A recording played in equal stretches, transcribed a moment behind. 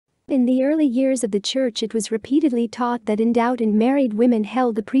In the early years of the church, it was repeatedly taught that endowed and married women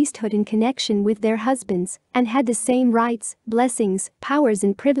held the priesthood in connection with their husbands and had the same rights, blessings, powers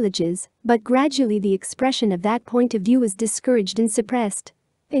and privileges, but gradually the expression of that point of view was discouraged and suppressed.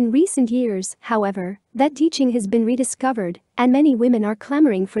 In recent years, however, that teaching has been rediscovered, and many women are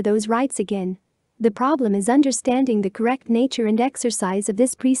clamoring for those rights again. The problem is understanding the correct nature and exercise of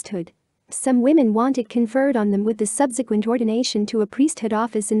this priesthood. Some women want it conferred on them with the subsequent ordination to a priesthood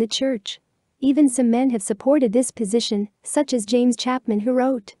office in the church. Even some men have supported this position, such as James Chapman, who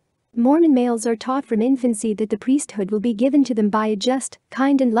wrote, "Mormon males are taught from infancy that the priesthood will be given to them by a just,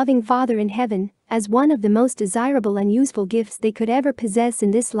 kind and loving Father in heaven, as one of the most desirable and useful gifts they could ever possess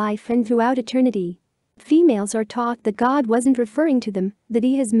in this life and throughout eternity." Females are taught that God wasn't referring to them, that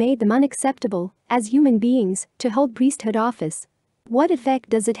He has made them unacceptable, as human beings, to hold priesthood office. What effect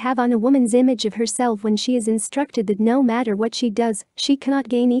does it have on a woman's image of herself when she is instructed that no matter what she does, she cannot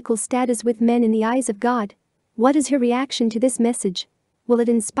gain equal status with men in the eyes of God? What is her reaction to this message? Will it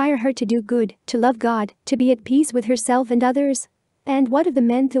inspire her to do good, to love God, to be at peace with herself and others? And what of the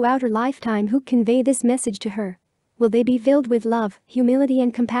men throughout her lifetime who convey this message to her? Will they be filled with love, humility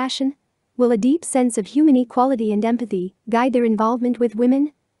and compassion? Will a deep sense of human equality and empathy guide their involvement with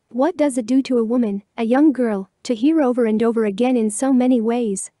women? What does it do to a woman, a young girl, to hear over and over again in so many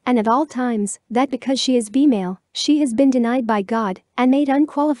ways, and at all times, that because she is female, she has been denied by God and made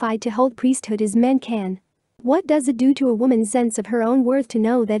unqualified to hold priesthood as men can? What does it do to a woman's sense of her own worth to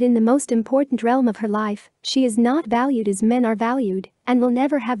know that in the most important realm of her life, she is not valued as men are valued, and will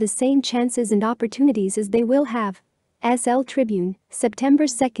never have the same chances and opportunities as they will have? SL Tribune, September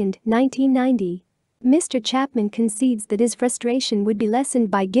 2, 1990. Mr. Chapman concedes that his frustration would be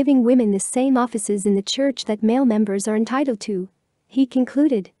lessened by giving women the same offices in the church that male members are entitled to. He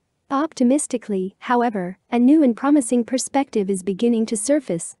concluded. Optimistically, however, a new and promising perspective is beginning to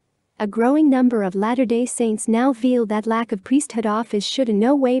surface. A growing number of Latter-day Saints now feel that lack of priesthood office should in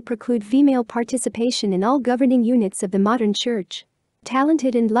no way preclude female participation in all governing units of the modern church.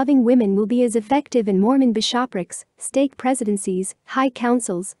 Talented and loving women will be as effective in Mormon bishoprics, stake presidencies, high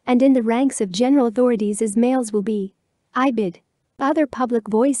councils, and in the ranks of general authorities as males will be. IBID. Other public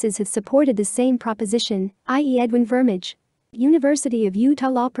voices have supported the same proposition, i.e. Edwin Vermage. University of Utah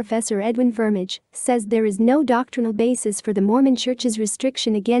law professor Edwin Vermage says there is no doctrinal basis for the Mormon Church's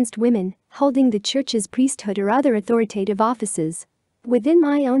restriction against women holding the church's priesthood or other authoritative offices. Within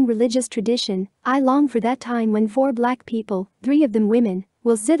my own religious tradition, I long for that time when 4 black people, 3 of them women,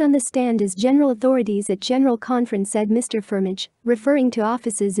 will sit on the stand as general authorities at General Conference, said Mr. Vermage, referring to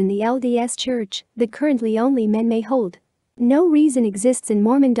offices in the LDS Church that currently only men may hold. No reason exists in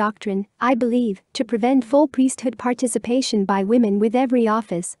Mormon doctrine, I believe, to prevent full priesthood participation by women with every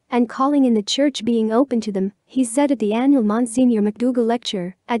office and calling in the church being open to them, he said at the annual Monsignor McDougall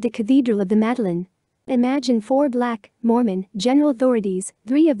lecture at the Cathedral of the Madeleine. Imagine 4 black, Mormon, general authorities,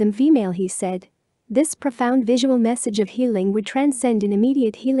 3 of them female, he said. This profound visual message of healing would transcend in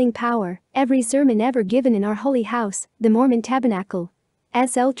immediate healing power every sermon ever given in our holy house, the Mormon Tabernacle.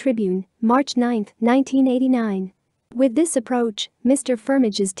 SL Tribune, March 9, 1989. With this approach, Mr.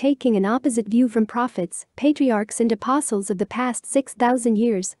 Vermage is taking an opposite view from prophets, patriarchs and apostles of the past 6,000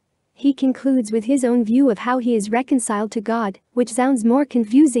 years. He concludes with his own view of how he is reconciled to God, which sounds more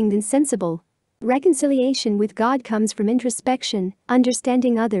confusing than sensible. Reconciliation with God comes from introspection,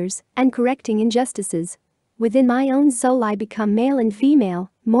 understanding others, and correcting injustices. Within my own soul I become male and female,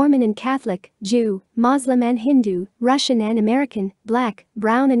 Mormon and Catholic, Jew, Muslim and Hindu, Russian and American, black,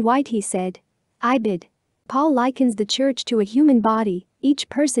 brown and white, he said. IBID. Paul likens the church to a human body, each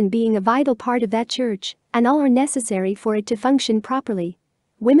person being a vital part of that church, and all are necessary for it to function properly.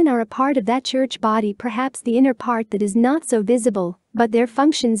 Women are a part of that church body, perhaps the inner part that is not so visible, but their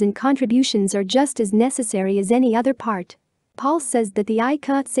functions and contributions are just as necessary as any other part. Paul says that the eye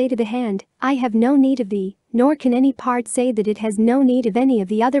cannot say to the hand, I have no need of thee, nor can any part say that it has no need of any of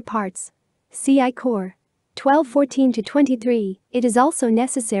the other parts. See I Cor. 12:14-23. It is also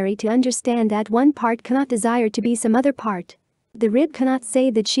necessary to understand that one part cannot desire to be some other part. The rib cannot say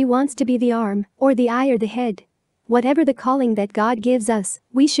that she wants to be the arm, or the eye or the head. Whatever the calling that God gives us,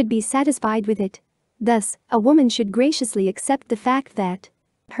 we should be satisfied with it. Thus, a woman should graciously accept the fact that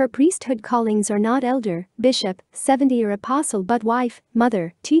her priesthood callings are not elder, bishop, 70 or apostle, but wife,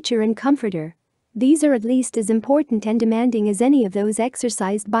 mother, teacher and comforter. These are at least as important and demanding as any of those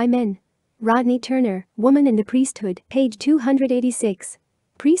exercised by men. Rodney Turner, Woman in the Priesthood, page 286.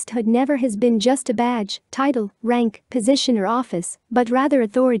 Priesthood never has been just a badge, title, rank, position or office, but rather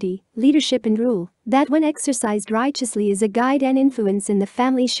authority, leadership and rule, that when exercised righteously is a guide and influence in the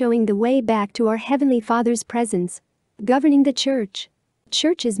family, showing the way back to our Heavenly Father's presence. Governing the church.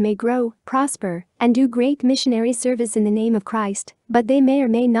 Churches may grow, prosper, and do great missionary service in the name of Christ, but they may or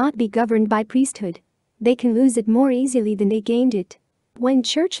may not be governed by priesthood. They can lose it more easily than they gained it. When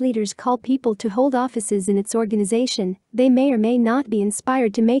church leaders call people to hold offices in its organization, they may or may not be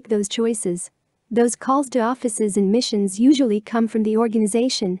inspired to make those choices. Those calls to offices and missions usually come from the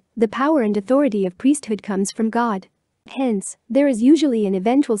organization. The power and authority of priesthood comes from God. Hence, there is usually an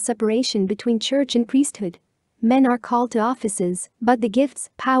eventual separation between church and priesthood. Men are called to offices, but the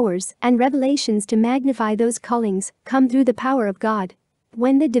gifts, powers, and revelations to magnify those callings come through the power of God.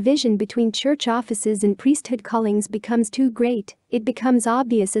 When the division between church offices and priesthood callings becomes too great, it becomes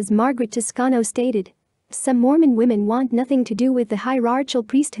obvious, as Margaret Toscano stated. Some Mormon women want nothing to do with the hierarchical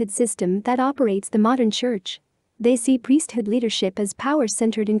priesthood system that operates the modern church. They see priesthood leadership as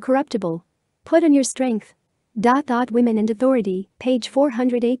power-centered and corruptible. Put on your strength. Women and Authority, page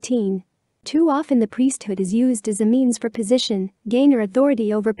 418. Too often the priesthood is used as a means for position, gain, or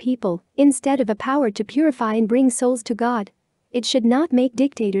authority over people, instead of a power to purify and bring souls to God. It should not make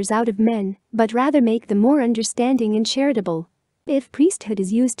dictators out of men, but rather make them more understanding and charitable. If priesthood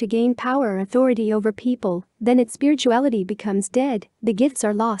is used to gain power or authority over people, then its spirituality becomes dead, the gifts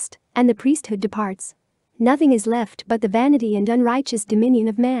are lost, and the priesthood departs. Nothing is left but the vanity and unrighteous dominion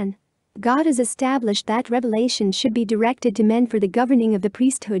of man. God has established that revelation should be directed to men for the governing of the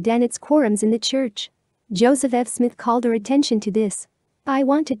priesthood and its quorums in the church. Joseph F. Smith called our attention to this. I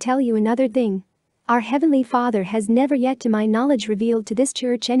want to tell you another thing. Our Heavenly Father has never yet to my knowledge revealed to this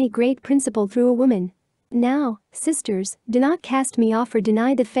church any great principle through a woman. Now, sisters, do not cast me off or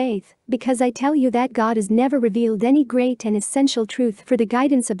deny the faith, because I tell you that God has never revealed any great and essential truth for the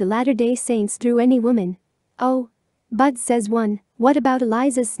guidance of the Latter-day Saints through any woman. Oh. Bud says one, what about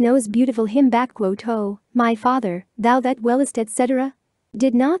Eliza Snow's beautiful hymn ? Oh, my Father, thou that dwellest, etc.?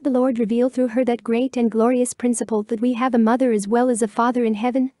 Did not the Lord reveal through her that great and glorious principle that we have a mother as well as a father in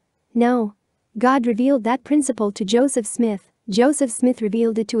heaven? No. God revealed that principle to Joseph Smith. Joseph Smith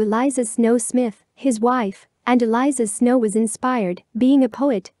revealed it to Eliza Snow Smith, his wife, and Eliza Snow was inspired, being a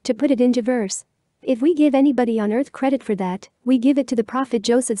poet, to put it into verse. If we give anybody on earth credit for that, we give it to the prophet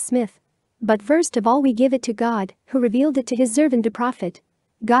Joseph Smith. But first of all we give it to God, who revealed it to his servant the prophet.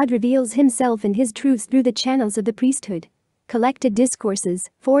 God reveals himself and his truths through the channels of the priesthood. Collected Discourses,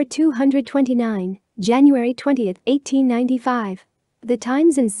 4/229, January 20, 1895. The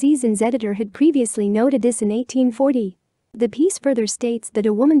Times and Seasons editor had previously noted this in 1840. The piece further states that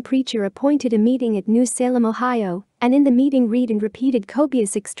a woman preacher appointed a meeting at New Salem, Ohio, and in the meeting read and repeated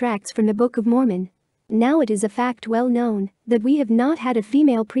copious extracts from the Book of Mormon. Now it is a fact well known that we have not had a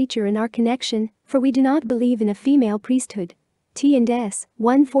female preacher in our connection, for we do not believe in a female priesthood. T&S,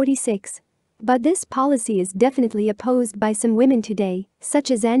 146. But this policy is definitely opposed by some women today, such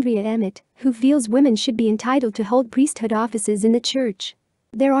as Andrea Emmett, who feels women should be entitled to hold priesthood offices in the church.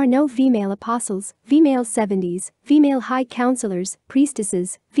 There are no female apostles, female 70s, female high counselors,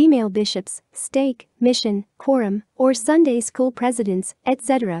 priestesses, female bishops, stake, mission, quorum, or Sunday school presidents,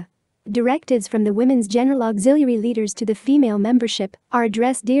 etc. Directives from the Women's General Auxiliary leaders to the female membership are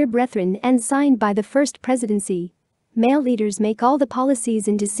addressed Dear Brethren and signed by the First Presidency. Male leaders make all the policies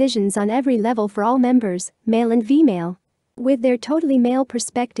and decisions on every level for all members, male and female. With their totally male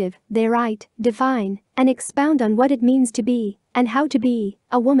perspective, they write, define, and expound on what it means to be, and how to be,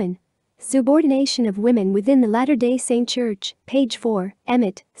 a woman. Subordination of Women Within the Latter-day Saint Church, page 4,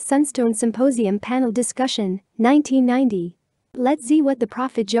 Emmett, Sunstone Symposium Panel Discussion, 1990. Let's see what the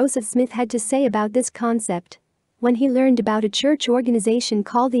prophet Joseph Smith had to say about this concept. When he learned about a church organization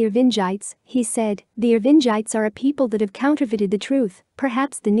called the Irvingites, he said, the Irvingites are a people that have counterfeited the truth,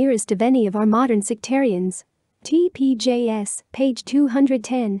 perhaps the nearest of any of our modern sectarians. TPJS, page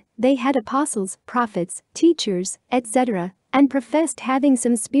 210, they had apostles, prophets, teachers, etc., and professed having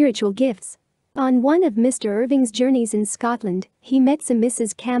some spiritual gifts. On one of Mr. Irving's journeys in Scotland, he met some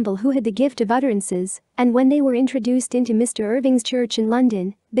Mrs. Campbell who had the gift of utterances, and when they were introduced into Mr. Irving's church in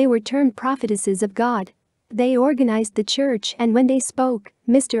London, they were termed prophetesses of God. They organized the church, and when they spoke,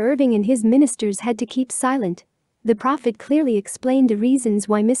 Mr. Irving and his ministers had to keep silent. The prophet clearly explained the reasons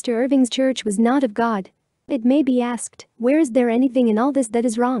why Mr. Irving's church was not of God. It may be asked, where is there anything in all this that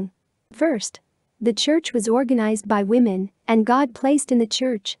is wrong? First, the church was organized by women, and God placed in the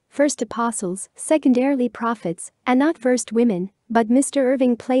church, first apostles, secondarily prophets, and not first women, but Mr.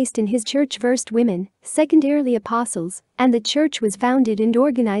 Irving placed in his church first women, secondarily apostles, and the church was founded and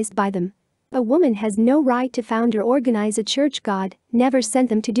organized by them. A woman has no right to found or organize a church. God never sent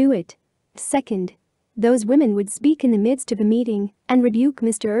them to do it. Second, those women would speak in the midst of a meeting and rebuke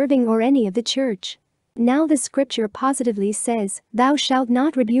Mr. Irving or any of the church. Now the scripture positively says, "Thou shalt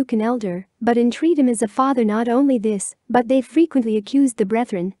not rebuke an elder, but entreat him as a father." Not only this, but they frequently accused the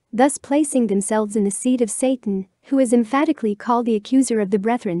brethren, thus placing themselves in the seat of Satan, who is emphatically called the accuser of the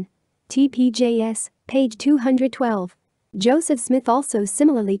brethren. TPJS, page 212. Joseph Smith also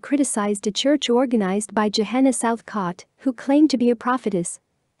similarly criticized a church organized by Johanna Southcott, who claimed to be a prophetess.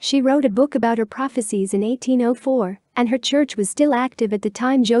 She wrote a book about her prophecies in 1804, and her church was still active at the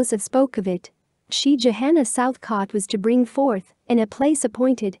time Joseph spoke of it. Johanna Southcott was to bring forth, in a place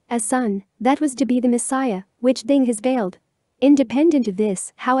appointed, a son, that was to be the Messiah, which thing has failed. Independent of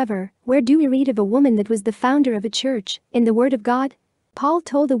this, however, where do we read of a woman that was the founder of a church, in the Word of God? Paul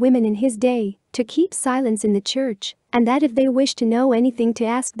told the women in his day to keep silence in the church, and that if they wished to know anything to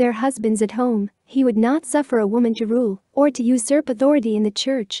ask their husbands at home. He would not suffer a woman to rule or to usurp authority in the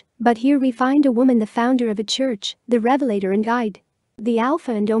church, but here we find a woman the founder of a church, the revelator and guide. The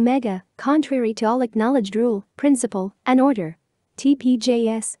Alpha and Omega, contrary to all acknowledged rule, principle, and order.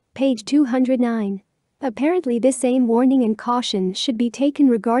 TPJS, page 209. Apparently this same warning and caution should be taken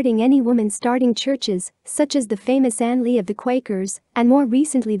regarding any woman starting churches, such as the famous Anne Lee of the Quakers, and more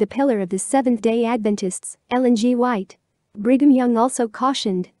recently the pillar of the Seventh-day Adventists, Ellen G. White. Brigham Young also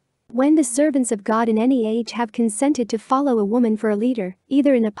cautioned, "When the servants of God in any age have consented to follow a woman for a leader,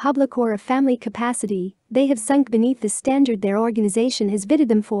 either in a public or a family capacity, they have sunk beneath the standard their organization has fitted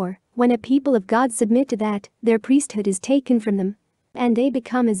them for. When a people of God submit to that, their priesthood is taken from them, and they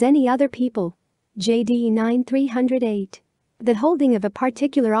become as any other people." JD 9308. The holding of a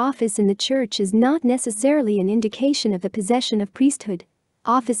particular office in the church is not necessarily an indication of the possession of priesthood.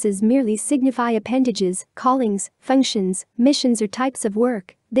 Offices merely signify appendages, callings, functions, missions or types of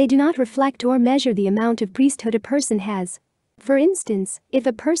work. They do not reflect or measure the amount of priesthood a person has. For instance, if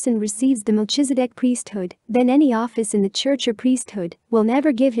a person receives the Melchizedek priesthood, then any office in the church or priesthood will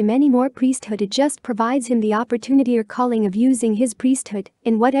never give him any more priesthood. It just provides him the opportunity or calling of using his priesthood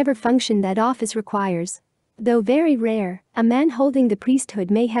in whatever function that office requires. Though very rare, a man holding the priesthood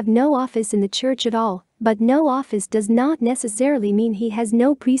may have no office in the church at all, but no office does not necessarily mean he has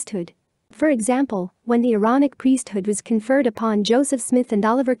no priesthood. For example, when the Aaronic priesthood was conferred upon Joseph Smith and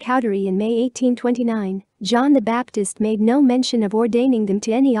Oliver Cowdery in May 1829, John the Baptist made no mention of ordaining them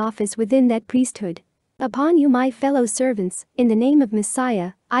to any office within that priesthood. "Upon you, my fellow servants, in the name of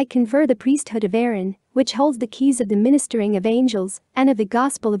Messiah, I confer the priesthood of Aaron, which holds the keys of the ministering of angels, and of the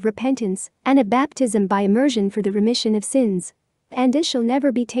gospel of repentance, and of baptism by immersion for the remission of sins. And it shall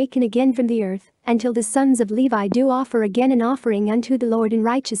never be taken again from the earth, until the sons of Levi do offer again an offering unto the Lord in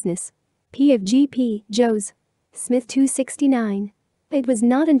righteousness." P. of G.P. Jos. Smith 269. It was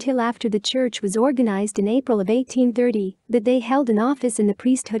not until after the church was organized in April of 1830 that they held an office in the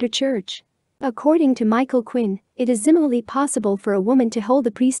priesthood or church. According to Michael Quinn, it is similarly possible for a woman to hold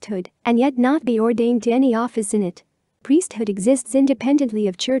the priesthood and yet not be ordained to any office in it. Priesthood exists independently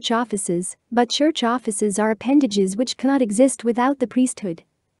of church offices, but church offices are appendages which cannot exist without the priesthood.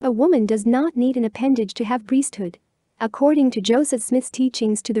 A woman does not need an appendage to have priesthood. According to Joseph Smith's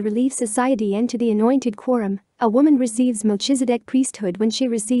teachings to the Relief Society and to the Anointed Quorum, a woman receives Melchizedek priesthood when she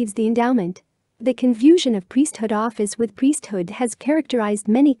receives the endowment. The confusion of priesthood office with priesthood has characterized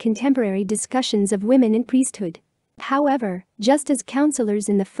many contemporary discussions of women in priesthood. However, just as counselors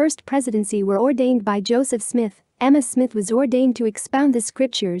in the first presidency were ordained by Joseph Smith, Emma Smith was ordained to expound the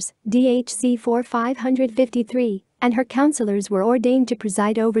scriptures, DHC 4553, and her counselors were ordained to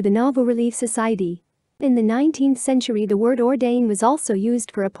preside over the Novo Relief Society. In the 19th century, the word ordain was also used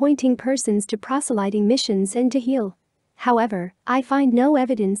for appointing persons to proselyting missions and to heal. However, I find no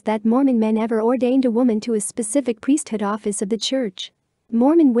evidence that Mormon men ever ordained a woman to a specific priesthood office of the church.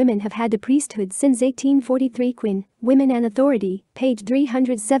 Mormon women have had the priesthood since 1843. Quinn, Women and Authority, page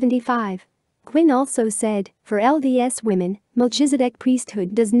 375. Quinn also said, for LDS women, Melchizedek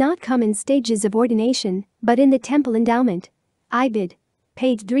priesthood does not come in stages of ordination, but in the temple endowment. Ibid.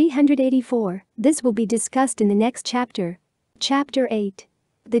 Page 384. This will be discussed in the next chapter. Chapter 8.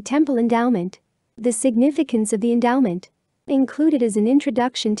 The Temple Endowment. The significance of the endowment. Included as an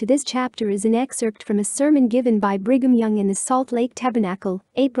introduction to this chapter is an excerpt from a sermon given by Brigham Young in the Salt Lake Tabernacle,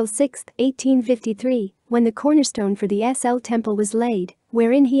 April 6, 1853, when the cornerstone for the SL Temple was laid,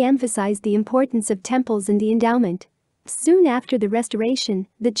 wherein he emphasized the importance of temples and the endowment. Soon after the Restoration,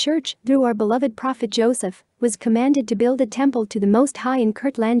 the church, through our beloved prophet Joseph, was commanded to build a temple to the Most High in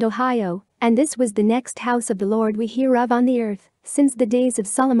Kirtland, Ohio, and this was the next house of the Lord we hear of on the earth, since the days of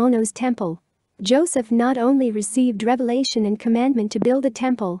Solomono's temple. Joseph not only received revelation and commandment to build a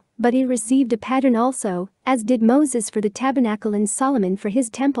temple, but he received a pattern also, as did Moses for the tabernacle and Solomon for his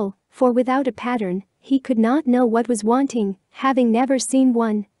temple, for without a pattern, he could not know what was wanting, having never seen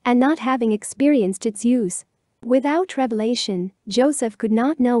one, and not having experienced its use. Without revelation, Joseph could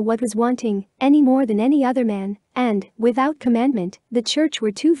not know what was wanting, any more than any other man, and, without commandment, the church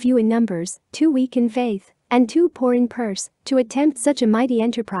were too few in numbers, too weak in faith, and too poor in purse, to attempt such a mighty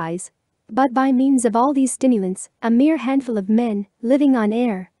enterprise. But by means of all these stimulants, a mere handful of men, living on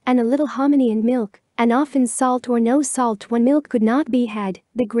air, and a little hominy and milk, and often salt or no salt when milk could not be had,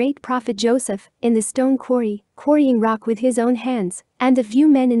 the great prophet Joseph, in the stone quarry, quarrying rock with his own hands, and the few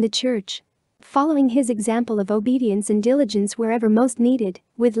men in the church, following his example of obedience and diligence wherever most needed,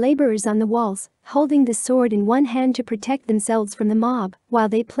 with laborers on the walls, holding the sword in one hand to protect themselves from the mob, while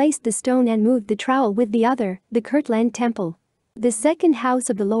they placed the stone and moved the trowel with the other, the Kirtland temple, the second house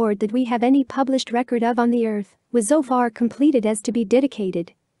of the Lord that we have any published record of on the earth, was so far completed as to be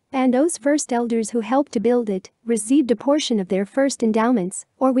dedicated. And those first elders who helped to build it received a portion of their first endowments,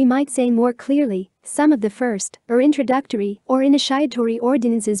 or we might say more clearly, some of the first, or introductory, or initiatory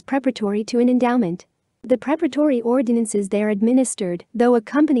ordinances preparatory to an endowment. The preparatory ordinances there administered, though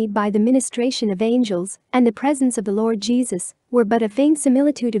accompanied by the ministration of angels and the presence of the Lord Jesus, were but a faint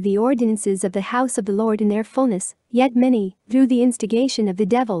similitude of the ordinances of the house of the Lord in their fullness, yet many, through the instigation of the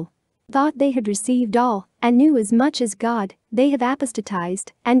devil, thought they had received all, and knew as much as God. They have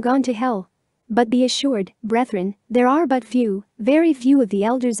apostatized, and gone to hell. But be assured, brethren, there are but few, very few of the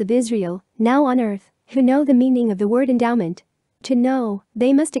elders of Israel, now on earth, who know the meaning of the word endowment. To know,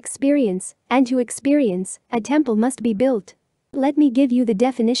 they must experience, and to experience, a temple must be built. Let me give you the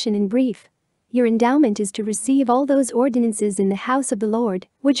definition in brief. Your endowment is to receive all those ordinances in the house of the Lord,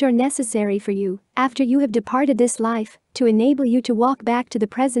 which are necessary for you, after you have departed this life, to enable you to walk back to the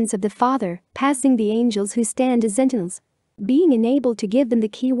presence of the Father, passing the angels who stand as sentinels, being enabled to give them the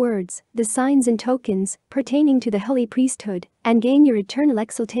key words, the signs and tokens, pertaining to the holy priesthood, and gain your eternal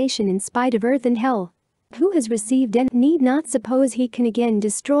exaltation in spite of earth and hell. Who has received and need not suppose he can again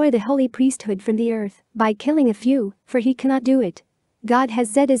destroy the holy priesthood from the earth, by killing a few, for he cannot do it. God has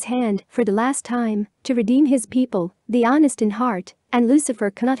set his hand, for the last time, to redeem his people, the honest in heart, and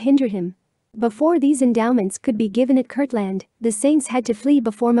Lucifer cannot hinder him. Before these endowments could be given at Kirtland, the saints had to flee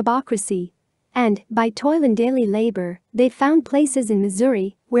before mobocracy. And, by toil and daily labor, they found places in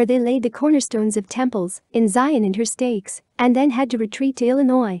Missouri, where they laid the cornerstones of temples, in Zion and her stakes, and then had to retreat to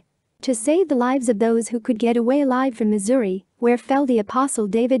Illinois, to save the lives of those who could get away alive from Missouri, where fell the apostle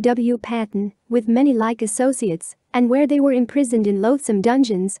David W. Patton, with many like associates, and where they were imprisoned in loathsome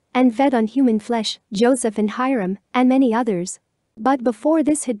dungeons, and fed on human flesh, Joseph and Hiram, and many others. But before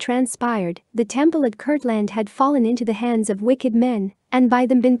this had transpired, the temple at Kirtland had fallen into the hands of wicked men, and by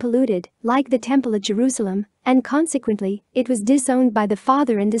them been polluted, like the temple at Jerusalem, and consequently, it was disowned by the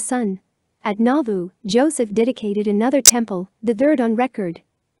Father and the Son. At Nauvoo, Joseph dedicated another temple, the third on record.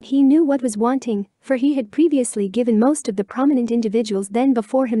 He knew what was wanting, for he had previously given most of the prominent individuals then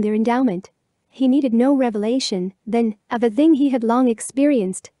before him their endowment. He needed no revelation, then, of a thing he had long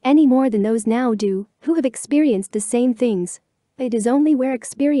experienced, any more than those now do, who have experienced the same things. It is only where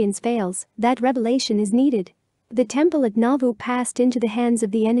experience fails that revelation is needed. The temple at Nauvoo passed into the hands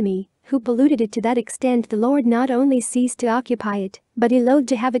of the enemy, who polluted it to that extent the Lord not only ceased to occupy it, but he loathed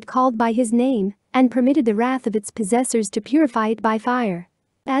to have it called by his name, and permitted the wrath of its possessors to purify it by fire,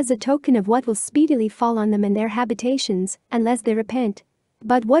 as a token of what will speedily fall on them and their habitations, unless they repent.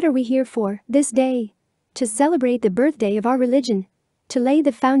 But what are we here for, this day? To celebrate the birthday of our religion. To lay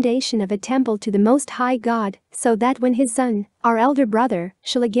the foundation of a temple to the Most High God, so that when his Son, our elder brother,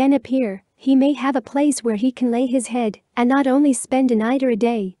 shall again appear, he may have a place where he can lay his head, and not only spend a night or a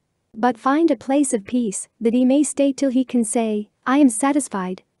day, but find a place of peace, that he may stay till he can say, I am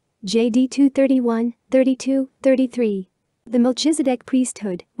satisfied. J.D. 2:31, 32, 33. The Melchizedek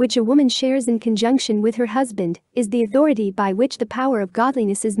priesthood, which a woman shares in conjunction with her husband, is the authority by which the power of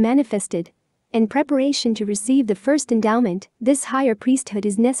godliness is manifested. In preparation to receive the first endowment, this higher priesthood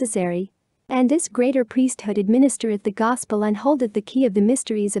is necessary. And this greater priesthood administereth the gospel and holdeth the key of the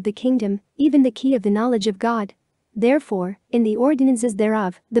mysteries of the kingdom, even the key of the knowledge of God. Therefore, in the ordinances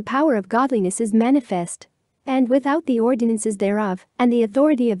thereof, the power of godliness is manifest. And without the ordinances thereof, and the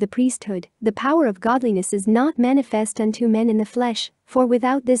authority of the priesthood, the power of godliness is not manifest unto men in the flesh, for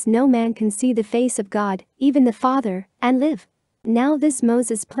without this no man can see the face of God, even the Father, and live. Now this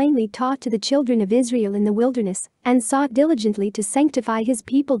Moses plainly taught to the children of Israel in the wilderness, and sought diligently to sanctify his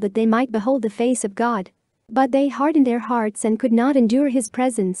people that they might behold the face of God. But they hardened their hearts and could not endure his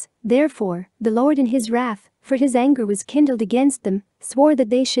presence. Therefore, the Lord in his wrath, for his anger was kindled against them, swore that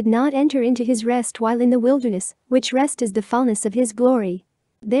they should not enter into his rest while in the wilderness, which rest is the fullness of his glory.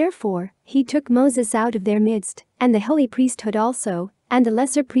 Therefore, he took Moses out of their midst, and the holy priesthood also, And the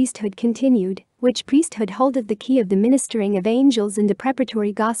lesser priesthood continued, which priesthood holdeth the key of the ministering of angels in the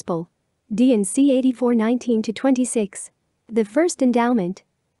preparatory gospel. D&C 84:19-26. The first endowment.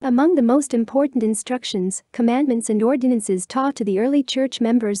 Among the most important instructions, commandments and ordinances taught to the early church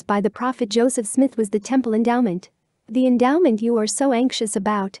members by the prophet Joseph Smith was the temple endowment. The endowment you are so anxious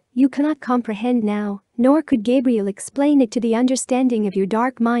about, you cannot comprehend now, nor could Gabriel explain it to the understanding of your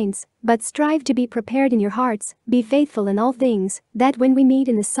dark minds, but strive to be prepared in your hearts, be faithful in all things, that when we meet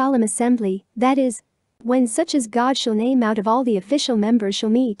in the solemn assembly, that is, when such as God shall name out of all the official members shall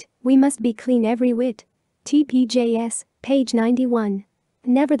meet, we must be clean every whit. TPJS, page 91.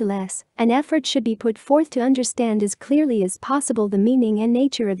 Nevertheless, an effort should be put forth to understand as clearly as possible the meaning and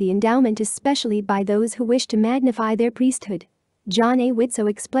nature of the endowment, especially by those who wish to magnify their priesthood. John A. Widtsoe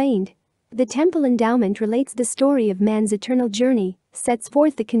explained. The temple endowment relates the story of man's eternal journey, sets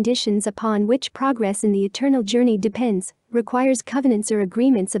forth the conditions upon which progress in the eternal journey depends, requires covenants or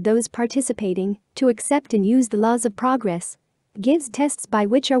agreements of those participating to accept and use the laws of progress, gives tests by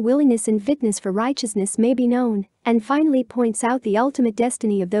which our willingness and fitness for righteousness may be known, and finally points out the ultimate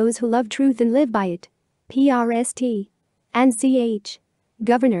destiny of those who love truth and live by it. PRST. And Ch.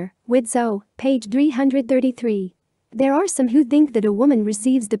 Governor, Widtsoe, page 333. There are some who think that a woman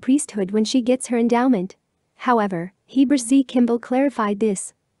receives the priesthood when she gets her endowment. However, Heber C. Kimball clarified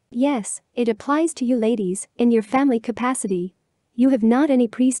this. Yes, it applies to you ladies, in your family capacity. You have not any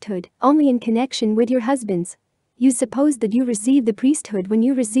priesthood, only in connection with your husbands. You suppose that you receive the priesthood when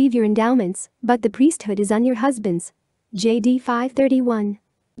you receive your endowments, but the priesthood is on your husbands. JD 531.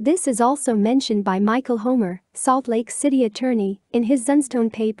 This is also mentioned by Michael Homer, Salt Lake City attorney, in his Sunstone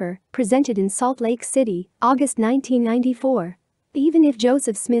paper, presented in Salt Lake City, August 1994. Even if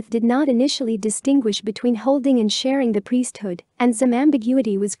Joseph Smith did not initially distinguish between holding and sharing the priesthood, and some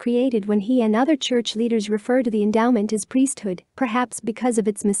ambiguity was created when he and other church leaders refer to the endowment as priesthood, perhaps because of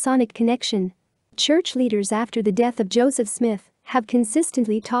its Masonic connection. Church leaders after the death of Joseph Smith have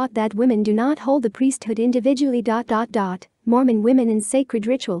consistently taught that women do not hold the priesthood individually. Mormon women in sacred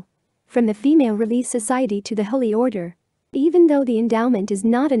ritual. From the Female Relief Society to the Holy Order. Even though the endowment is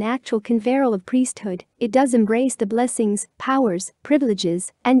not an actual conferral of priesthood, it does embrace the blessings, powers,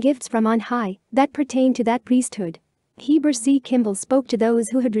 privileges, and gifts from on high that pertain to that priesthood. Heber C. Kimball spoke to those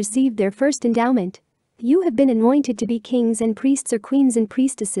who had received their first endowment. You have been anointed to be kings and priests or queens and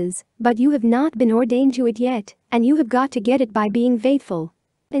priestesses, but you have not been ordained to it yet, and you have got to get it by being faithful.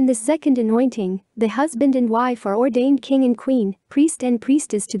 In the second anointing, the husband and wife are ordained king and queen, priest and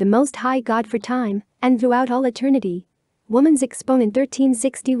priestess to the Most High God for time, and throughout all eternity. Woman's Exponent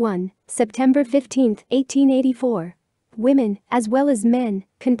 1361, September 15, 1884. Women, as well as men,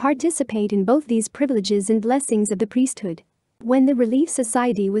 can participate in both these privileges and blessings of the priesthood. When the Relief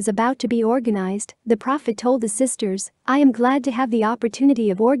Society was about to be organized, the prophet told the sisters, I am glad to have the opportunity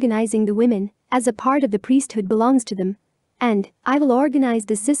of organizing the women, as a part of the priesthood belongs to them. And, I will organize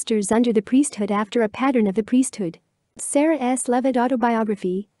the sisters under the priesthood after a pattern of the priesthood. Sarah S. Levitt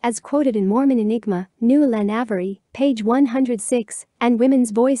Autobiography, as quoted in Mormon Enigma, Newell and Avery, page 106, and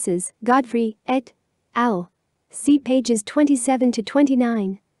Women's Voices, Godfrey, et al. See pages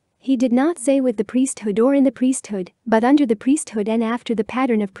 27-29. He did not say with the priesthood or in the priesthood, but under the priesthood and after the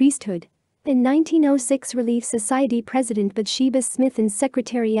pattern of priesthood. In 1906, Relief Society President Bathsheba Smith and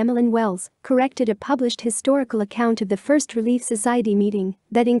Secretary Emmeline Wells corrected a published historical account of the first Relief Society meeting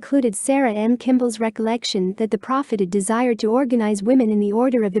that included Sarah M. Kimball's recollection that the prophet had desired to organize women in the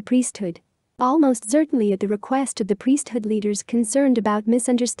order of the priesthood. Almost certainly at the request of the priesthood leaders concerned about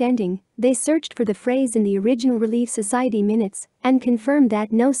misunderstanding, they searched for the phrase in the original Relief Society minutes and confirmed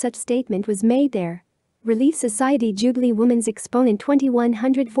that no such statement was made there. Relief Society Jubilee Woman's Exponent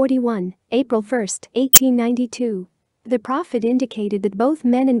 2141, April 1, 1892. The prophet indicated that both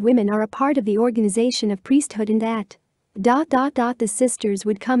men and women are a part of the organization of priesthood and that the sisters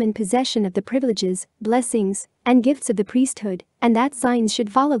would come in possession of the privileges, blessings, and gifts of the priesthood, and that signs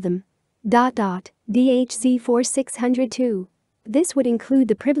should follow them. DHC 4602. This would include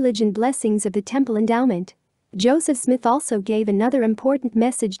the privilege and blessings of the temple endowment. Joseph Smith also gave another important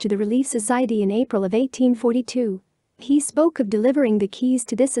message to the Relief Society in April of 1842. He spoke of delivering the keys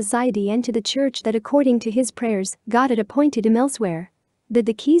to this society and to the church that according to his prayers, God had appointed him elsewhere. That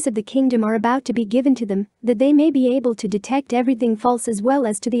the keys of the kingdom are about to be given to them, that they may be able to detect everything false as well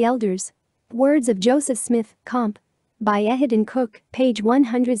as to the elders. Words of Joseph Smith, Comp. By Ehud and Cook, page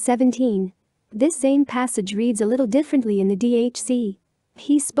 117. This same passage reads a little differently in the DHC.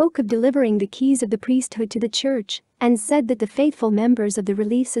 He spoke of delivering the keys of the priesthood to the church and said that the faithful members of the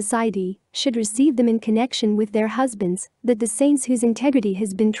Relief Society should receive them in connection with their husbands, that the saints whose integrity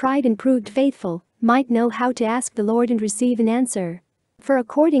has been tried and proved faithful might know how to ask the Lord and receive an answer. For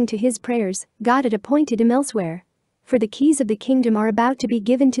according to his prayers, God had appointed him elsewhere. For the keys of the kingdom are about to be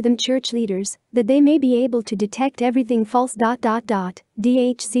given to them church leaders, that they may be able to detect everything false.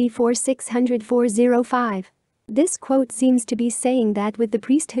 DHC 4600405. This quote seems to be saying that with the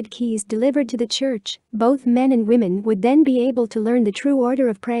priesthood keys delivered to the church, both men and women would then be able to learn the true order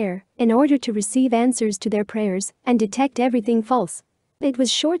of prayer, in order to receive answers to their prayers, and detect everything false. It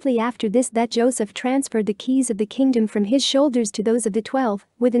was shortly after this that Joseph transferred the keys of the kingdom from his shoulders to those of the 12,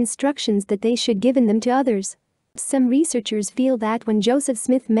 with instructions that they should give them to others. Some researchers feel that when Joseph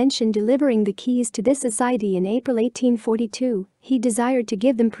Smith mentioned delivering the keys to this society in April 1842, he desired to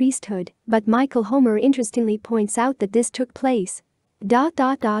give them priesthood, but Michael Homer interestingly points out that this took place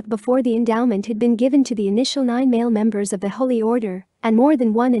before the endowment had been given to the initial 9 male members of the Holy Order, and more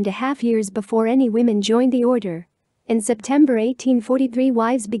than 1.5 years before any women joined the order. In September 1843,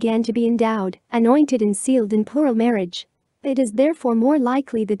 wives began to be endowed, anointed and sealed in plural marriage. It is therefore more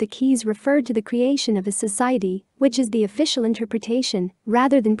likely that the keys referred to the creation of a society, which is the official interpretation,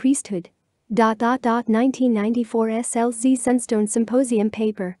 rather than priesthood. 1994 SLC Sunstone Symposium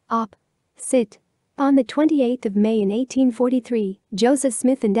Paper, Op. Cit. On the 28th of May in 1843, Joseph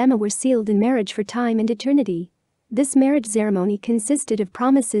Smith and Emma were sealed in marriage for time and eternity. This marriage ceremony consisted of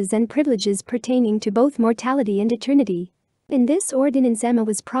promises and privileges pertaining to both mortality and eternity. In this ordinance, Emma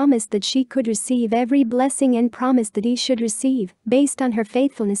was promised that she could receive every blessing and promised that he should receive, based on her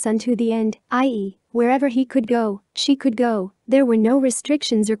faithfulness unto the end, i.e., wherever he could go, she could go. There were no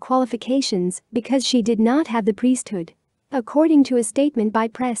restrictions or qualifications, because she did not have the priesthood. According to a statement by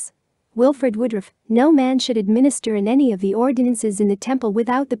Press. Wilfred Woodruff, no man should administer in any of the ordinances in the temple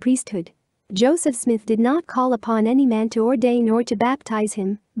without the priesthood. Joseph Smith did not call upon any man to ordain or to baptize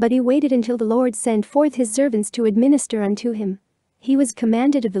him, but he waited until the Lord sent forth his servants to administer unto him. He was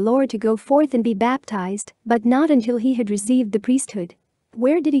commanded of the Lord to go forth and be baptized, but not until he had received the priesthood.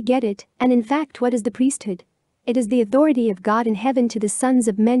 Where did he get it, and in fact what is the priesthood? It is the authority of God in heaven to the sons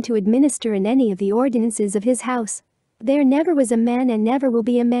of men to administer in any of the ordinances of his house. There never was a man and never will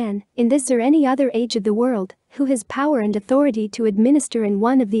be a man, in this or any other age of the world, who has power and authority to administer in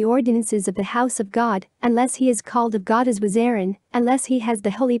one of the ordinances of the house of God, unless he is called of God as was Aaron, unless he has the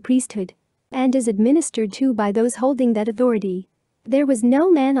holy priesthood, and is administered to by those holding that authority. There was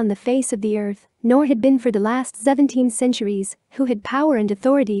no man on the face of the earth, nor had been for the last 17 centuries, who had power and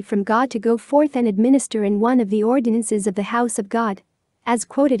authority from God to go forth and administer in one of the ordinances of the house of God. As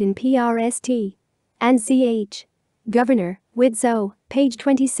quoted in PRST. And Ch. Governor, Widsoe, page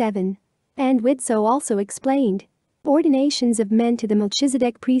 27. And Widsoe also explained. Ordinations of men to the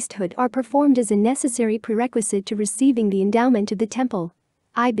Melchizedek priesthood are performed as a necessary prerequisite to receiving the endowment of the temple.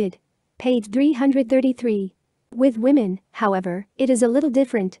 Ibid. Page 333. With women, however, it is a little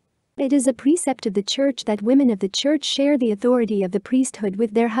different. It is a precept of the church that women of the church share the authority of the priesthood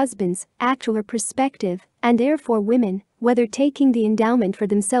with their husbands, actual or prospective, and therefore women, whether taking the endowment for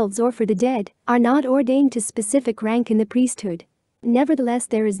themselves or for the dead, are not ordained to specific rank in the priesthood. Nevertheless,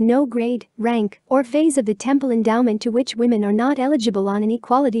 there is no grade, rank, or phase of the temple endowment to which women are not eligible on an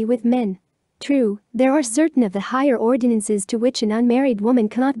equality with men. True, there are certain of the higher ordinances to which an unmarried woman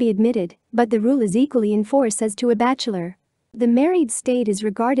cannot be admitted, but the rule is equally in force as to a bachelor. The married state is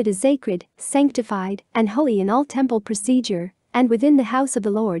regarded as sacred, sanctified, and holy in all temple procedure, and within the house of the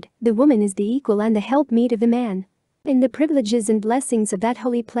Lord, the woman is the equal and the helpmeet of the man. In the privileges and blessings of that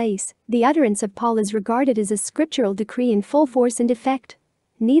holy place, the utterance of Paul is regarded as a scriptural decree in full force and effect.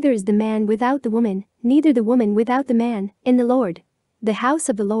 Neither is the man without the woman, neither the woman without the man, in the Lord. The house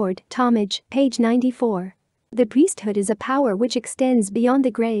of the Lord, Talmage, page 94. The priesthood is a power which extends beyond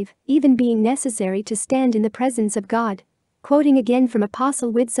the grave, even being necessary to stand in the presence of God. Quoting again from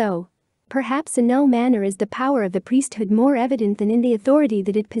Apostle Widsoe. Perhaps in no manner is the power of the priesthood more evident than in the authority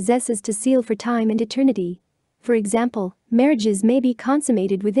that it possesses to seal for time and eternity. For example, marriages may be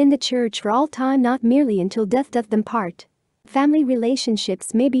consummated within the church for all time, not merely until death doth them part. Family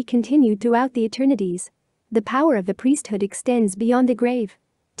relationships may be continued throughout the eternities. The power of the priesthood extends beyond the grave.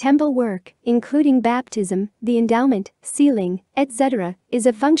 Temple work, including baptism, the endowment, sealing, etc., is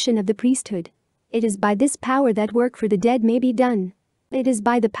a function of the priesthood. It is by this power that work for the dead may be done. It is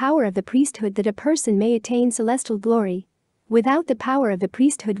by the power of the priesthood that a person may attain celestial glory. Without the power of the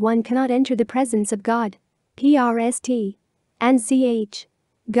priesthood one cannot enter the presence of God. PRST. And Ch.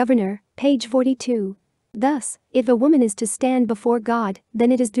 Governor, page 42. Thus, if a woman is to stand before God,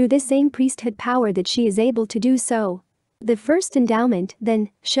 then it is through this same priesthood power that she is able to do so. The first endowment,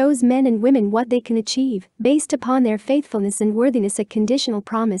 then, shows men and women what they can achieve, based upon their faithfulness and worthiness, a conditional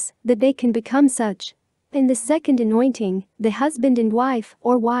promise that they can become such. In the second anointing, the husband and wife,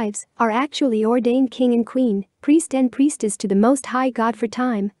 or wives, are actually ordained king and queen, priest and priestess to the Most High God for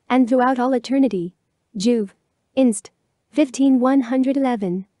time and throughout all eternity. Juv. Inst.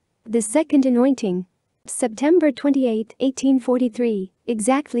 15111. The second anointing. September 28, 1843,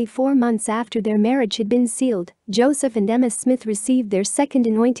 exactly 4 months after their marriage had been sealed, Joseph and Emma Smith received their second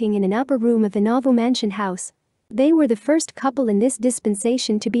anointing in an upper room of the Nauvoo Mansion House. They were the first couple in this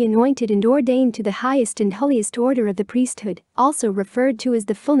dispensation to be anointed and ordained to the highest and holiest order of the priesthood, also referred to as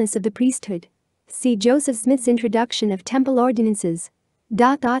the fullness of the priesthood. See Joseph Smith's Introduction of Temple Ordinances.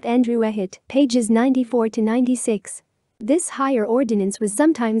 Andrew Ehit, pages 94 to 96. This higher ordinance was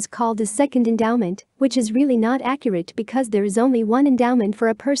sometimes called a second endowment, which is really not accurate because there is only one endowment for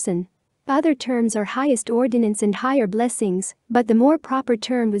a person. Other terms are highest ordinance and higher blessings, but the more proper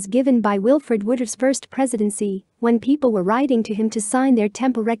term was given by Wilfred Woodruff's first presidency, when people were writing to him to sign their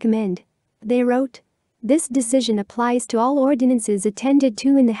temple recommend. They wrote, "This decision applies to all ordinances attended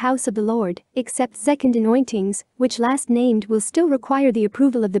to in the house of the Lord, except second anointings, which last named will still require the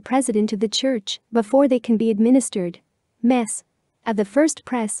approval of the president of the church before they can be administered." Mess. Of the First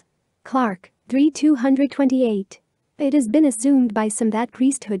Press. Clark, 3/228. It has been assumed by some that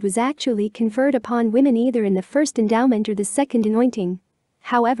priesthood was actually conferred upon women either in the first endowment or the second anointing.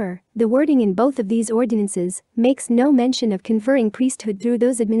 However, the wording in both of these ordinances makes no mention of conferring priesthood through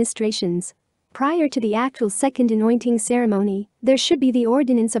those administrations. Prior to the actual second anointing ceremony, there should be the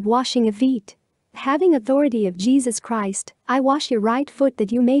ordinance of washing of feet. Having authority of Jesus Christ, I wash your right foot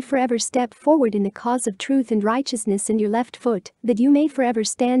that you may forever step forward in the cause of truth and righteousness, and your left foot, that you may forever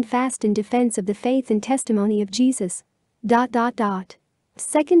stand fast in defense of the faith and testimony of Jesus.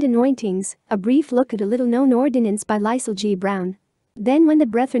 Second anointings, a brief look at a little-known ordinance by Lysel G. Brown. Then when the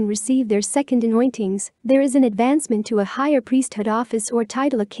brethren receive their second anointings, there is an advancement to a higher priesthood office or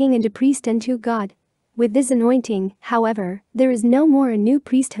title, a king and a priest unto God. With this anointing, however, there is no more a new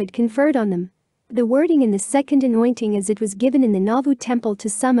priesthood conferred on them. The wording in the second anointing as it was given in the Nauvoo Temple to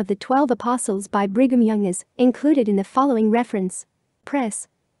some of the 12 apostles by Brigham Young is included in the following reference. Press.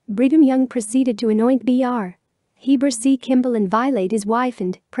 Brigham Young proceeded to anoint Br. Heber C. Kimball and violate his wife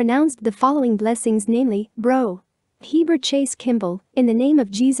and pronounced the following blessings, namely, Bro. Heber Chase Kimball, in the name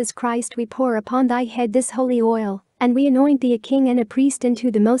of Jesus Christ we pour upon thy head this holy oil, and we anoint thee a king and a priest unto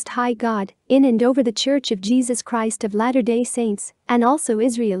the Most High God, in and over the Church of Jesus Christ of Latter-day Saints, and also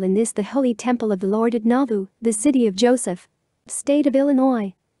Israel, in this the holy temple of the Lord at Nauvoo, the city of Joseph. State of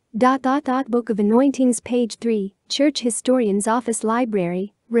Illinois. Book of Anointings, page 3, Church Historian's Office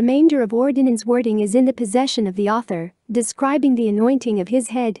Library. Remainder of ordinance wording is in the possession of the author, describing the anointing of his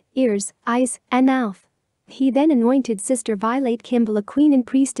head, ears, eyes, and mouth. He then anointed Sister Violate Kimball a queen and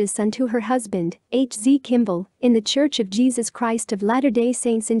priestess unto her husband, H. Z. Kimball, in the Church of Jesus Christ of Latter-day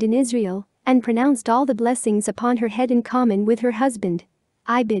Saints and in Israel, and pronounced all the blessings upon her head in common with her husband.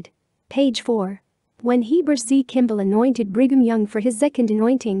 Ibid. Page 4. When Heber C. Kimball anointed Brigham Young for his second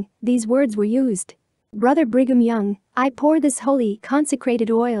anointing, these words were used. Brother Brigham Young, I pour this holy, consecrated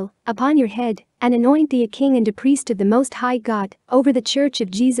oil upon your head, and anoint thee a king and a priest of the Most High God, over the Church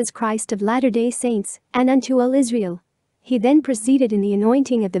of Jesus Christ of Latter-day Saints, and unto all Israel. He then proceeded in the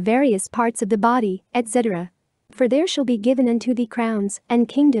anointing of the various parts of the body, etc. For there shall be given unto thee crowns, and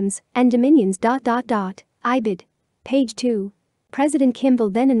kingdoms, and dominions. Ibid. Page 2. President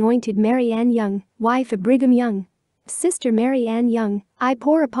Kimball then anointed Mary Ann Young, wife of Brigham Young. Sister Mary Ann Young, I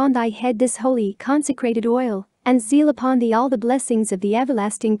pour upon thy head this holy, consecrated oil, and seal upon thee all the blessings of the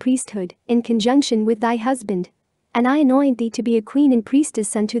everlasting priesthood, in conjunction with thy husband. And I anoint thee to be a queen and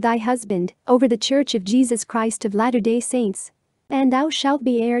priestess unto thy husband, over the Church of Jesus Christ of Latter-day Saints. And thou shalt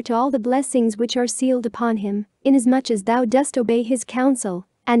be heir to all the blessings which are sealed upon him, inasmuch as thou dost obey his counsel,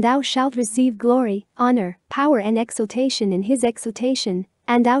 and thou shalt receive glory, honor, power and exaltation in his exaltation.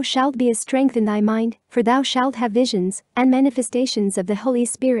 And thou shalt be a strength in thy mind, for thou shalt have visions, and manifestations of the Holy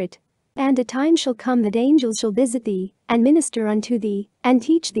Spirit. And a time shall come that angels shall visit thee, and minister unto thee, and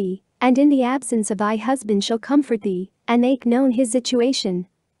teach thee, and in the absence of thy husband shall comfort thee, and make known his situation.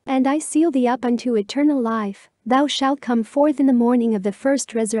 And I seal thee up unto eternal life. Thou shalt come forth in the morning of the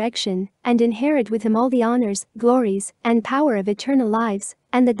first resurrection, and inherit with him all the honors, glories, and power of eternal lives,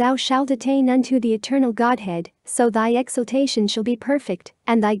 and that thou shalt attain unto the eternal Godhead, so thy exaltation shall be perfect,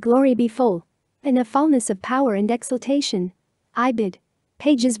 and thy glory be full. In a fullness of power and exaltation. Ibid.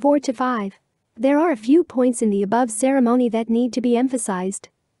 Pages 4 to 5. There are a few points in the above ceremony that need to be emphasized.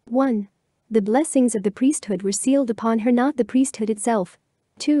 1. The blessings of the priesthood were sealed upon her, not the priesthood itself.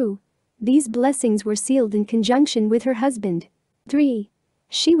 2. These blessings were sealed in conjunction with her husband. 3.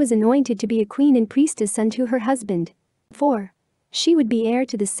 She was anointed to be a queen and priestess unto her husband. 4. She would be heir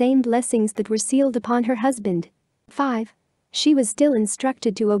to the same blessings that were sealed upon her husband. 5. She was still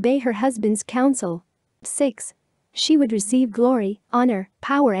instructed to obey her husband's counsel. 6. She would receive glory, honor,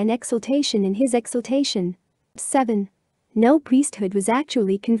 power and exaltation in his exaltation. 7. No priesthood was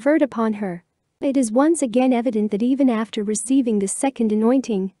actually conferred upon her. It is once again evident that even after receiving the second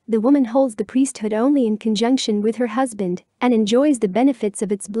anointing, the woman holds the priesthood only in conjunction with her husband and enjoys the benefits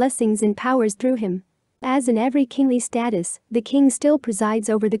of its blessings and powers through him. As in every kingly status, the king still presides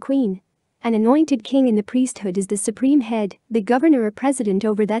over the queen. An anointed king in the priesthood is the supreme head, the governor or president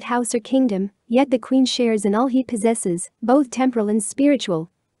over that house or kingdom, yet the queen shares in all he possesses, both temporal and spiritual.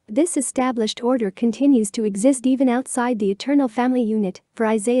 This established order continues to exist even outside the eternal family unit, for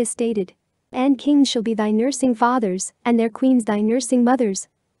Isaiah stated, "And kings shall be thy nursing fathers, and their queens thy nursing mothers.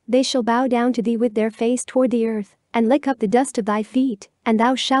 They shall bow down to thee with their face toward the earth, and lick up the dust of thy feet, and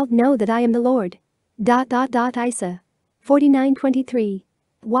thou shalt know that I am the Lord." Isaiah 49:23.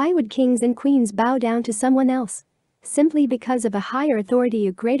 Why would kings and queens bow down to someone else? Simply because of a higher authority,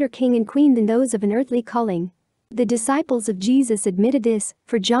 a greater king and queen than those of an earthly calling. The disciples of Jesus admitted this,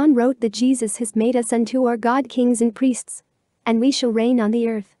 for John wrote that Jesus has made us unto our God kings and priests, and we shall reign on the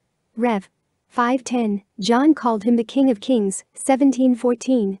earth. Rev. 5:10. John called him the King of Kings,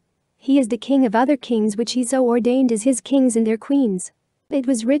 17:14. He is the king of other kings which he so ordained as his kings and their queens. It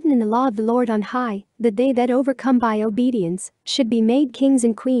was written in the law of the Lord on high, that they that overcome by obedience should be made kings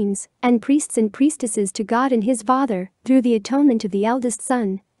and queens, and priests and priestesses to God and his Father, through the atonement of the eldest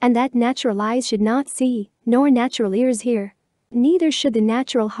Son, and that natural eyes should not see, nor natural ears hear. Neither should the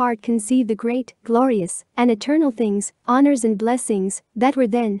natural heart conceive the great, glorious, and eternal things, honors and blessings, that were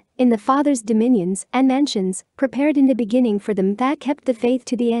then, in the Father's dominions and mansions, prepared in the beginning for them that kept the faith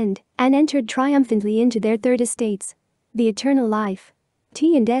to the end, and entered triumphantly into their third estates. The eternal life.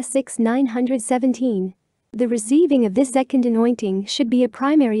 T&S 6:917. The receiving of this second anointing should be a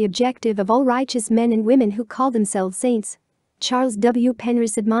primary objective of all righteous men and women who call themselves saints. Charles W.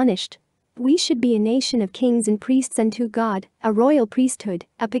 Penrose admonished, "We should be a nation of kings and priests unto God, a royal priesthood,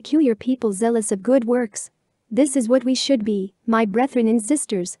 a peculiar people zealous of good works. This is what we should be, my brethren and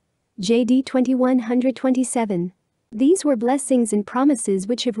sisters." JD 2127. These were blessings and promises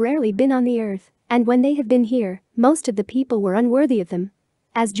which have rarely been on the earth, and when they have been here, most of the people were unworthy of them.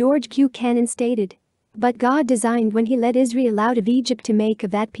 As George Q. Cannon stated, "But God designed when he led Israel out of Egypt to make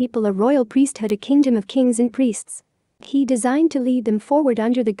of that people a royal priesthood, a kingdom of kings and priests. He designed to lead them forward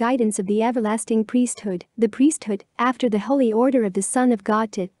under the guidance of the everlasting priesthood, the priesthood, after the holy order of the Son of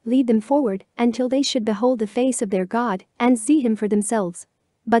God, to lead them forward until they should behold the face of their God and see him for themselves.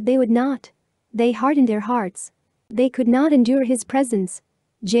 But they would not. They hardened their hearts. They could not endure his presence."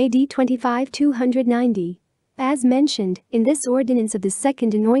 JD 25:290. As mentioned, in this ordinance of the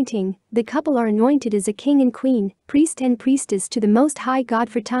second anointing, the couple are anointed as a king and queen, priest and priestess to the Most High God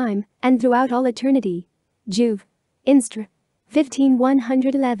for time and throughout all eternity. Juv. Instra.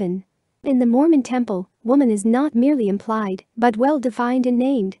 15:111. In the Mormon temple, woman is not merely implied, but well defined and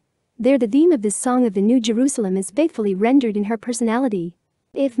named. There the theme of the Song of the New Jerusalem is faithfully rendered in her personality.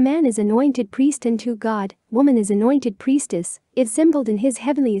 If man is anointed priest unto God, woman is anointed priestess. If symboled in his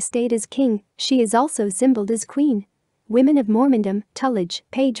heavenly estate as king, she is also symboled as queen. Women of Mormondom, Tullage,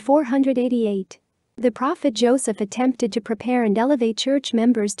 page 488. The prophet Joseph attempted to prepare and elevate church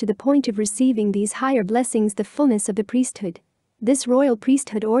members to the point of receiving these higher blessings, the fullness of the priesthood. This royal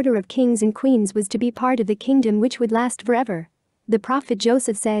priesthood order of kings and queens was to be part of the kingdom which would last forever. The prophet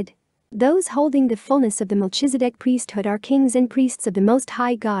Joseph said, "Those holding the fullness of the Melchizedek priesthood are kings and priests of the Most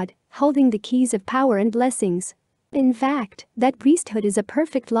High God, holding the keys of power and blessings." In fact, that priesthood is a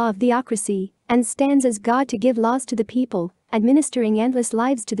perfect law of theocracy and stands as God to give laws to the people, administering endless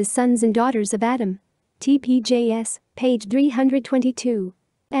lives to the sons and daughters of Adam. TPJS, page 322.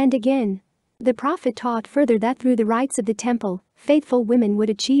 And again, the prophet taught further that through the rites of the temple, faithful women would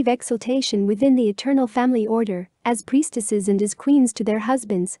achieve exaltation within the eternal family order, as priestesses and as queens to their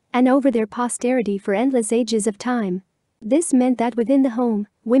husbands, and over their posterity for endless ages of time. This meant that within the home,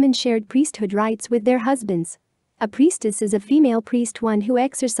 women shared priesthood rights with their husbands. A priestess is a female priest, one who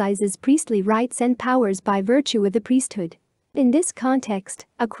exercises priestly rights and powers by virtue of the priesthood. In this context,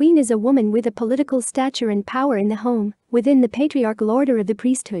 a queen is a woman with a political stature and power in the home, within the patriarchal order of the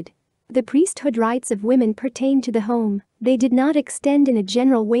priesthood. The priesthood rights of women pertain to the home. They did not extend in a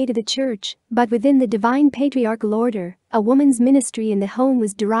general way to the church, but within the divine patriarchal order, a woman's ministry in the home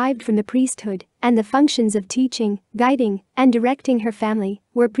was derived from the priesthood, and the functions of teaching, guiding, and directing her family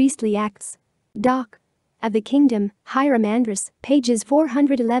were priestly acts. Doc. Of the Kingdom, Hiram Andrus, pages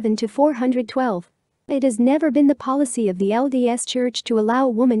 411 to 412. It has never been the policy of the LDS Church to allow a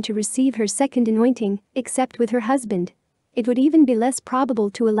woman to receive her second anointing, except with her husband. It would even be less probable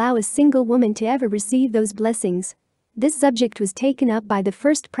to allow a single woman to ever receive those blessings. This subject was taken up by the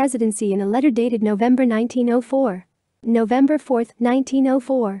first presidency in a letter dated November 1904. November 4,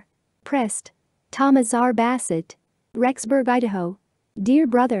 1904. Pressed. Thomas R. Bassett. Rexburg, Idaho. Dear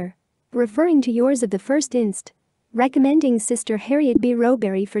Brother. Referring to yours of the 1st inst. Recommending Sister Harriet B.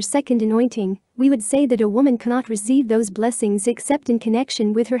 Roberry for second anointing, we would say that a woman cannot receive those blessings except in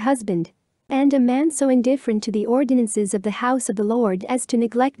connection with her husband. And a man so indifferent to the ordinances of the house of the Lord as to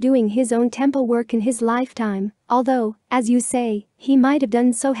neglect doing his own temple work in his lifetime, although, as you say, he might have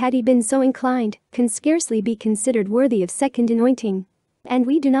done so had he been so inclined, can scarcely be considered worthy of second anointing. And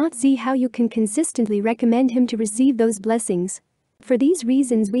we do not see how you can consistently recommend him to receive those blessings. For these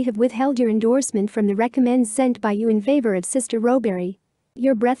reasons we have withheld your endorsement from the recommends sent by you in favor of Sister Roberry.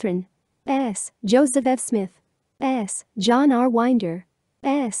 Your brethren. S. Joseph F. Smith. S. John R. Winder.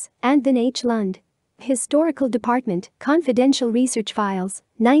 S. Anthony H. Lund. Historical Department, Confidential Research Files,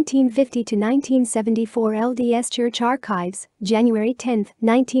 1950 to 1974 LDS Church Archives, January 10,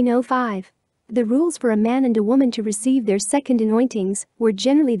 1905. The rules for a man and a woman to receive their second anointings were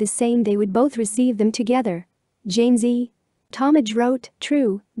generally the same. They would both receive them together. James E. Talmage wrote,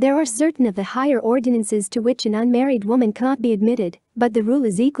 "True, there are certain of the higher ordinances to which an unmarried woman cannot be admitted, but the rule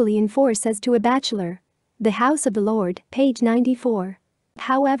is equally in force as to a bachelor." The House of the Lord, page 94.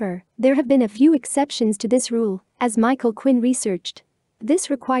 However, there have been a few exceptions to this rule, as Michael Quinn researched. This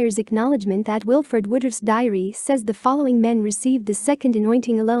requires acknowledgement that Wilford Woodruff's diary says the following men received the second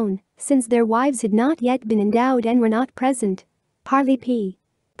anointing alone, since their wives had not yet been endowed and were not present. Harley P.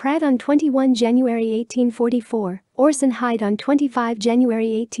 Pratt on 21 January 1844, Orson Hyde on 25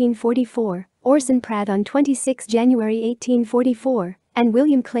 January 1844, Orson Pratt on 26 January 1844, and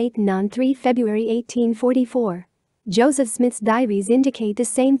William Clayton on 3 February 1844. Joseph Smith's diaries indicate the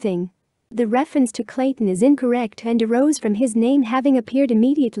same thing. The reference to Clayton is incorrect and arose from his name having appeared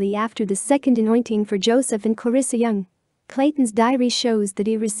immediately after the second anointing for Joseph and Clarissa Young. Clayton's diary shows that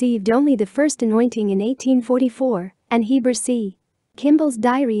he received only the first anointing in 1844, and Heber C. Kimball's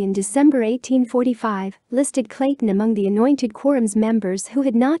diary in December 1845 listed Clayton among the anointed quorum's members who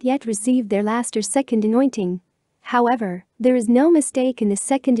had not yet received their last or second anointing. However, there is no mistake in the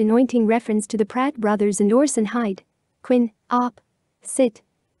second anointing reference to the Pratt brothers and Orson Hyde. Quinn, Op. Cit.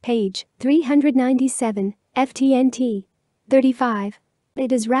 Page 397, FTNT. 35.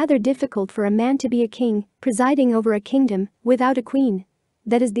 It is rather difficult for a man to be a king, presiding over a kingdom, without a queen.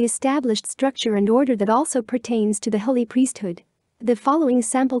 That is the established structure and order that also pertains to the holy priesthood. The following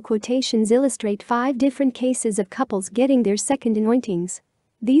sample quotations illustrate 5 different cases of couples getting their second anointings.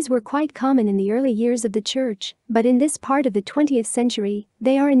 These were quite common in the early years of the church, but in this part of the 20th century,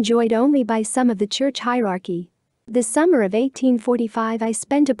 they are enjoyed only by some of the church hierarchy. The summer of 1845 I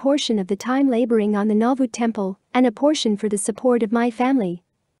spent a portion of the time laboring on the Nauvoo temple, and a portion for the support of my family.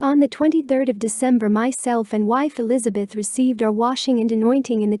 On the 23rd of December myself and wife Elizabeth received our washing and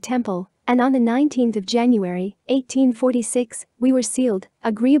anointing in the temple, and on the 19th of January, 1846, we were sealed,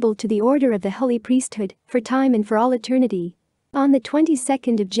 agreeable to the order of the holy priesthood, for time and for all eternity. On the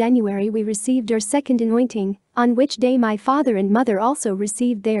 22nd of January we received our second anointing, on which day my father and mother also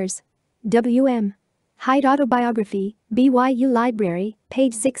received theirs. W.M. Hyde Autobiography, BYU Library,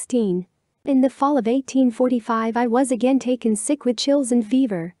 page 16. In the fall of 1845 I was again taken sick with chills and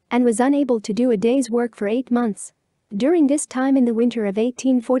fever, and was unable to do a day's work for 8 months. During this time in the winter of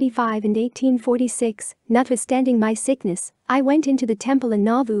 1845 and 1846, notwithstanding my sickness, I went into the temple in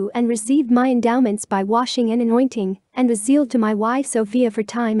Nauvoo and received my endowments by washing and anointing, and was sealed to my wife Sophia for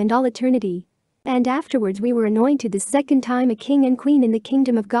time and all eternity. And afterwards we were anointed the second time a king and queen in the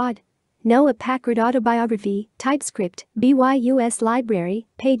kingdom of God. Noah Packard Autobiography, Typescript, BYUS Library,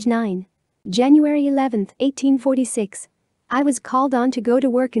 page 9. January 11, 1846. I was called on to go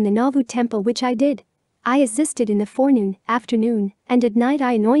to work in the Nauvoo temple, which I did. I assisted in the forenoon, afternoon, and at night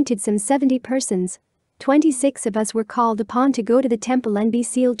I anointed some 70 persons. 26 of us were called upon to go to the temple and be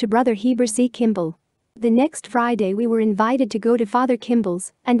sealed to Brother Heber C. Kimball. The next Friday we were invited to go to Father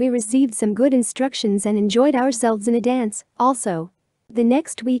Kimball's, and we received some good instructions and enjoyed ourselves in a dance, also. The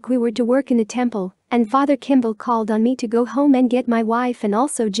next week we were to work in the temple, and Father Kimball called on me to go home and get my wife and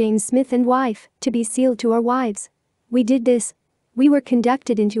also James Smith and wife, to be sealed to our wives. We did this. We were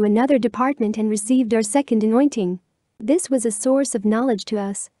conducted into another department and received our second anointing. This was a source of knowledge to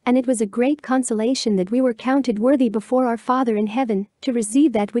us, and it was a great consolation that we were counted worthy before our Father in heaven, to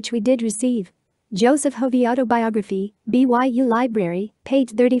receive that which we did receive. Joseph Hovey Autobiography, BYU Library,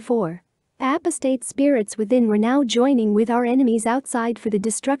 page 34. Apostate spirits within were now joining with our enemies outside for the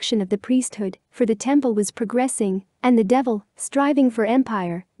destruction of the priesthood, for the temple was progressing, And the devil, striving for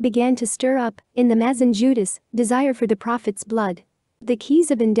empire, began to stir up, in the Mazen Judas, desire for the prophet's blood. The keys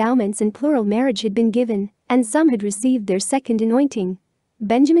of endowments and plural marriage had been given, and some had received their second anointing.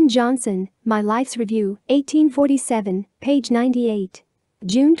 Benjamin Johnson, My Life's Review, 1847, page 98.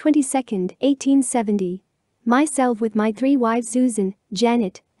 June 22, 1870. Myself with my 3 wives Susan,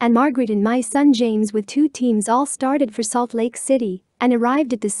 Janet, and Margaret and my son James with 2 teams all started for Salt Lake City and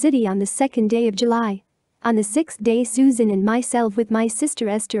arrived at the city on the 2nd day of July. On the 6th day Susan and myself with my sister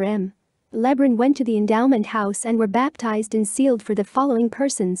Esther M. Lebron went to the endowment house and were baptized and sealed for the following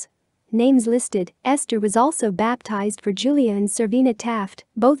persons. Names listed. Esther was also baptized for Julia and Servina Taft,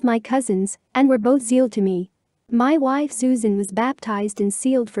 both my cousins, and were both sealed to me. My wife Susan was baptized and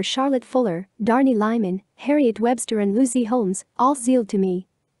sealed for Charlotte Fuller, Darnay Lyman, Harriet Webster and Lucy Holmes, all sealed to me.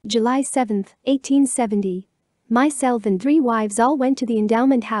 July 7, 1870. Myself and 3 wives all went to the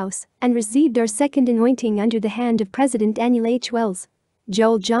endowment house and received our second anointing under the hand of President Daniel H. Wells.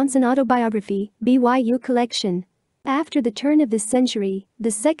 Joel Johnson Autobiography, BYU Collection. After the turn of this century,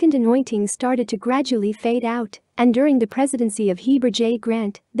 the second anointing started to gradually fade out, and during the presidency of Heber J.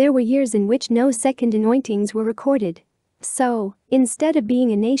 Grant, there were years in which no second anointings were recorded. So, instead of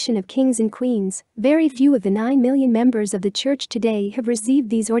being a nation of kings and queens, very few of the 9 million members of the church today have received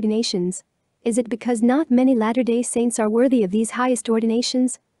these ordinations. Is it because not many Latter-day Saints are worthy of these highest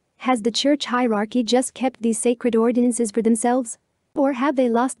ordinations? Has the church hierarchy just kept these sacred ordinances for themselves? Or have they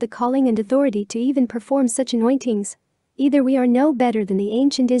lost the calling and authority to even perform such anointings? Either we are no better than the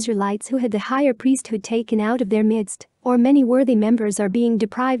ancient Israelites who had the higher priesthood taken out of their midst, or many worthy members are being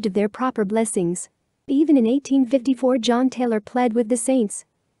deprived of their proper blessings. Even in 1854 John Taylor pled with the saints.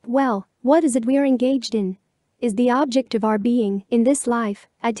 Well, what is it we are engaged in? Is the object of our being, in this life,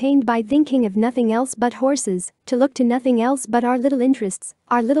 attained by thinking of nothing else but horses, to look to nothing else but our little interests,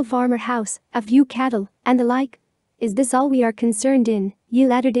 our little farmer house, a few cattle, and the like? Is this all we are concerned in, ye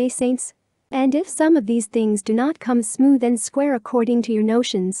Latter-day Saints? And if some of these things do not come smooth and square according to your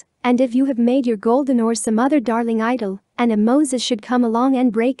notions, and if you have made your golden or some other darling idol, and a Moses should come along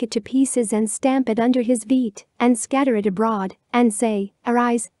and break it to pieces and stamp it under his feet, and scatter it abroad, and say,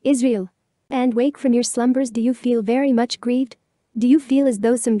 Arise, Israel, and wake from your slumbers, do you feel very much grieved? Do you feel as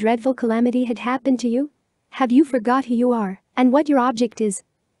though some dreadful calamity had happened to you? Have you forgot who you are, and what your object is?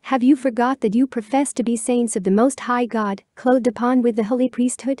 Have you forgot that you profess to be saints of the Most High God, clothed upon with the holy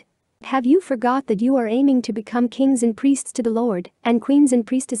priesthood? Have you forgot that you are aiming to become kings and priests to the Lord, and queens and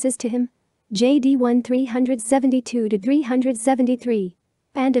priestesses to Him? J.D. 1 372-373.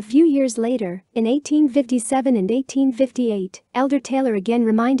 And a few years later, in 1857 and 1858, Elder Taylor again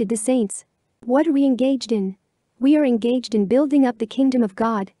reminded the saints. What are we engaged in? We are engaged in building up the kingdom of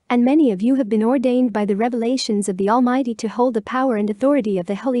God, and many of you have been ordained by the revelations of the Almighty to hold the power and authority of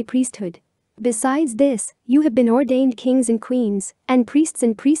the holy priesthood. Besides this, you have been ordained kings and queens, and priests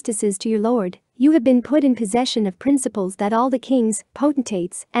and priestesses to your Lord. You have been put in possession of principles that all the kings,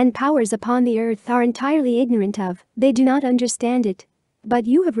 potentates, and powers upon the earth are entirely ignorant of. They do not understand it. But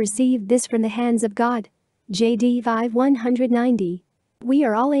you have received this from the hands of God. J.D. 5 190. We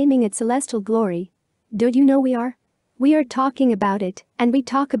are all aiming at celestial glory. Don't you know we are? We are talking about it, and we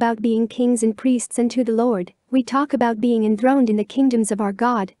talk about being kings and priests unto the Lord. We talk about being enthroned in the kingdoms of our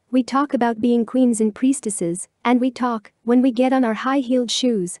God. We talk about being queens and priestesses, and we talk, when we get on our high-heeled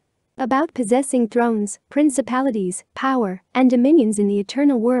shoes, about possessing thrones, principalities, power, and dominions in the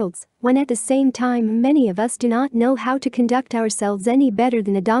eternal worlds, when at the same time many of us do not know how to conduct ourselves any better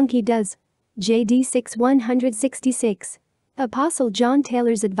than a donkey does. J.D. 6 166. Apostle John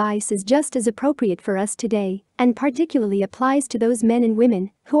Taylor's advice is just as appropriate for us today, and particularly applies to those men and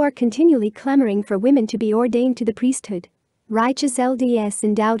women who are continually clamoring for women to be ordained to the priesthood. Righteous LDS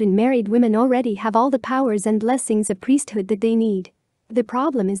endowed and married women already have all the powers and blessings of priesthood that they need. The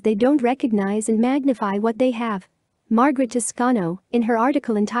problem is they don't recognize and magnify what they have. Margaret Toscano, in her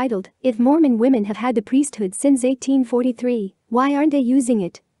article entitled, If Mormon Women Have Had the Priesthood Since 1843, Why Aren't They Using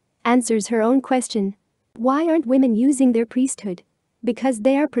It?, answers her own question. Why aren't women using their priesthood? Because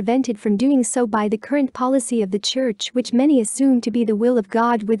they are prevented from doing so by the current policy of the church, which many assume to be the will of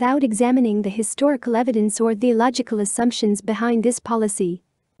God without examining the historical evidence or theological assumptions behind this policy.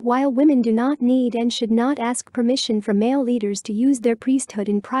 While women do not need and should not ask permission from male leaders to use their priesthood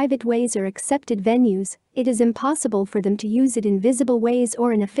in private ways or accepted venues, it is impossible for them to use it in visible ways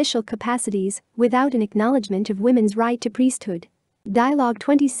or in official capacities without an acknowledgement of women's right to priesthood. Dialogue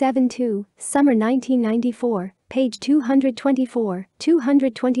 27-2, Summer 1994, page 224,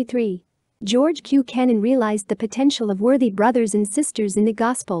 223. George Q. Cannon realized the potential of worthy brothers and sisters in the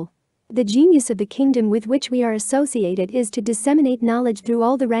gospel. The genius of the kingdom with which we are associated is to disseminate knowledge through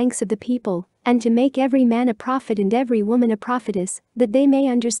all the ranks of the people, and to make every man a prophet and every woman a prophetess, that they may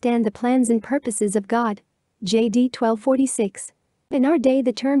understand the plans and purposes of God. JD 1246. In our day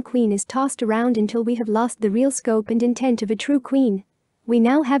the term queen is tossed around until we have lost the real scope and intent of a true queen. We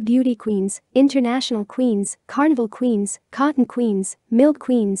now have beauty queens, international queens, carnival queens, cotton queens, milk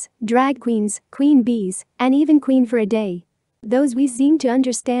queens, drag queens, queen bees, and even queen for a day. Those we seem to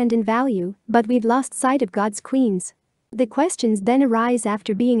understand and value, but we've lost sight of God's queens. The questions then arise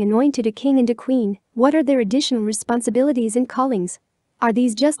after being anointed a king and a queen: what are their additional responsibilities and callings? Are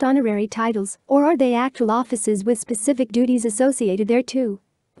these just honorary titles, or are they actual offices with specific duties associated thereto?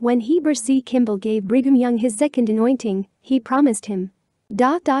 When Heber C. Kimball gave Brigham Young his second anointing, he promised him,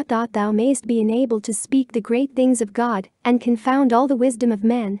 "Thou mayst be enabled to speak the great things of God, and confound all the wisdom of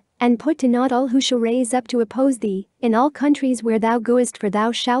man, and put to naught all who shall raise up to oppose thee, in all countries where thou goest, for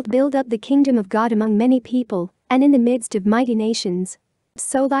thou shalt build up the kingdom of God among many people, and in the midst of mighty nations.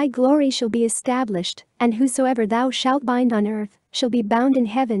 So thy glory shall be established, and whosoever thou shalt bind on earth shall be bound in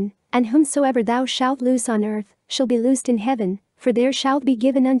heaven, and whomsoever thou shalt loose on earth shall be loosed in heaven, for there shall be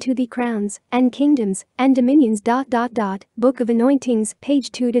given unto thee crowns, and kingdoms, and dominions. Book of Anointings,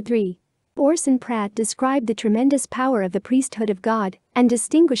 page 2-3. Orson Pratt described the tremendous power of the priesthood of God, and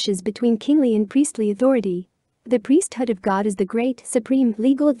distinguishes between kingly and priestly authority. The priesthood of God is the great, supreme,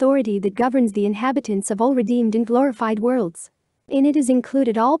 legal authority that governs the inhabitants of all redeemed and glorified worlds. In it is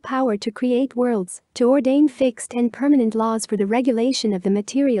included all power to create worlds, to ordain fixed and permanent laws for the regulation of the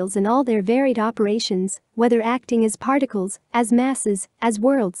materials and all their varied operations, whether acting as particles, as masses, as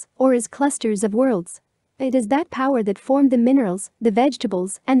worlds, or as clusters of worlds. It is that power that formed the minerals, the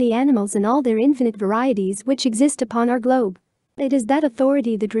vegetables, and the animals in all their infinite varieties which exist upon our globe. It is that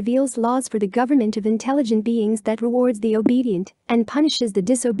authority that reveals laws for the government of intelligent beings, that rewards the obedient and punishes the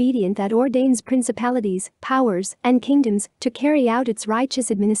disobedient, that ordains principalities, powers, and kingdoms to carry out its righteous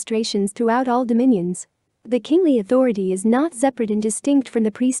administrations throughout all dominions. The kingly authority is not separate and distinct from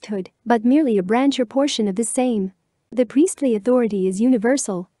the priesthood, but merely a branch or portion of the same. The priestly authority is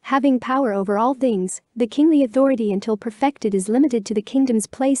universal, having power over all things. The kingly authority, until perfected, is limited to the kingdoms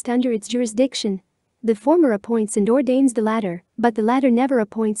placed under its jurisdiction. The former appoints and ordains the latter, but the latter never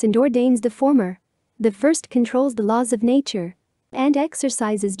appoints and ordains the former. The first controls the laws of nature and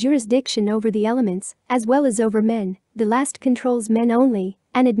exercises jurisdiction over the elements, as well as over men. The last controls men only,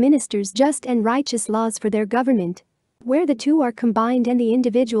 and administers just and righteous laws for their government. Where the two are combined and the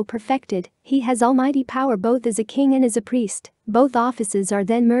individual perfected, he has almighty power both as a king and as a priest. Both offices are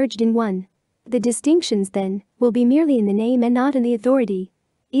then merged in one. The distinctions, then, will be merely in the name and not in the authority.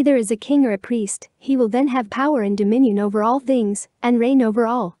 Either as a king or a priest, he will then have power and dominion over all things, and reign over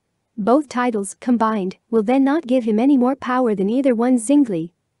all. Both titles, combined, will then not give him any more power than either one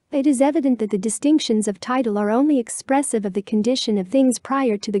singly. It is evident that the distinctions of title are only expressive of the condition of things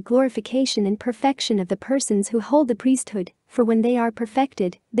prior to the glorification and perfection of the persons who hold the priesthood, for when they are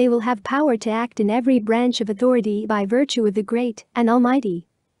perfected, they will have power to act in every branch of authority by virtue of the great, and almighty,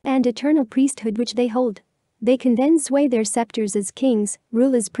 and eternal priesthood which they hold. They can then sway their scepters as kings,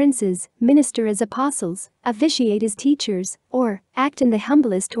 rule as princes, minister as apostles, officiate as teachers, or act in the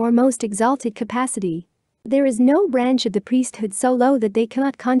humblest or most exalted capacity. There is no branch of the priesthood so low that they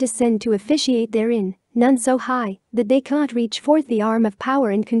cannot condescend to officiate therein, none so high that they cannot reach forth the arm of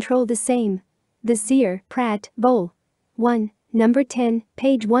power and control the same. The Seer, Pratt, Vol. 1, number 10,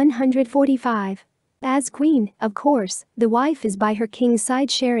 page 145. As queen, of course, the wife is by her king's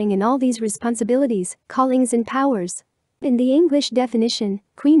side, sharing in all these responsibilities, callings, and powers. In the English definition,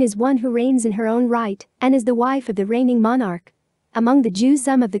 queen is one who reigns in her own right and is the wife of the reigning monarch. Among the Jews,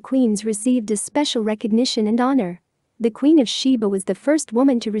 some of the queens received a special recognition and honor. The Queen of Sheba was the first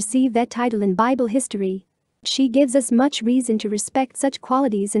woman to receive that title in Bible history. She gives us much reason to respect such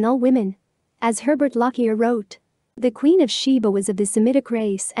qualities in all women. As Herbert Lockyer wrote, the Queen of Sheba was of the Semitic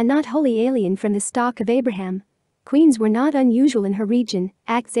race and not wholly alien from the stock of Abraham. Queens were not unusual in her region,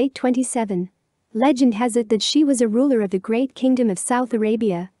 Acts 8:27. Legend has it that she was a ruler of the great kingdom of South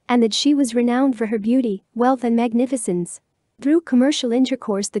Arabia, and that she was renowned for her beauty, wealth, and magnificence. Through commercial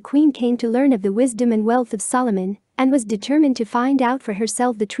intercourse, the queen came to learn of the wisdom and wealth of Solomon, and was determined to find out for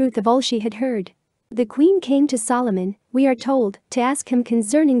herself the truth of all she had heard. The queen came to Solomon, we are told, to ask him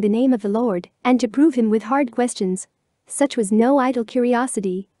concerning the name of the Lord, and to prove him with hard questions. Such was no idle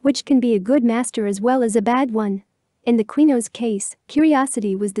curiosity, which can be a good master as well as a bad one. In the queen's case,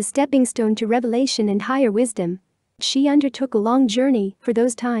 curiosity was the stepping stone to revelation and higher wisdom. She undertook a long journey, for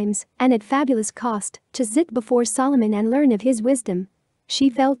those times, and at fabulous cost, to sit before Solomon and learn of his wisdom. She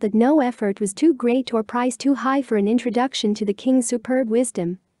felt that no effort was too great or price too high for an introduction to the king's superb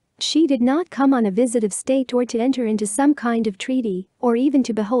wisdom. She did not come on a visit of state or to enter into some kind of treaty, or even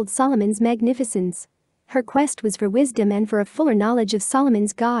to behold Solomon's magnificence. Her quest was for wisdom and for a fuller knowledge of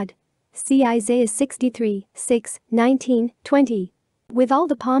Solomon's God. See Isaiah 63, 6, 19, 20. With all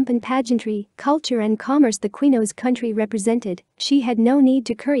the pomp and pageantry, culture and commerce the Queen's country represented, she had no need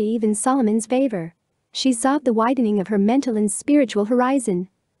to curry even Solomon's favor. She sought the widening of her mental and spiritual horizon.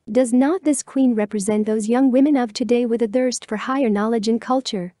 Does not this queen represent those young women of today with a thirst for higher knowledge and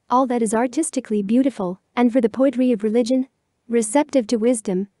culture, all that is artistically beautiful, and for the poetry of religion? Receptive to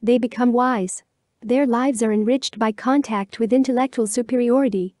wisdom, they become wise. Their lives are enriched by contact with intellectual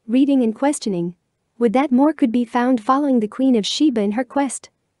superiority, reading and questioning. Would that more could be found following the Queen of Sheba in her quest?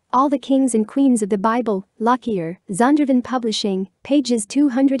 All the Kings and Queens of the Bible, Lockyer, Zondervan Publishing, pages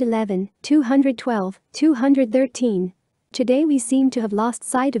 211, 212, 213. Today we seem to have lost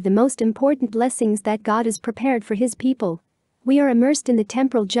sight of the most important blessings that God has prepared for His people. We are immersed in the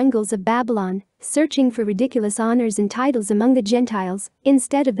temporal jungles of Babylon, searching for ridiculous honors and titles among the Gentiles,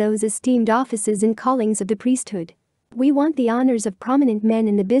 instead of those esteemed offices and callings of the priesthood. We want the honors of prominent men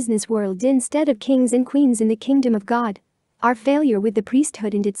in the business world instead of kings and queens in the kingdom of God. Our failure with the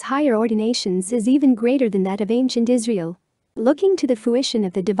priesthood and its higher ordinations is even greater than that of ancient Israel. Looking to the fruition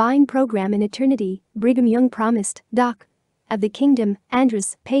of the divine program in eternity, Brigham Young promised, Doc. Of the Kingdom,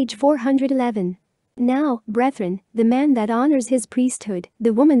 Andrus, page 411. Now, brethren, the man that honors his priesthood,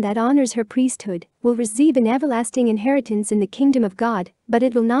 the woman that honors her priesthood, will receive an everlasting inheritance in the kingdom of God, but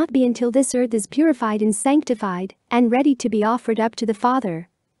it will not be until this earth is purified and sanctified, and ready to be offered up to the Father.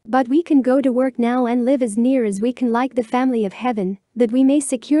 But we can go to work now and live as near as we can like the family of heaven, that we may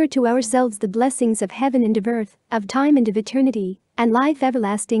secure to ourselves the blessings of heaven and of earth, of time and of eternity, and life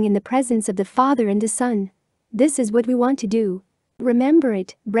everlasting in the presence of the Father and the Son. This is what we want to do. Remember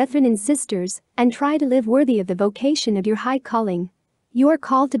it, brethren and sisters, and try to live worthy of the vocation of your high calling. You are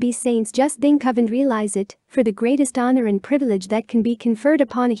called to be saints. Just think of and realize it, for the greatest honor and privilege that can be conferred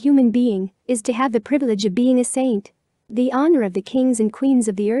upon a human being is to have the privilege of being a saint. The honor of the kings and queens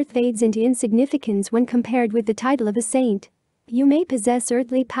of the earth fades into insignificance when compared with the title of a saint. You may possess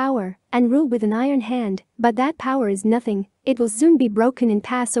earthly power and rule with an iron hand, but that power is nothing. It will soon be broken and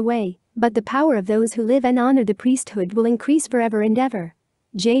pass away. But the power of those who live and honor the priesthood will increase forever and ever.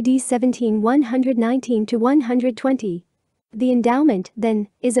 J.D. 17 119-120. The endowment, then,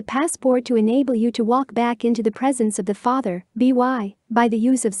 is a passport to enable you to walk back into the presence of the Father, by the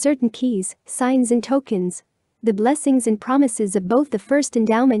use of certain keys, signs and tokens. The blessings and promises of both the first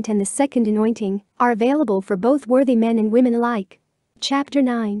endowment and the second anointing are available for both worthy men and women alike. Chapter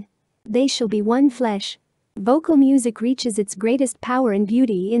 9. They shall be one flesh. Vocal music reaches its greatest power and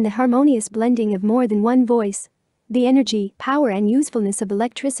beauty in the harmonious blending of more than one voice. The energy, power and usefulness of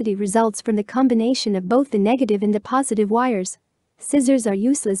electricity results from the combination of both the negative and the positive wires. Scissors are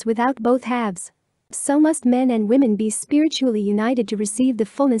useless without both halves. So must men and women be spiritually united to receive the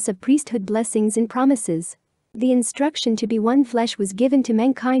fullness of priesthood blessings and promises. The instruction to be one flesh was given to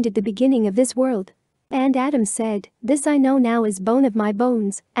mankind at the beginning of this world. And Adam said, This I know now is bone of my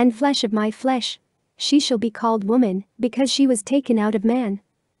bones, and flesh of my flesh. She shall be called woman, because she was taken out of man.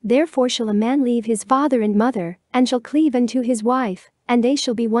 Therefore shall a man leave his father and mother, and shall cleave unto his wife, and they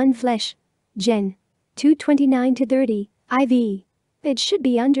shall be one flesh. Gen. 2:29-30, IV. It should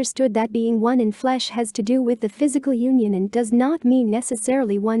be understood that being one in flesh has to do with the physical union and does not mean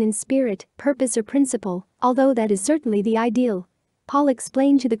necessarily one in spirit, purpose or principle, although that is certainly the ideal. Paul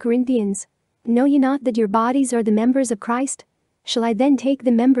explained to the Corinthians, Know ye not that your bodies are the members of Christ? Shall I then take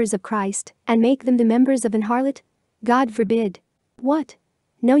the members of Christ, and make them the members of an harlot? God forbid. What?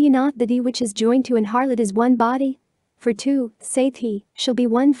 Know ye not that he which is joined to an harlot is one body? For two, saith he, shall be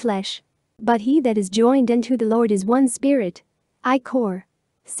one flesh. But he that is joined unto the Lord is one spirit. I Cor.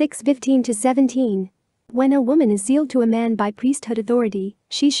 6:15-17. When a woman is sealed to a man by priesthood authority,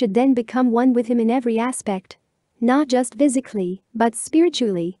 she should then become one with him in every aspect. Not just physically, but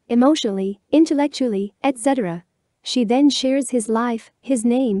spiritually, emotionally, intellectually, etc. She then shares his life, his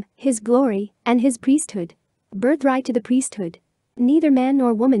name, his glory, and his priesthood. Birthright to the priesthood. Neither man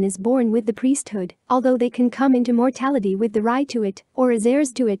nor woman is born with the priesthood, although they can come into mortality with the right to it, or as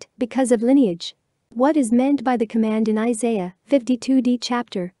heirs to it, because of lineage. What is meant by the command in Isaiah 52d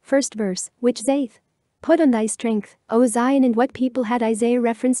chapter, 1st verse, which saith, Put on thy strength, O Zion? And what people had Isaiah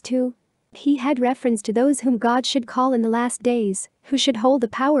reference to? He had reference to those whom God should call in the last days, who should hold the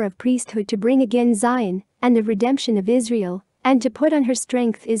power of priesthood to bring again Zion, and the redemption of Israel, and to put on her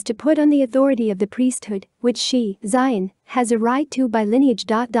strength is to put on the authority of the priesthood, which she, Zion, has a right to by lineage.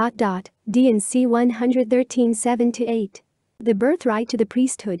 D&C 113:7-8. The birthright to the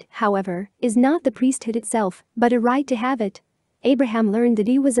priesthood, however, is not the priesthood itself, but a right to have it. Abraham learned that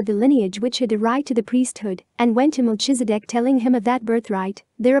he was of the lineage which had the right to the priesthood and went to Melchizedek telling him of that birthright.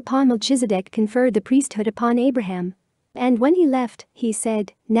 Thereupon Melchizedek conferred the priesthood upon Abraham. And when he left, he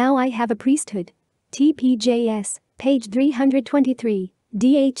said, "Now I have a priesthood." TPJS, page 323,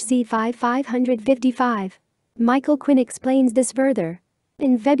 DHC 555. Michael Quinn explains this further.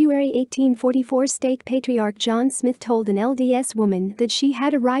 In February 1844, Stake Patriarch John Smith told an LDS woman that she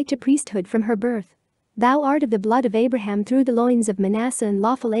had a right to priesthood from her birth. "Thou art of the blood of Abraham through the loins of Manasseh and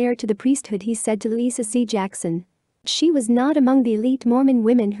lawful heir to the priesthood," he said to Louisa C. Jackson. She was not among the elite Mormon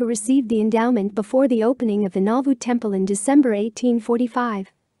women who received the endowment before the opening of the Nauvoo Temple in December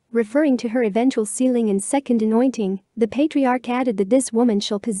 1845. Referring to her eventual sealing and second anointing, the patriarch added that this woman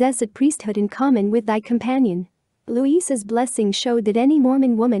shall possess a priesthood in common with thy companion. Louisa's blessing showed that any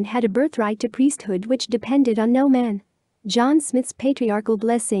Mormon woman had a birthright to priesthood which depended on no man. John Smith's patriarchal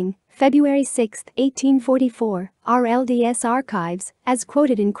blessing, February 6, 1844, RLDS Archives, as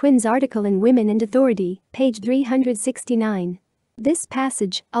quoted in Quinn's article in Women and Authority, page 369. This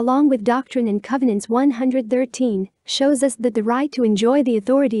passage, along with Doctrine and Covenants 113, shows us that the right to enjoy the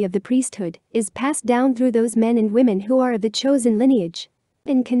authority of the priesthood is passed down through those men and women who are of the chosen lineage,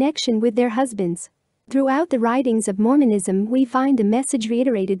 in connection with their husbands. Throughout the writings of Mormonism, we find the message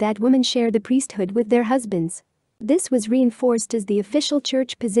reiterated that women share the priesthood with their husbands. This was reinforced as the official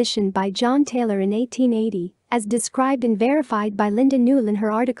church position by John Taylor in 1880, as described and verified by Linda Newell in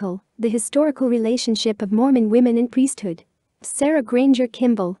her article, The Historical Relationship of Mormon Women and Priesthood. Sarah Granger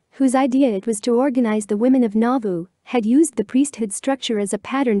Kimball, whose idea it was to organize the women of Nauvoo, had used the priesthood structure as a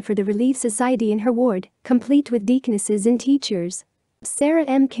pattern for the Relief Society in her ward, complete with deaconesses and teachers. Sarah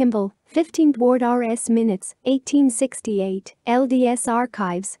M. Kimball, 15th Ward RS Minutes, 1868, LDS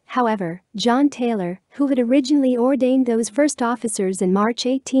Archives. However, John Taylor, who had originally ordained those first officers in March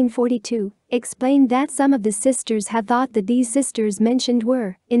 1842, explained that some of the sisters had thought that these sisters mentioned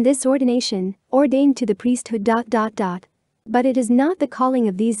were, in this ordination, ordained to the priesthood. But it is not the calling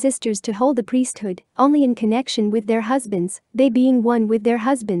of these sisters to hold the priesthood, only in connection with their husbands, they being one with their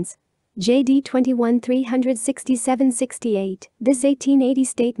husbands. JD 21 367-68. This 1880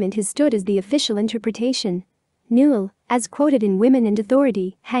 statement has stood as the official interpretation. Newell, as quoted in Women and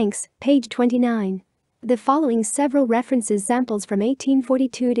Authority, Hanks, page 29. The following several references samples from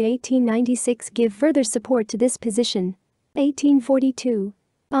 1842 to 1896 give further support to this position. 1842.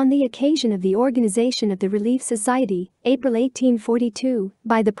 On the occasion of the organization of the Relief Society, April 1842,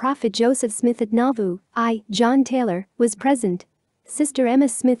 by the prophet Joseph Smith at Nauvoo, I, John Taylor, was present. Sister Emma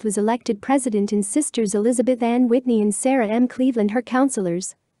Smith was elected president and Sisters Elizabeth Ann Whitney and Sarah M. Cleveland her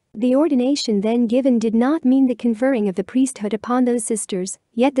counselors. The ordination then given did not mean the conferring of the priesthood upon those sisters,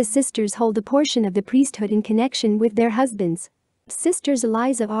 yet the sisters hold a portion of the priesthood in connection with their husbands. Sisters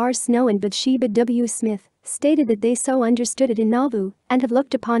Eliza R. Snow and Bathsheba W. Smith stated that they so understood it in Nauvoo and have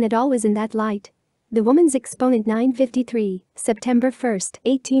looked upon it always in that light. The Woman's Exponent 953, September 1,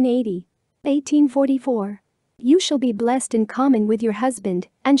 1880. 1844. You shall be blessed in common with your husband,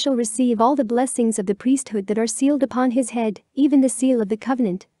 and shall receive all the blessings of the priesthood that are sealed upon his head, even the seal of the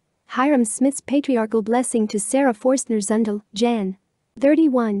covenant. Hiram Smith's patriarchal blessing to Sarah Forstner Zundel, Jan.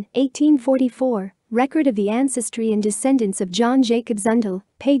 31, 1844, record of the ancestry and descendants of John Jacob Zundel,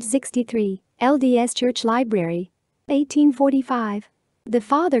 page 63, LDS Church Library. 1845. The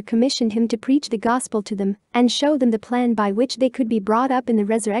Father commissioned him to preach the gospel to them and show them the plan by which they could be brought up in the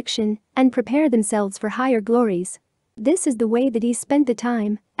resurrection and prepare themselves for higher glories. This is the way that he spent the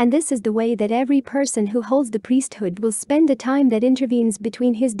time, and this is the way that every person who holds the priesthood will spend the time that intervenes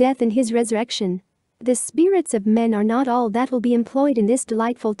between his death and his resurrection. The spirits of men are not all that will be employed in this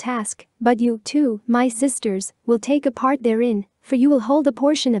delightful task, but you, too, my sisters, will take a part therein, for you will hold a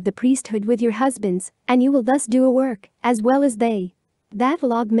portion of the priesthood with your husbands, and you will thus do a work, as well as they, that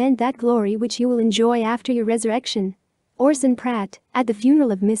will augment that glory which you will enjoy after your resurrection. Orson Pratt, at the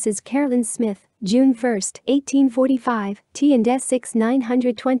funeral of Mrs. Carolyn Smith, June 1, 1845, T&S 6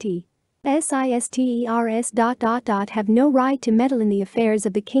 920. Sisters. Have no right to meddle in the affairs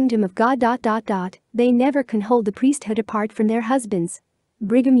of the kingdom of God. They never can hold the priesthood apart from their husbands.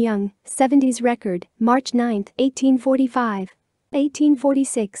 Brigham Young, 70s Record, March 9, 1845.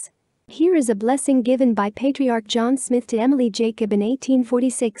 1846. Here is a blessing given by Patriarch John Smith to Emily Jacob in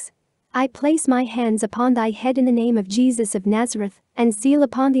 1846. I place my hands upon thy head in the name of Jesus of Nazareth, and seal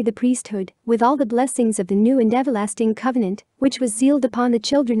upon thee the priesthood, with all the blessings of the new and everlasting covenant, which was sealed upon the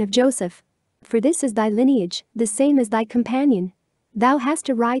children of Joseph. For this is thy lineage, the same as thy companion. Thou hast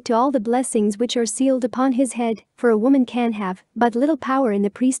a right to all the blessings which are sealed upon his head, for a woman can have but little power in the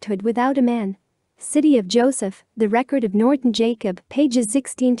priesthood without a man. City of Joseph, the record of Norton Jacob, pages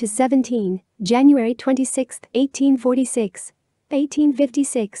 16 to 17, January 26, 1846.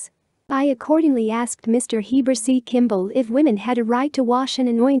 1856. I accordingly asked Mr. Heber C. Kimball if women had a right to wash and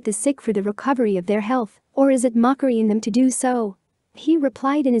anoint the sick for the recovery of their health, or is it mockery in them to do so? He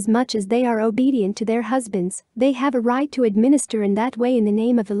replied, inasmuch as they are obedient to their husbands, they have a right to administer in that way in the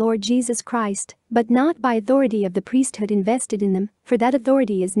name of the Lord Jesus Christ, but not by authority of the priesthood invested in them, for that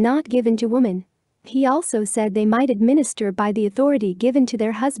authority is not given to women. He also said they might administer by the authority given to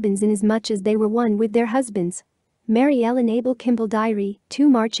their husbands inasmuch as they were one with their husbands. Mary Ellen Abel Kimball Diary, 2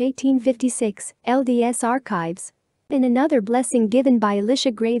 March 1856, LDS Archives. In another blessing given by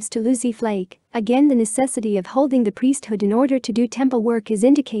Elisha Graves to Lucy Flake, again the necessity of holding the priesthood in order to do temple work is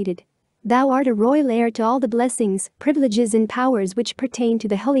indicated. Thou art a royal heir to all the blessings, privileges and powers which pertain to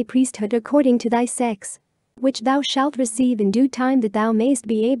the holy priesthood according to thy sex, which thou shalt receive in due time that thou mayst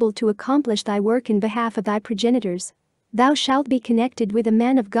be able to accomplish thy work in behalf of thy progenitors. Thou shalt be connected with a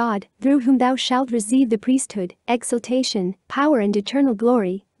man of God, through whom thou shalt receive the priesthood, exaltation, power and eternal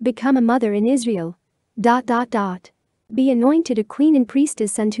glory, become a mother in Israel. Be anointed a queen and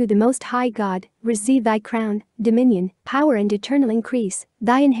priestess unto the Most High God, receive thy crown, dominion, power and eternal increase,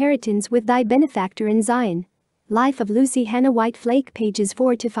 thy inheritance with thy benefactor in Zion. Life of Lucy Hannah White Flake pages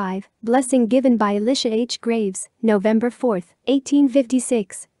 4-5, blessing given by Elisha H. Graves, November 4,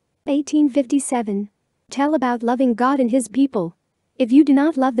 1856. 1857. Tell about loving God and His people. If you do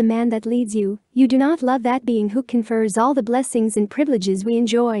not love the man that leads you, you do not love that being who confers all the blessings and privileges we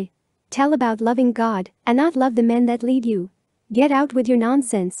enjoy. Tell about loving God, and not love the men that lead you. Get out with your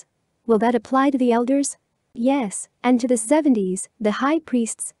nonsense. Will that apply to the elders? Yes, and to the 70s, the high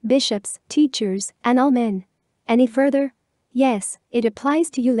priests, bishops, teachers, and all men. Any further? Yes, it applies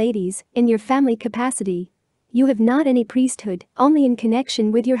to you ladies, in your family capacity. You have not any priesthood, only in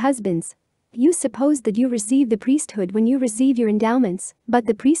connection with your husbands. You suppose that you receive the priesthood when you receive your endowments, but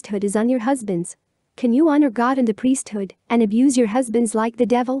the priesthood is on your husbands. Can you honor God in the priesthood, and abuse your husbands like the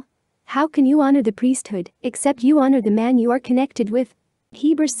devil? How can you honor the priesthood, except you honor the man you are connected with?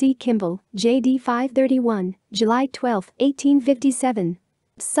 Heber C. Kimball, J.D. 531, July 12, 1857.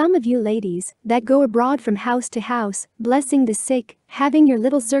 Some of you ladies, that go abroad from house to house, blessing the sick, having your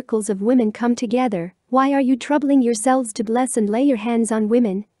little circles of women come together, why are you troubling yourselves to bless and lay your hands on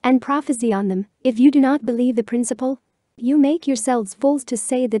women, and prophesy on them, if you do not believe the principle? You make yourselves fools to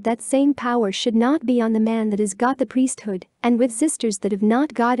say that that same power should not be on the man that has got the priesthood, and with sisters that have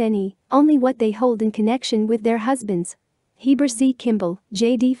not got any, only what they hold in connection with their husbands. Heber C. Kimball,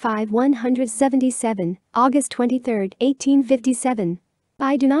 J.D. 5-177, August 23, 1857.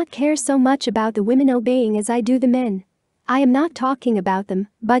 I do not care so much about the women obeying as I do the men. I am not talking about them,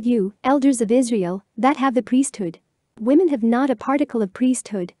 but you, elders of Israel, that have the priesthood. Women have not a particle of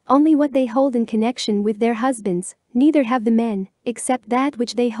priesthood, only what they hold in connection with their husbands, neither have the men, except that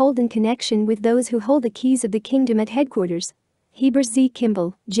which they hold in connection with those who hold the keys of the kingdom at headquarters. Heber C.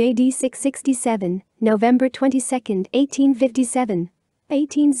 Kimball, J.D. 667, November 22, 1857.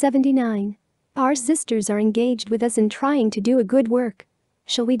 1879. Our sisters are engaged with us in trying to do a good work.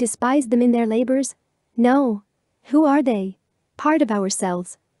 Shall we despise them in their labors? No. Who are they? Part of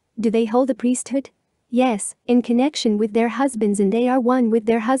ourselves. Do they hold the priesthood? Yes, in connection with their husbands, and they are one with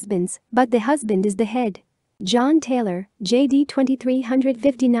their husbands, but the husband is the head. John Taylor, J.D.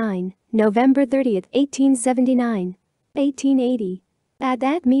 2359, November 30, 1879. 1880. At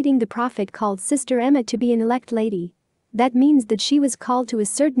that meeting the prophet called Sister Emma to be an elect lady. That means that she was called to a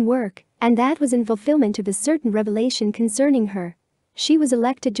certain work, and that was in fulfillment of a certain revelation concerning her. She was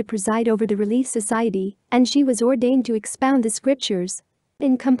elected to preside over the Relief Society, and she was ordained to expound the scriptures.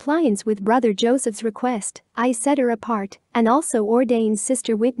 In compliance with Brother Joseph's request, I set her apart, and also ordained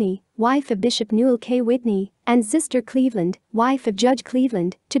Sister Whitney, wife of Bishop Newell K. Whitney, and Sister Cleveland, wife of Judge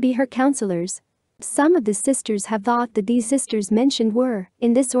Cleveland, to be her counselors. Some of the sisters have thought that these sisters mentioned were,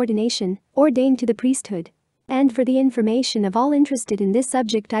 in this ordination, ordained to the priesthood. And for the information of all interested in this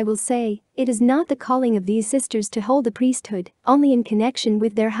subject I will say, it is not the calling of these sisters to hold the priesthood, only in connection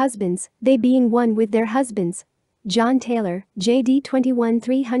with their husbands, they being one with their husbands. John Taylor, J.D. 21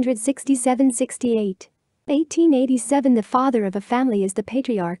 367-68. 1887. The father of a family is the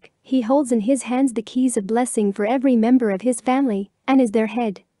patriarch. He holds in his hands the keys of blessing for every member of his family, and is their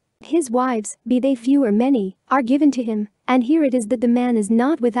head. His wives, be they few or many, are given to him, and here it is that the man is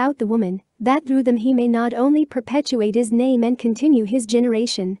not without the woman, that through them he may not only perpetuate his name and continue his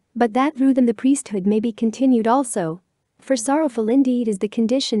generation, but that through them the priesthood may be continued also. For sorrowful indeed is the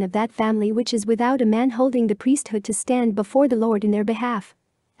condition of that family which is without a man holding the priesthood to stand before the Lord in their behalf.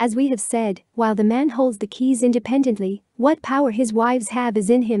 As we have said, while the man holds the keys independently, what power his wives have is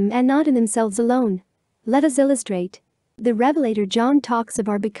in him and not in themselves alone. Let us illustrate. The Revelator John talks of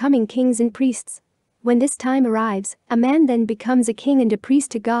our becoming kings and priests. When this time arrives, a man then becomes a king and a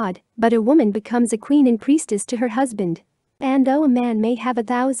priest to God, but a woman becomes a queen and priestess to her husband. And though a man may have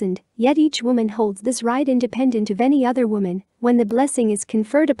 1,000, yet each woman holds this right independent of any other woman when the blessing is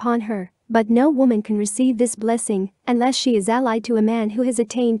conferred upon her, but no woman can receive this blessing unless she is allied to a man who has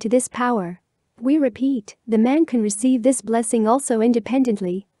attained to this power. We repeat, the man can receive this blessing also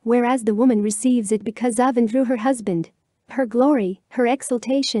independently, whereas the woman receives it because of and through her husband. Her glory, her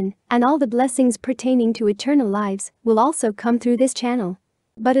exaltation, and all the blessings pertaining to eternal lives will also come through this channel.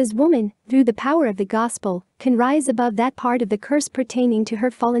 But as woman, through the power of the gospel, can rise above that part of the curse pertaining to her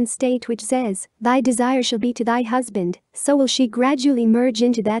fallen state which says, "Thy desire shall be to thy husband," so will she gradually merge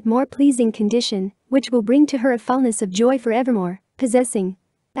into that more pleasing condition, which will bring to her a fullness of joy forevermore, possessing,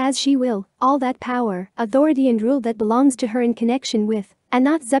 as she will, all that power, authority and rule that belongs to her in connection with, and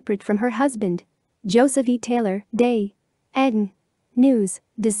not separate from her husband. Joseph E. Taylor, Day. Eden. News,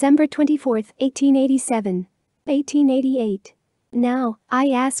 December 24, 1887. 1888. Now, I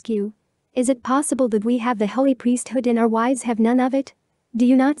ask you, is it possible that we have the holy priesthood and our wives have none of it? Do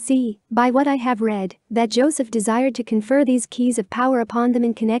you not see, by what I have read, that Joseph desired to confer these keys of power upon them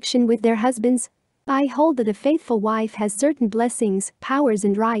in connection with their husbands? I hold that a faithful wife has certain blessings, powers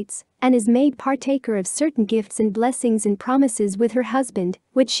and rights, and is made partaker of certain gifts and blessings and promises with her husband,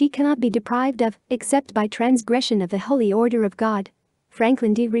 which she cannot be deprived of, except by transgression of the holy order of God.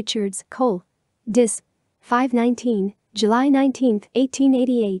 Franklin D. Richards, Cole. Dis. 519, July 19,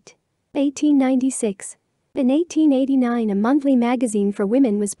 1888. 1896. In 1889 a monthly magazine for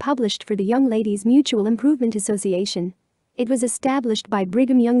women was published for the Young Ladies Mutual Improvement Association. It was established by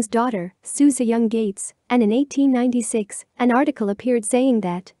Brigham Young's daughter, Susa Young Gates, and in 1896, an article appeared saying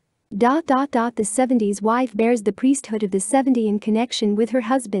that the 70s wife bears the priesthood of the 70 in connection with her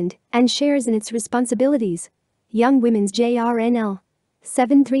husband and shares in its responsibilities. Young Women's JRNL.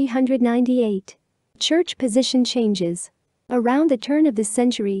 7398. Church position changes. Around the turn of the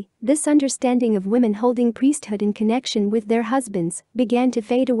century, this understanding of women holding priesthood in connection with their husbands began to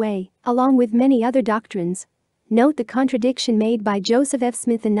fade away, along with many other doctrines. Note the contradiction made by Joseph F.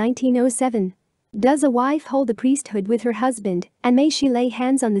 Smith in 1907. Does a wife hold the priesthood with her husband, and may she lay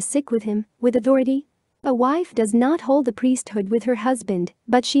hands on the sick with him, with authority? A wife does not hold the priesthood with her husband,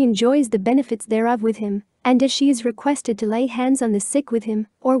 but she enjoys the benefits thereof with him, and if she is requested to lay hands on the sick with him,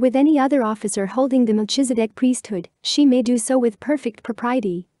 or with any other officer holding the Melchizedek priesthood, she may do so with perfect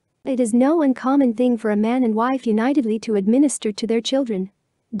propriety. It is no uncommon thing for a man and wife unitedly to administer to their children.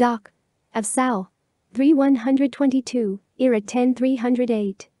 Doc. Of Sal. 3122, Era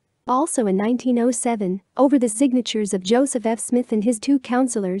 10308. Also in 1907, over the signatures of Joseph F. Smith and his two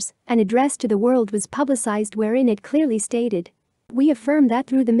counselors, an address to the world was publicized wherein it clearly stated, "We affirm that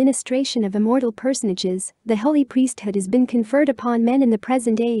through the ministration of immortal personages, the holy priesthood has been conferred upon men in the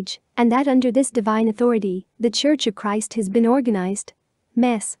present age, and that under this divine authority, the Church of Christ has been organized."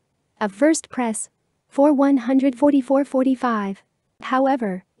 Mess. Of First Press. 4144-45.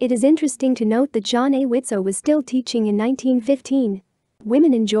 However, it is interesting to note that John A. Witso was still teaching in 1915.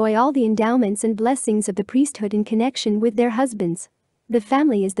 Women enjoy all the endowments and blessings of the priesthood in connection with their husbands. The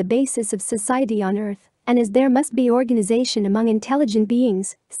family is the basis of society on earth, and as there must be organization among intelligent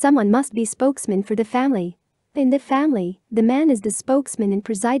beings, someone must be spokesman for the family. In the family, the man is the spokesman and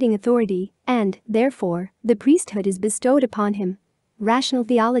presiding authority, and, therefore, the priesthood is bestowed upon him. Rational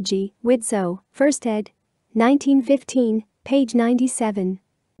Theology, Witso, 1st ed. 1915, page 97.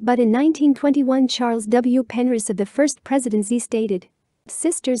 But in 1921 Charles W. Penrose of the First Presidency stated,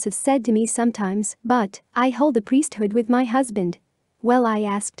 "Sisters have said to me sometimes, but I hold the priesthood with my husband." Well, I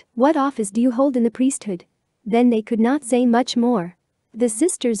asked, "What office do you hold in the priesthood?" Then they could not say much more. The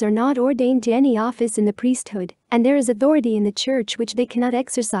sisters are not ordained to any office in the priesthood, and there is authority in the church which they cannot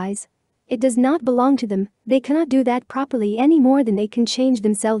exercise. It does not belong to them, they cannot do that properly any more than they can change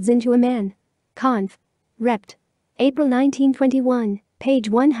themselves into a man. Conf. Rept. April 1921, page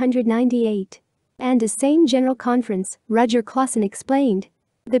 198. And the same General Conference, Roger Clausen explained,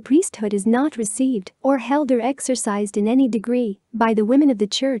 "The priesthood is not received or held or exercised in any degree by the women of the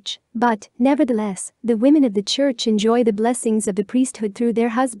church, but, nevertheless, the women of the church enjoy the blessings of the priesthood through their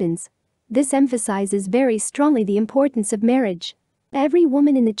husbands." This emphasizes very strongly the importance of marriage. Every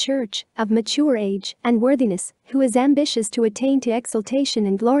woman in the church, of mature age and worthiness, who is ambitious to attain to exaltation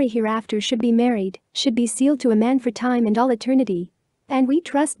and glory hereafter should be married, should be sealed to a man for time and all eternity. And we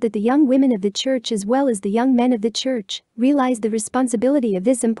trust that the young women of the church as well as the young men of the church realize the responsibility of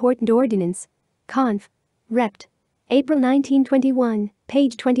this important ordinance. Conf. Rept. April 1921,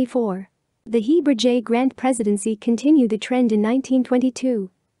 page 24. The Heber J. Grant presidency continued the trend in 1922.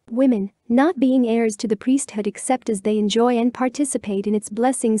 Women, not being heirs to the priesthood except as they enjoy and participate in its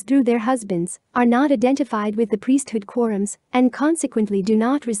blessings through their husbands, are not identified with the priesthood quorums, and consequently do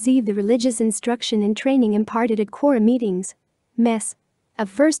not receive the religious instruction and training imparted at quorum meetings. Mess. Of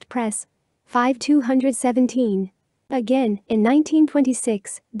First Press. 5/217. Again, in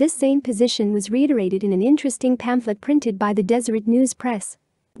 1926, this same position was reiterated in an interesting pamphlet printed by the Deseret News Press.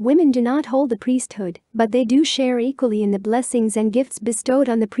 Women do not hold the priesthood, but they do share equally in the blessings and gifts bestowed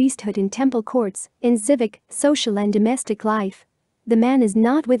on the priesthood in temple courts, in civic, social and domestic life. The man is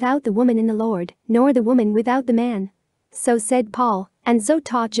not without the woman in the Lord, nor the woman without the man. So said Paul, and so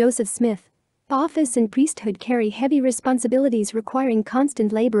taught Joseph Smith. Office and priesthood carry heavy responsibilities requiring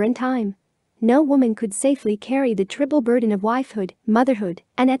constant labor and time. No woman could safely carry the triple burden of wifehood, motherhood,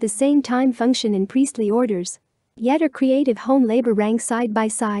 and at the same time function in priestly orders. Yet her creative home labor ranks side by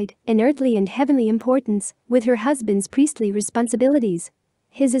side, in earthly and heavenly importance, with her husband's priestly responsibilities.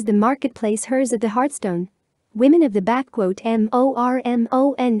 His is the marketplace, hers at the hearthstone. Women of the _MORMON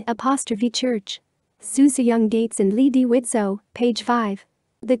Church. Susa Young Gates and Lee D. Widsoe, page 5.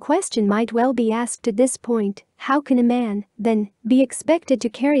 The question might well be asked at this point, how can a man, then, be expected to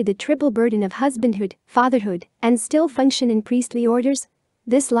carry the triple burden of husbandhood, fatherhood, and still function in priestly orders?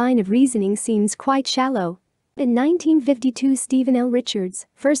 This line of reasoning seems quite shallow. In 1952, Stephen L. Richards,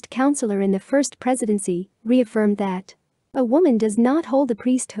 first counselor in the First Presidency, reaffirmed that a woman does not hold the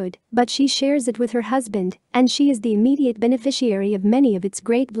priesthood, but she shares it with her husband, and she is the immediate beneficiary of many of its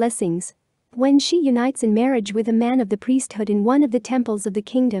great blessings. When she unites in marriage with a man of the priesthood in one of the temples of the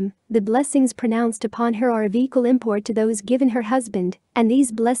kingdom, the blessings pronounced upon her are of equal import to those given her husband, and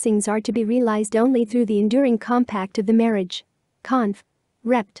these blessings are to be realized only through the enduring compact of the marriage. Conf.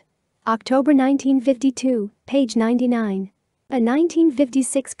 Rept. October 1952, page 99. A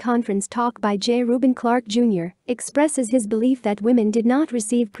 1956 conference talk by J. Reuben Clark, Jr. expresses his belief that women did not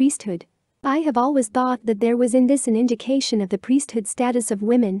receive priesthood. I have always thought that there was in this an indication of the priesthood status of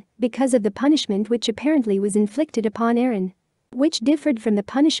women, because of the punishment which apparently was inflicted upon Aaron, which differed from the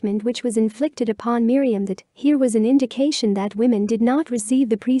punishment which was inflicted upon Miriam, that here was an indication that women did not receive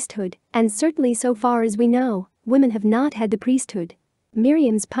the priesthood, and certainly so far as we know, women have not had the priesthood.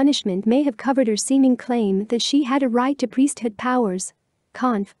 Miriam's punishment may have covered her seeming claim that she had a right to priesthood powers.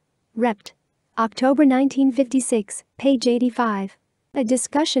 Conf. Rept. October 1956, page 85. A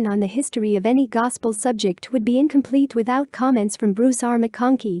discussion on the history of any gospel subject would be incomplete without comments from Bruce R.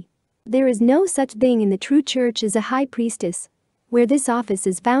 McConkie. There is no such thing in the true church as a high priestess. Where this office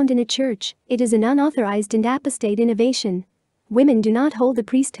is found in a church, it is an unauthorized and apostate innovation. Women do not hold the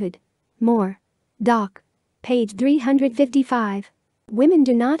priesthood. Moore. Doc. Page 355. Women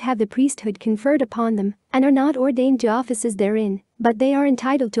do not have the priesthood conferred upon them, and are not ordained to offices therein, but they are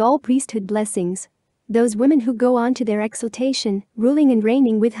entitled to all priesthood blessings. Those women who go on to their exaltation, ruling and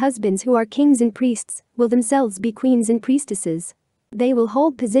reigning with husbands who are kings and priests, will themselves be queens and priestesses. They will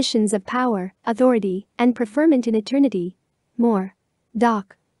hold positions of power, authority, and preferment in eternity. Moore.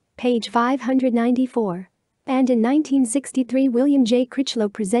 Doc. Page 594. And in 1963, William J. Critchlow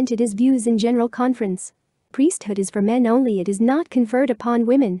presented his views in General Conference. Priesthood is for men only, it is not conferred upon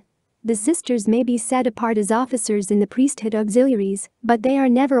women. The sisters may be set apart as officers in the priesthood auxiliaries, but they are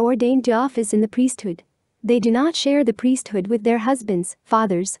never ordained to office in the priesthood. They do not share the priesthood with their husbands,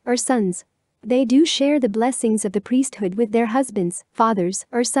 fathers, or sons. They do share the blessings of the priesthood with their husbands, fathers,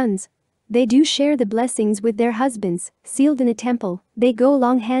 or sons. They do share the blessings with their husbands, sealed in a temple, they go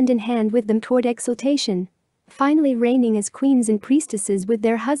along hand in hand with them toward exaltation. Finally reigning as queens and priestesses with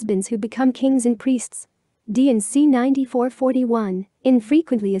their husbands who become kings and priests. D&C 9441.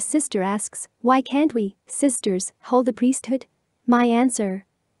 Infrequently a sister asks, why can't we, sisters, hold the priesthood? My answer.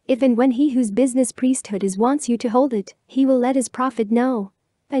 If and when he whose business priesthood is wants you to hold it, he will let his prophet know.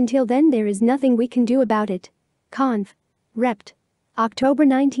 Until then there is nothing we can do about it. Conf. Rept. October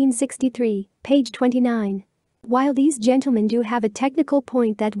 1963, page 29. While these gentlemen do have a technical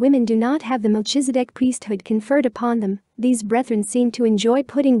point that women do not have the Melchizedek priesthood conferred upon them, these brethren seem to enjoy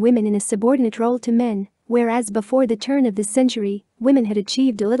putting women in a subordinate role to men. Whereas before the turn of the century, women had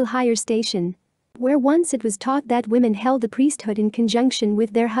achieved a little higher station. Where once it was taught that women held the priesthood in conjunction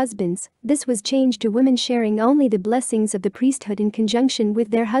with their husbands, this was changed to women sharing only the blessings of the priesthood in conjunction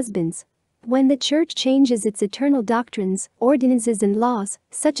with their husbands. When the church changes its eternal doctrines, ordinances and laws,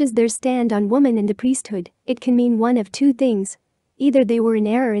 such as their stand on woman and the priesthood, it can mean one of two things. Either they were in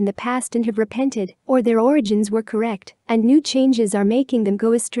error in the past and have repented, or their origins were correct, and new changes are making them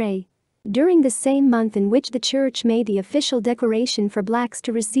go astray. During the same month in which the church made the official declaration for blacks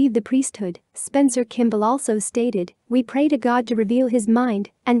to receive the priesthood, Spencer Kimball also stated, "We pray to God to reveal his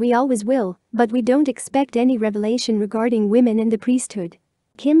mind, and we always will, but we don't expect any revelation regarding women and the priesthood."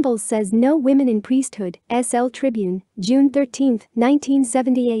 Kimball says no women in priesthood, SL Tribune, June 13,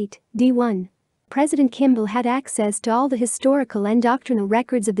 1978, D1. President Kimball had access to all the historical and doctrinal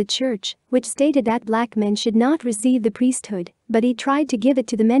records of the church, which stated that black men should not receive the priesthood, but he tried to give it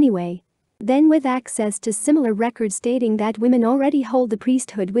to them anyway. Then, with access to similar records stating that women already hold the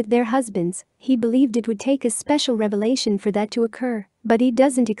priesthood with their husbands, he believed it would take a special revelation for that to occur, but he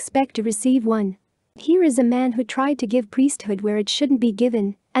doesn't expect to receive one. Here is a man who tried to give priesthood where it shouldn't be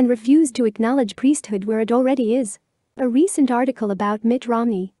given, and refused to acknowledge priesthood where it already is. A recent article about Mitt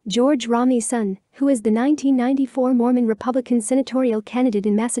Romney, George Romney's son, who is the 1994 Mormon Republican senatorial candidate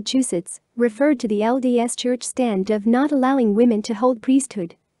in Massachusetts, referred to the LDS Church stand of not allowing women to hold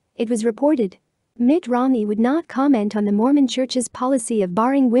priesthood. It was reported Mitt Romney would not comment on the Mormon Church's policy of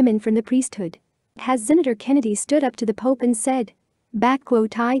barring women from the priesthood. Has Senator Kennedy stood up to the Pope and said,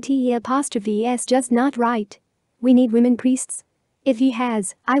 "ITE''s just not right. We need women priests"? If he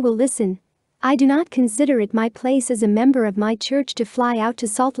has, I will listen. I do not consider it my place as a member of my church to fly out to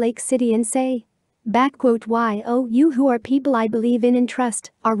Salt Lake City and say, "You who are people I believe in and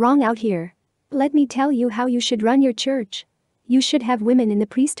trust, are wrong out here. Let me tell you how you should run your church. You should have women in the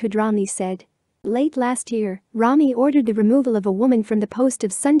priesthood," Romney said. Late last year, Romney ordered the removal of a woman from the post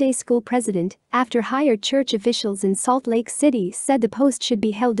of Sunday school president after higher church officials in Salt Lake City said the post should be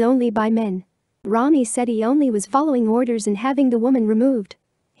held only by men. Romney said he only was following orders in having the woman removed.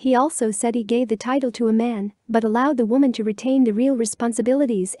 He also said he gave the title to a man, but allowed the woman to retain the real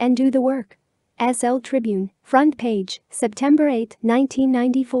responsibilities and do the work. SL Tribune, front page, September 8,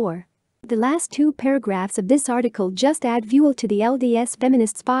 1994. The last two paragraphs of this article just add fuel to the LDS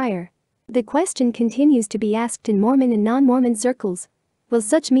feminists' fire. The question continues to be asked in Mormon and non-Mormon circles. Will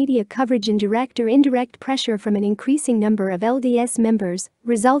such media coverage and direct or indirect pressure from an increasing number of LDS members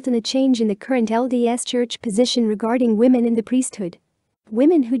result in a change in the current LDS Church position regarding women in the priesthood?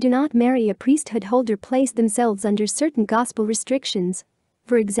 Women who do not marry a priesthood holder place themselves under certain gospel restrictions.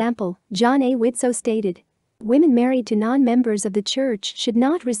 For example, John A. Whitsoe stated, "Women married to non-members of the church should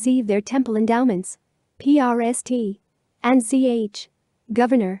not receive their temple endowments." PRST. And CH.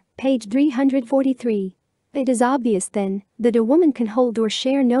 Governor, page 343. It is obvious then that a woman can hold or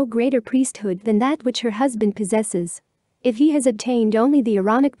share no greater priesthood than that which her husband possesses. If he has obtained only the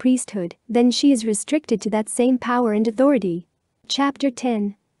Aaronic priesthood, then she is restricted to that same power and authority. Chapter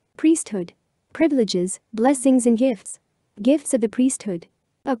 10. Priesthood. Privileges, blessings and gifts. Gifts of the priesthood.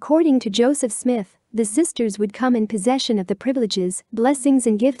 According to Joseph Smith, the sisters would come in possession of the privileges, blessings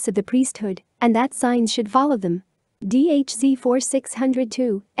and gifts of the priesthood, and that signs should follow them. DHC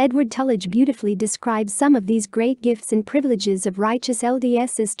 4602, Edward Tullidge beautifully describes some of these great gifts and privileges of righteous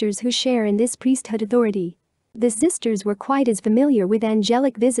LDS sisters who share in this priesthood authority. The sisters were quite as familiar with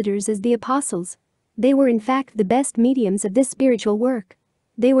angelic visitors as the apostles. They were in fact the best mediums of this spiritual work.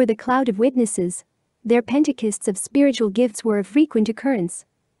 They were the cloud of witnesses. Their Pentecosts of spiritual gifts were of frequent occurrence.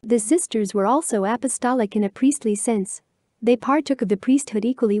 The sisters were also apostolic in a priestly sense. They partook of the priesthood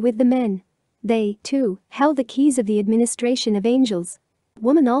equally with the men. They, too, held the keys of the administration of angels.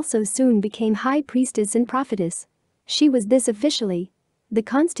 Woman also soon became high priestess and prophetess. She was this officially. The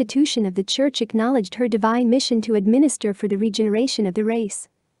constitution of the church acknowledged her divine mission to administer for the regeneration of the race.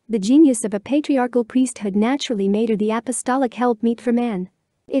 The genius of a patriarchal priesthood naturally made her the apostolic helpmeet for man.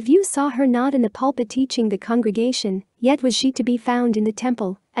 If you saw her not in the pulpit teaching the congregation, yet was she to be found in the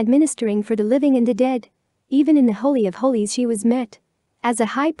temple, administering for the living and the dead. Even in the Holy of Holies she was met. As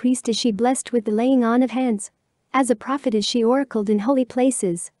a high priestess she blessed with the laying on of hands. As a prophetess she oracled in holy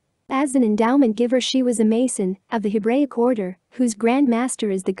places. As an endowment giver she was a mason, of the Hebraic order, whose grand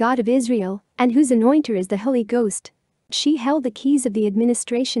master is the God of Israel, and whose anointer is the Holy Ghost. She held the keys of the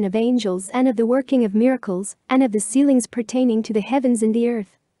administration of angels and of the working of miracles, and of the sealings pertaining to the heavens and the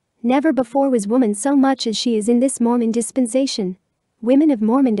earth. Never before was woman so much as she is in this Mormon dispensation. Women of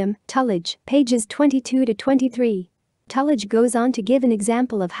Mormondom, Tullidge, pages 22 to 23. Tullidge goes on to give an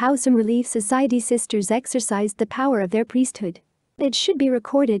example of how some Relief Society sisters exercised the power of their priesthood. It should be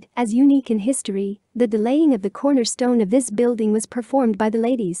recorded, as unique in history, that the laying of the cornerstone of this building was performed by the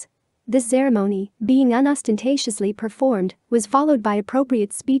ladies. This ceremony, being unostentatiously performed, was followed by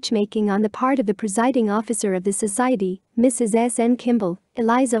appropriate speech-making on the part of the presiding officer of the society, Mrs. S. M. Kimball,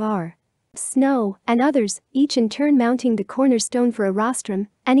 Eliza R. Snow, and others, each in turn mounting the cornerstone for a rostrum,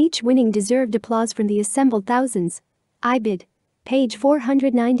 and each winning deserved applause from the assembled thousands. Ibid. Page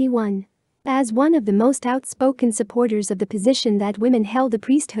 491. As one of the most outspoken supporters of the position that women held the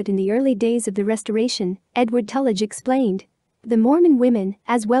priesthood in the early days of the Restoration, Edward Tullidge explained, "The Mormon women,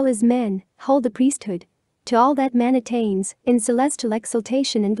 as well as men, hold the priesthood. To all that man attains, in celestial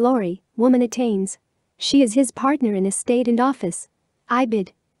exaltation and glory, woman attains. She is his partner in estate and office.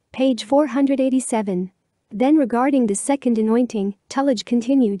 Ibid. Page 487. Then regarding the second anointing, Tullidge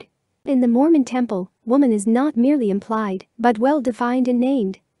continued. In the Mormon temple, woman is not merely implied, but well defined and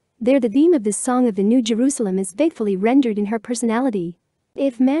named. There the theme of the Song of the New Jerusalem is faithfully rendered in her personality.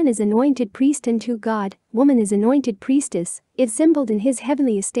 If man is anointed priest unto God, woman is anointed priestess. If symboled in his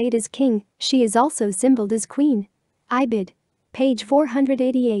heavenly estate as king, she is also symboled as queen. Ibid. Page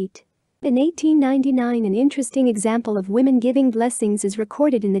 488. In 1899, an interesting example of women giving blessings is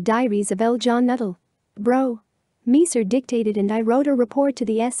recorded in the diaries of L. John Nuttall. Bro. Meeser dictated and I wrote a report to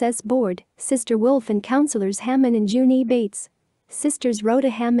the SS board, Sister Wolf and counselors Hammond and June E. Bates. Sisters Rhoda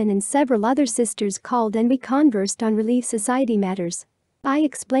Hammond and several other sisters called and we conversed on Relief Society matters. I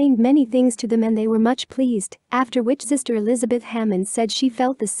explained many things to them and they were much pleased, after which Sister Elizabeth Hammond said she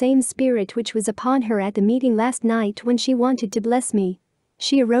felt the same spirit which was upon her at the meeting last night when she wanted to bless me.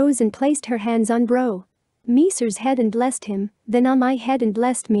 She arose and placed her hands on Bro. Meeser's head and blessed him, then on my head and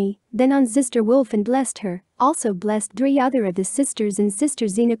blessed me, then on Sister Wolf and blessed her, also blessed 3 other of the sisters and Sister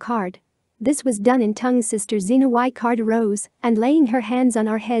Zena Card. This was done in tongues. Sister Zena Y. Card arose, and laying her hands on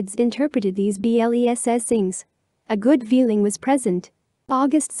our heads interpreted these blessings. A good feeling was present.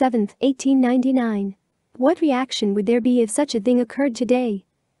 August 7, 1899. What reaction would there be if such a thing occurred today?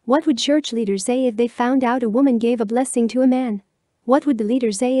 What would church leaders say if they found out a woman gave a blessing to a man? What would the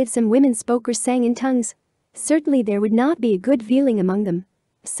leader say if some women spoke or sang in tongues? Certainly there would not be a good feeling among them.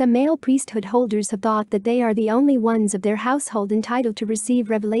 Some male priesthood holders have thought that they are the only ones of their household entitled to receive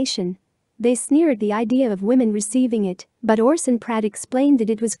revelation. They sneer at the idea of women receiving it, but Orson Pratt explained that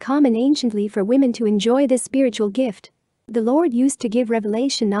it was common anciently for women to enjoy this spiritual gift. The Lord used to give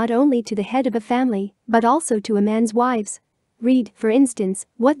revelation not only to the head of a family, but also to a man's wives. Read, for instance,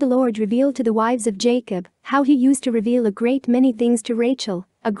 what the Lord revealed to the wives of Jacob, how he used to reveal a great many things to Rachel,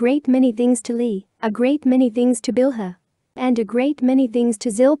 a great many things to Leah, a great many things to Bilhah, and a great many things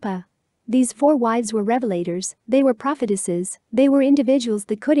to Zilpah. These 4 wives were revelators, they were prophetesses, they were individuals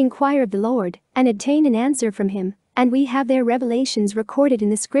that could inquire of the Lord and obtain an answer from him, and we have their revelations recorded in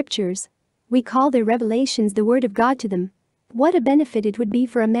the scriptures. We call their revelations the word of God to them. What a benefit it would be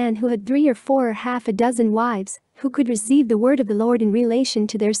for a man who had 3 or 4 or half a dozen wives, who could receive the word of the Lord in relation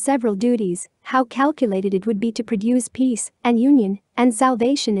to their several duties, how calculated it would be to produce peace and union and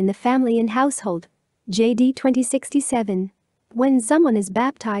salvation in the family and household. JD 2067. When someone is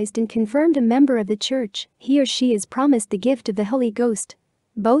baptized and confirmed a member of the church, he or she is promised the gift of the Holy Ghost.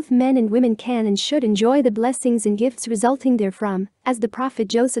 Both men and women can and should enjoy the blessings and gifts resulting therefrom, as the prophet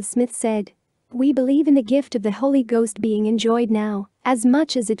Joseph Smith said. We believe in the gift of the Holy Ghost being enjoyed now, as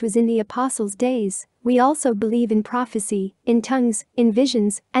much as it was in the apostles' days. We also believe in prophecy, in tongues, in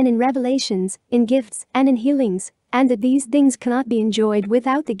visions, and in revelations, in gifts, and in healings, and that these things cannot be enjoyed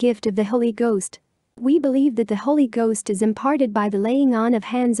without the gift of the Holy Ghost. We believe that the Holy Ghost is imparted by the laying on of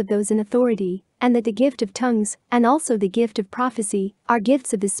hands of those in authority, and that the gift of tongues, and also the gift of prophecy, are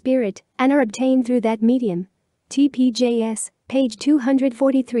gifts of the Spirit, and are obtained through that medium. TPJS, page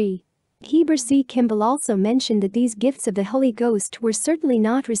 243. Heber C. Kimball also mentioned that these gifts of the Holy Ghost were certainly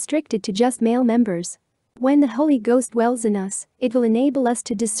not restricted to just male members. When the Holy Ghost dwells in us, it will enable us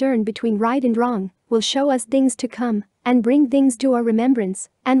to discern between right and wrong, will show us things to come, and bring things to our remembrance,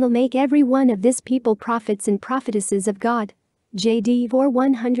 and will make every one of this people prophets and prophetesses of God. JD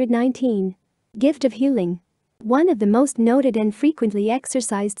 4:119. Gift of healing. One of the most noted and frequently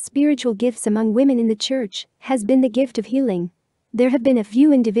exercised spiritual gifts among women in the church has been the gift of healing. There have been a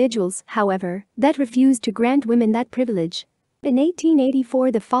few individuals, however, that refused to grant women that privilege. In 1884,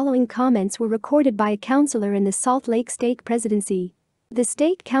 the following comments were recorded by a counselor in the Salt Lake Stake Presidency. The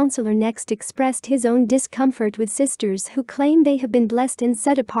state counselor next expressed his own discomfort with sisters who claim they have been blessed and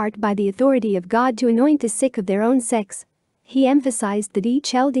set apart by the authority of God to anoint the sick of their own sex. He emphasized that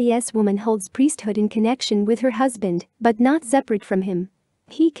each LDS woman holds priesthood in connection with her husband, but not separate from him.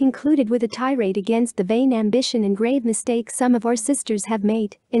 He concluded with a tirade against the vain ambition and grave mistake some of our sisters have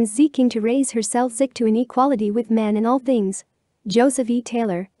made in seeking to raise herself to an equality with man in all things. Joseph E.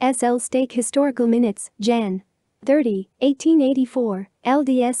 Taylor, S.L. Stake Historical Minutes, Jan. 30, 1884,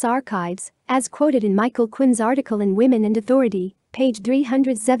 LDS Archives, as quoted in Michael Quinn's article in Women and Authority, page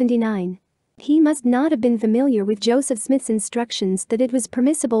 379. He must not have been familiar with Joseph Smith's instructions that it was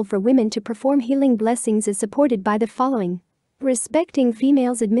permissible for women to perform healing blessings as supported by the following. Respecting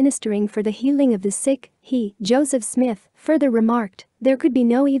females administering for the healing of the sick, he, Joseph Smith, further remarked, there could be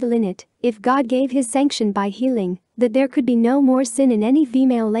no evil in it, if God gave his sanction by healing, that there could be no more sin in any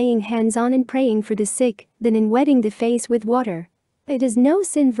female laying hands on and praying for the sick than in wetting the face with water. It is no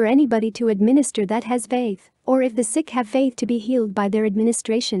sin for anybody to administer that has faith, or if the sick have faith to be healed by their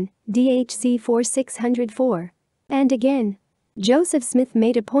administration, DHC 4604. And again, Joseph Smith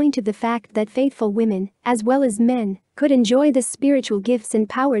made a point of the fact that faithful women, as well as men, could enjoy the spiritual gifts and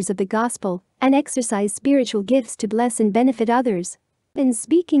powers of the gospel and exercise spiritual gifts to bless and benefit others. In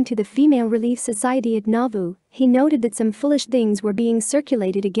speaking to the Female Relief Society at Nauvoo, he noted that some foolish things were being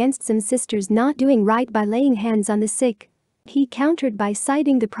circulated against some sisters not doing right by laying hands on the sick. He countered by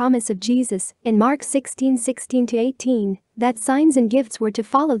citing the promise of Jesus in Mark 16:16-18 that signs and gifts were to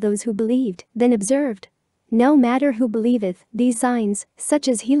follow those who believed, then observed, "No matter who believeth, these signs, such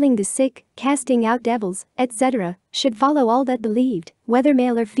as healing the sick, casting out devils, etc., should follow all that believed, whether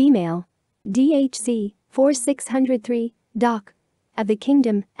male or female." DHC 4603, Doc. Of the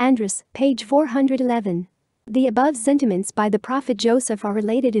Kingdom, Andrus, page 411. The above sentiments by the prophet Joseph are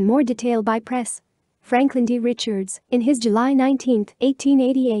related in more detail by Press. Franklin D. Richards, in his July 19,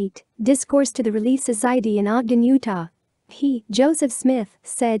 1888, discourse to the Relief Society in Ogden, Utah. He, Joseph Smith,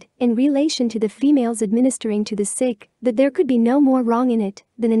 said, in relation to the females administering to the sick, that there could be no more wrong in it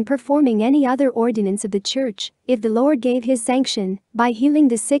than in performing any other ordinance of the church, if the Lord gave his sanction, by healing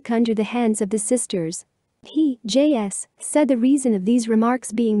the sick under the hands of the sisters. He, J.S., said the reason of these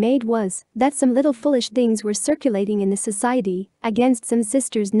remarks being made was that some little foolish things were circulating in the society against some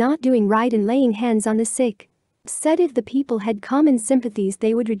sisters not doing right and laying hands on the sick. Said if the people had common sympathies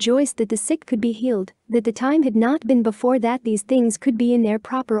they would rejoice that the sick could be healed, that the time had not been before that these things could be in their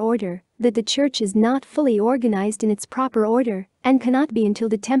proper order, that the church is not fully organized in its proper order, and cannot be until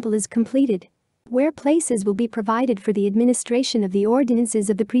the temple is completed, where places will be provided for the administration of the ordinances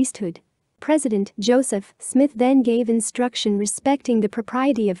of the priesthood. President Joseph Smith then gave instruction respecting the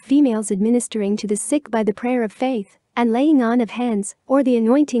propriety of females administering to the sick by the prayer of faith and laying on of hands, or the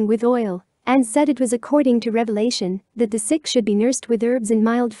anointing with oil, and said it was according to revelation that the sick should be nursed with herbs and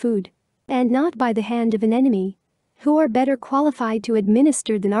mild food, and not by the hand of an enemy. Who are better qualified to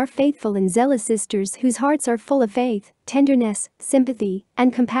administer than our faithful and zealous sisters whose hearts are full of faith, tenderness, sympathy,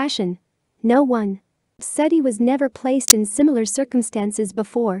 and compassion? No one. Said he was never placed in similar circumstances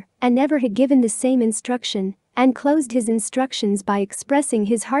before and never had given the same instruction, and closed his instructions by expressing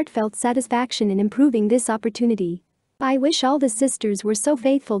his heartfelt satisfaction in improving this opportunity. I wish all the sisters were so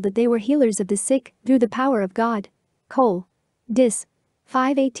faithful that they were healers of the sick through the power of God. Cole. Dis.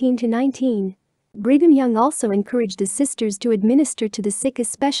 5:18-19. Brigham Young also encouraged the sisters to administer to the sick,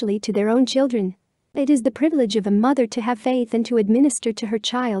 especially to their own children. It is the privilege of a mother to have faith and to administer to her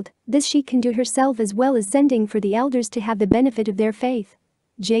child. This she can do herself as well as sending for the elders to have the benefit of their faith.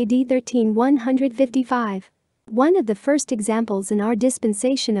 J.D. 13:155. One of the first examples in our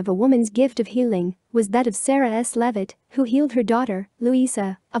dispensation of a woman's gift of healing was that of Sarah S. Levitt, who healed her daughter,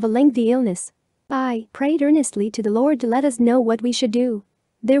 Louisa, of a lengthy illness. I prayed earnestly to the Lord to let us know what we should do.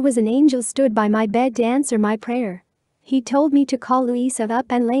 There was an angel stood by my bed to answer my prayer. He told me to call Louisa up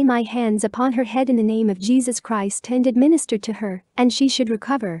and lay my hands upon her head in the name of Jesus Christ and administer to her, and she should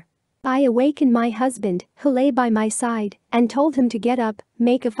recover. I awakened my husband, who lay by my side, and told him to get up,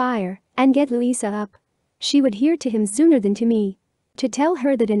 make a fire, and get Louisa up. She would hear to him sooner than to me. To tell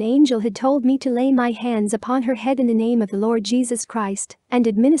her that an angel had told me to lay my hands upon her head in the name of the Lord Jesus Christ, and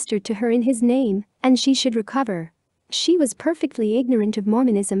administer to her in his name, and she should recover. She was perfectly ignorant of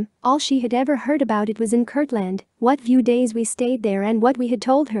Mormonism. All she had ever heard about it was in Kirtland, what few days we stayed there and what we had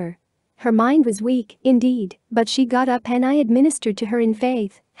told her. Her mind was weak, indeed, but she got up and I administered to her in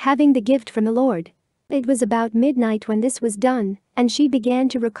faith, having the gift from the Lord. It was about midnight when this was done, and she began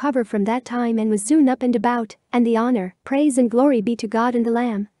to recover from that time and was soon up and about, and the honor, praise and glory be to God and the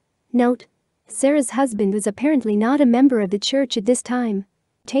Lamb. Note: Sarah's husband was apparently not a member of the church at this time.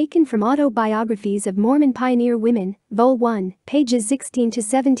 Taken from Autobiographies of Mormon Pioneer Women, Vol. 1, pages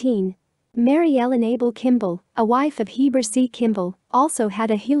 16-17. Mary Ellen Abel Kimball, a wife of Heber C. Kimball, also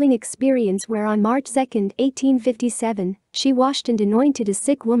had a healing experience where on March 2, 1857, she washed and anointed a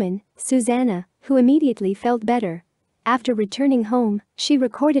sick woman, Susanna, who immediately felt better. After returning home, she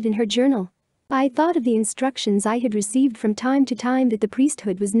recorded in her journal, I thought of the instructions I had received from time to time that the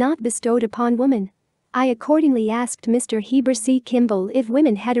priesthood was not bestowed upon women. I accordingly asked Mr. Heber C. Kimball if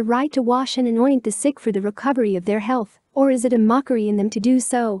women had a right to wash and anoint the sick for the recovery of their health, or is it a mockery in them to do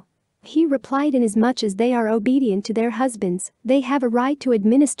so? He replied, inasmuch as they are obedient to their husbands, they have a right to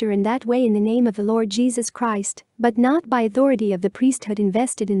administer in that way in the name of the Lord Jesus Christ, but not by authority of the priesthood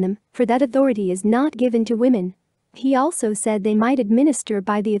invested in them, for that authority is not given to women. He also said they might administer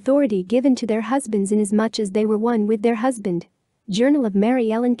by the authority given to their husbands inasmuch as they were one with their husband. Journal of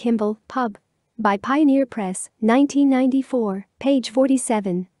Mary Ellen Kimball, Pub. By Pioneer Press, 1994, page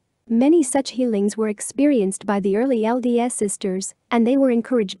 47. Many such healings were experienced by the early LDS sisters, and they were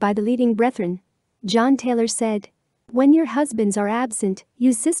encouraged by the leading brethren. John Taylor said, when your husbands are absent,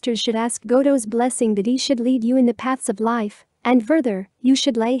 you sisters should ask God's blessing that he should lead you in the paths of life, And further, you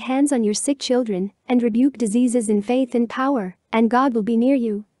should lay hands on your sick children and rebuke diseases in faith and power, and God will be near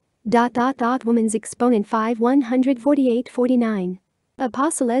you. Woman's Exponent 5 148-49.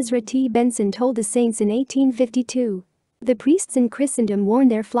 Apostle Ezra T. Benson told the saints in 1852. The priests in Christendom warn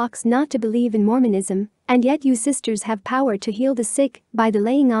their flocks not to believe in Mormonism, and yet you sisters have power to heal the sick by the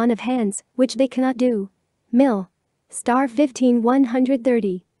laying on of hands, which they cannot do. Mill. Star 15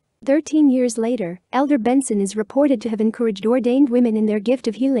 130. 13 years later, Elder Benson is reported to have encouraged ordained women in their gift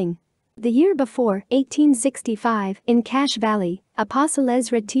of healing. The year before, 1865, in Cache Valley, Apostle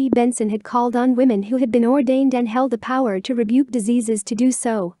Ezra T. Benson had called on women who had been ordained and held the power to rebuke diseases to do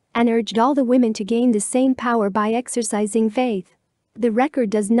so, and urged all the women to gain the same power by exercising faith. The record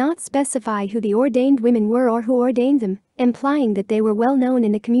does not specify who the ordained women were or who ordained them, implying that they were well known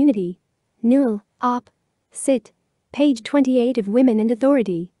in the community. Newell, Op. Cit. Page 28 of Women and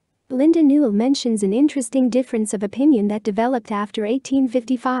Authority. Linda Newell mentions an interesting difference of opinion that developed after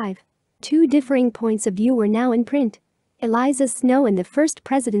 1855. Two differing points of view were now in print. Eliza Snow in the First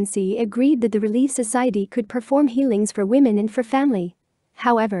Presidency agreed that the Relief Society could perform healings for women and for family.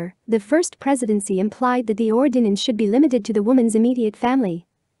 However, the First Presidency implied that the ordinance should be limited to the woman's immediate family.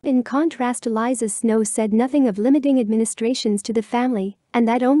 In contrast, Eliza Snow said nothing of limiting administrations to the family, and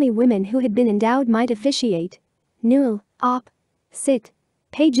that only women who had been endowed might officiate. Newell, Op. Cit.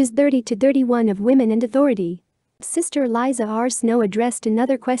 Pages 30-31 of Women and Authority. Sister Eliza R. Snow addressed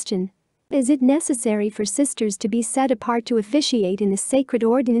another question. Is it necessary for sisters to be set apart to officiate in the sacred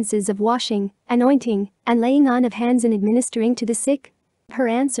ordinances of washing, anointing, and laying on of hands and administering to the sick? Her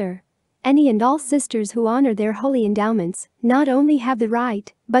answer. Any and all sisters who honor their holy endowments not only have the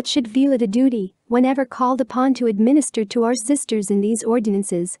right, but should feel it a duty, whenever called upon to administer to our sisters in these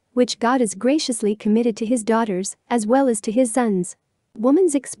ordinances, which God has graciously committed to His daughters, as well as to His sons.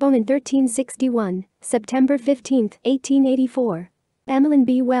 Woman's Exponent 1361, September 15, 1884. Emmeline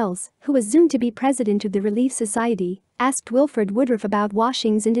B. Wells, who was soon to be president of the Relief Society, asked Wilford Woodruff about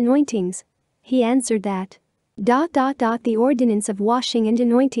washings and anointings. He answered that the ordinance of washing and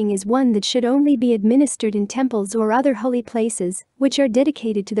anointing is one that should only be administered in temples or other holy places, which are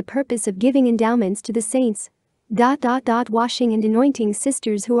dedicated to the purpose of giving endowments to the saints. Washing and anointing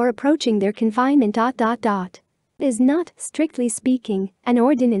sisters who are approaching their confinement. Is not, strictly speaking, an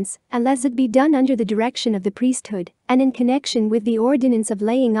ordinance, unless it be done under the direction of the priesthood, and in connection with the ordinance of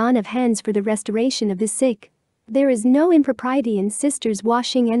laying on of hands for the restoration of the sick. There is no impropriety in sisters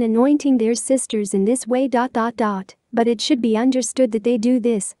washing and anointing their sisters in this way. But it should be understood that they do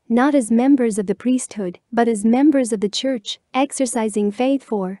this, not as members of the priesthood, but as members of the church, exercising faith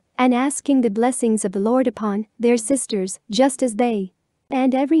for, and asking the blessings of the Lord upon, their sisters, just as they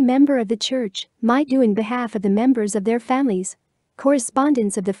and every member of the church might do in behalf of the members of their families.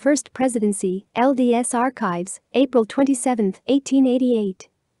 Correspondence of the First Presidency, LDS Archives, April 27, 1888.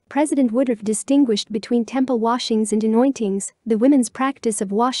 President Woodruff distinguished between temple washings and anointings, the women's practice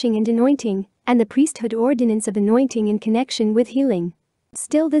of washing and anointing, and the priesthood ordinance of anointing in connection with healing.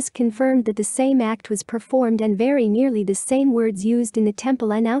 Still, this confirmed that the same act was performed and very nearly the same words used in the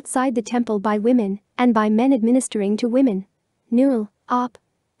temple and outside the temple by women, and by men administering to women. Newell, Op.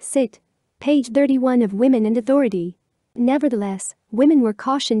 Cit. Page 31 of Women and Authority. Nevertheless, women were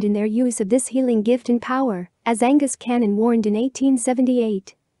cautioned in their use of this healing gift and power, as Angus Cannon warned in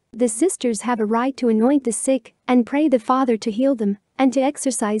 1878. The sisters have a right to anoint the sick and pray the Father to heal them, and to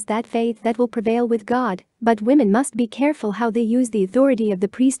exercise that faith that will prevail with God, but women must be careful how they use the authority of the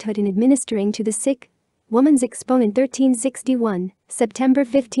priesthood in administering to the sick. Woman's Exponent 1361, September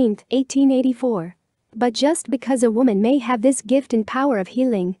 15, 1884. But just because a woman may have this gift and power of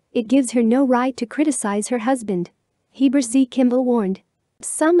healing, it gives her no right to criticize her husband. Heber C. Kimball warned.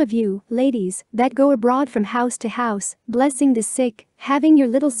 Some of you, ladies, that go abroad from house to house, blessing the sick, having your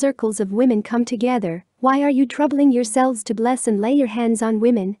little circles of women come together, why are you troubling yourselves to bless and lay your hands on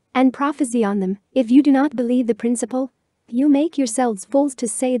women, and prophesy on them, if you do not believe the principle? You make yourselves fools to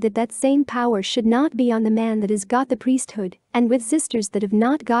say that that same power should not be on the man that has got the priesthood, and with sisters that have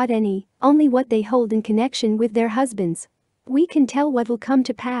not got any, only what they hold in connection with their husbands. We can tell what will come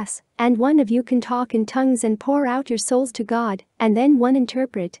to pass, and one of you can talk in tongues and pour out your souls to God, and then one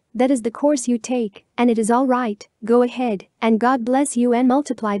interpret. That is the course you take, and it is all right. Go ahead, and God bless you and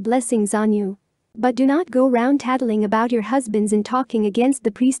multiply blessings on you. But do not go round tattling about your husbands and talking against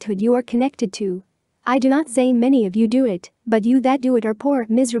the priesthood you are connected to. I do not say many of you do it, but you that do it are poor,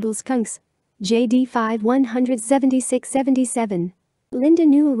 miserable skunks. JD 5 176-77. Linda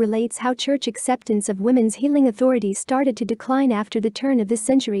Newell relates how church acceptance of women's healing authority started to decline after the turn of this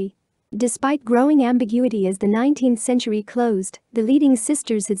century. Despite growing ambiguity as the 19th century closed, the leading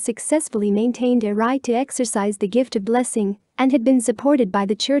sisters had successfully maintained a right to exercise the gift of blessing and had been supported by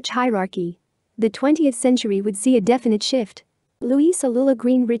the church hierarchy. The 20th century would see a definite shift. Louisa Lula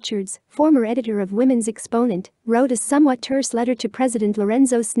Greene Richards, former editor of Women's Exponent, wrote a somewhat terse letter to President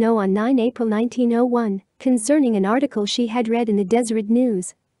Lorenzo Snow on 9 April 1901 concerning an article she had read in the Deseret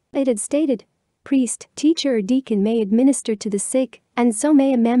News. It had stated, "Priest, teacher or deacon may administer to the sick, and so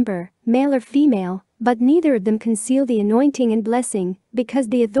may a member, male or female, but neither of them conceal the anointing and blessing, because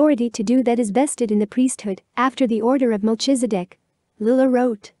the authority to do that is vested in the priesthood, after the order of Melchizedek." Lula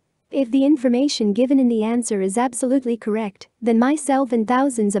wrote, "If the information given in the answer is absolutely correct, then myself and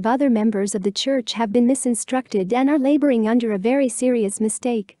thousands of other members of the church have been misinstructed and are laboring under a very serious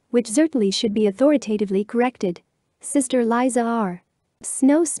mistake, which certainly should be authoritatively corrected." Sister Liza R.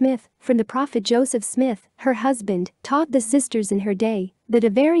 Snow Smith, from the prophet Joseph Smith, her husband, taught the sisters in her day that a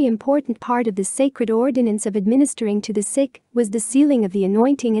very important part of the sacred ordinance of administering to the sick was the sealing of the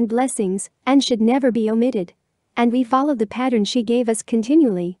anointing and blessings, and should never be omitted. And we follow the pattern she gave us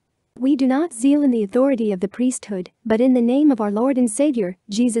continually. We do not zeal in the authority of the priesthood, but in the name of our Lord and Savior,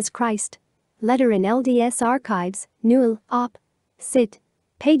 Jesus Christ. Letter in LDS Archives, Newell, Op. Cit.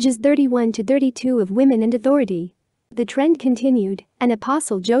 Pages 31 to 32 of Women and Authority. The trend continued, and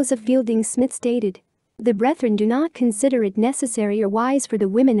Apostle Joseph Fielding Smith stated, "The brethren do not consider it necessary or wise for the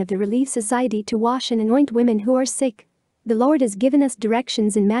women of the Relief Society to wash and anoint women who are sick. The Lord has given us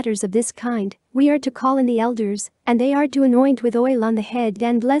directions in matters of this kind. We are to call in the elders, and they are to anoint with oil on the head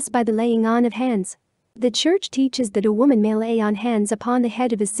and bless by the laying on of hands." The church teaches that a woman may lay on hands upon the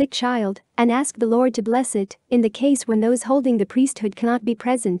head of a sick child and ask the Lord to bless it, in the case when those holding the priesthood cannot be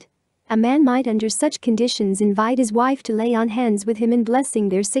present. A man might under such conditions invite his wife to lay on hands with him in blessing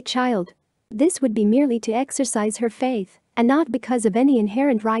their sick child. This would be merely to exercise her faith, and not because of any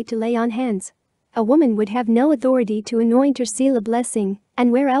inherent right to lay on hands. A woman would have no authority to anoint or seal a blessing,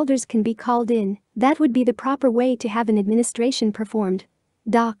 and where elders can be called in, that would be the proper way to have an administration performed.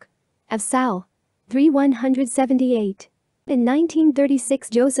 Doc. of Sal. 3178. In 1936,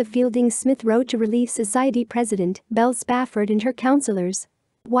 Joseph Fielding Smith wrote to Relief Society President Belle Spafford and her counselors,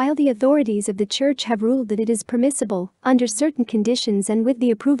 "While the authorities of the church have ruled that it is permissible, under certain conditions and with the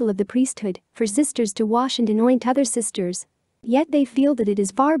approval of the priesthood, for sisters to wash and anoint other sisters, yet they feel that it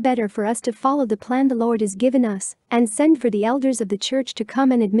is far better for us to follow the plan the Lord has given us and send for the elders of the church to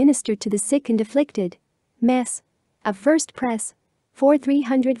come and administer to the sick and afflicted." Mess. Of First Press.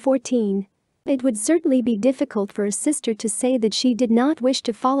 4314. It would certainly be difficult for a sister to say that she did not wish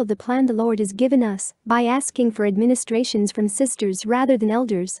to follow the plan the Lord has given us by asking for administrations from sisters rather than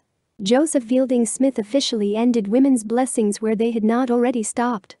elders. Joseph Fielding Smith officially ended women's blessings where they had not already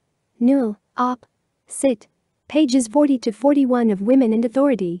stopped. Newell, Op. Cit. Pages 40 to 41 of Women and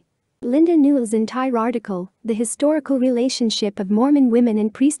Authority. Linda Newell's entire article, "The Historical Relationship of Mormon Women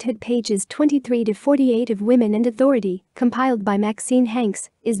and Priesthood," pages 23 to 48 of Women and Authority, compiled by Maxine Hanks,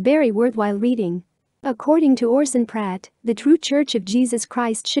 is very worthwhile reading. According to Orson Pratt, the true Church of Jesus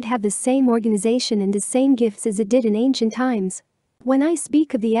Christ should have the same organization and the same gifts as it did in ancient times. When I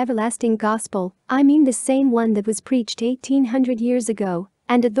speak of the everlasting gospel, I mean the same one that was preached 1800 years ago,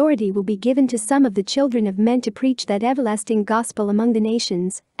 and authority will be given to some of the children of men to preach that everlasting gospel among the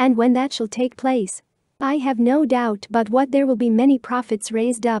nations, and when that shall take place, I have no doubt but what there will be many prophets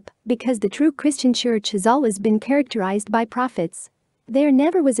raised up, because the true Christian church has always been characterized by prophets. There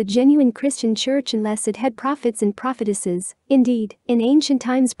never was a genuine Christian church unless it had prophets and prophetesses. Indeed, in ancient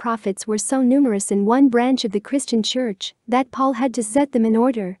times prophets were so numerous in one branch of the Christian church that Paul had to set them in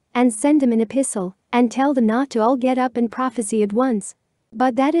order and send them an epistle and tell them not to all get up and prophesy at once,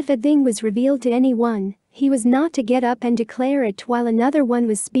 but that if a thing was revealed to any one, he was not to get up and declare it while another one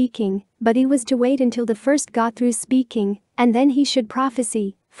was speaking, but he was to wait until the first got through speaking, and then he should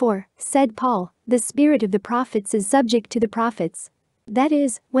prophesy, for, said Paul, the spirit of the prophets is subject to the prophets. That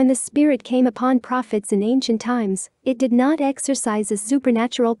is, when the Spirit came upon prophets in ancient times, it did not exercise a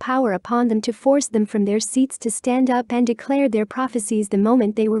supernatural power upon them to force them from their seats to stand up and declare their prophecies the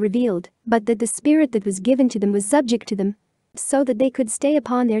moment they were revealed, but that the Spirit that was given to them was subject to them, so that they could stay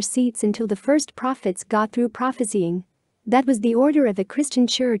upon their seats until the first prophets got through prophesying. That was the order of the Christian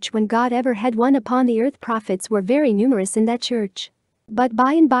church when God ever had one upon the earth. Prophets were very numerous in that church. But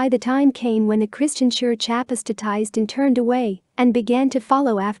by and by the time came when the Christian church apostatized and turned away, and began to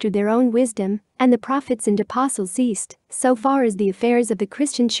follow after their own wisdom, and the prophets and apostles ceased, so far as the affairs of the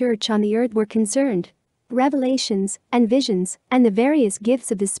Christian church on the earth were concerned. Revelations, and visions, and the various gifts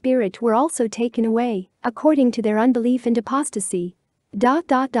of the Spirit were also taken away, according to their unbelief and apostasy.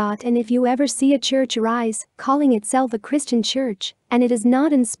 And if you ever see a church arise, calling itself a Christian church, and it has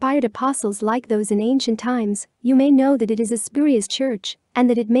not inspired apostles like those in ancient times, you may know that it is a spurious church, and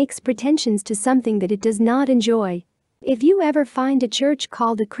that it makes pretensions to something that it does not enjoy. If you ever find a church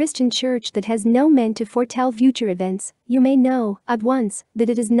called a Christian church that has no men to foretell future events, you may know, at once, that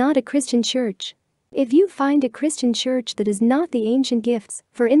it is not a Christian church. If you find a Christian church that is not the ancient gifts,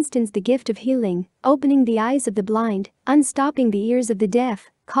 for instance the gift of healing, opening the eyes of the blind, unstopping the ears of the deaf,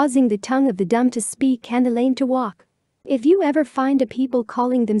 causing the tongue of the dumb to speak and the lame to walk. If you ever find a people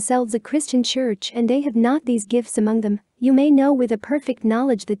calling themselves a Christian church and they have not these gifts among them, you may know with a perfect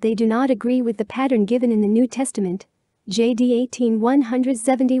knowledge that they do not agree with the pattern given in the New Testament. JD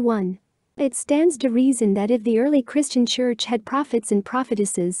 18:171. It stands to reason that if the early Christian church had prophets and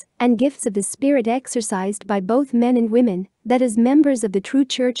prophetesses, and gifts of the Spirit exercised by both men and women, that as members of the true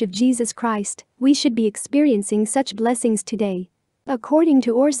Church of Jesus Christ, we should be experiencing such blessings today. According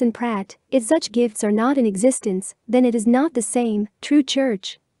to Orson Pratt, if such gifts are not in existence, then it is not the same, true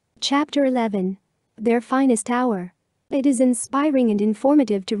church. Chapter 11. Their Finest Hour. It is inspiring and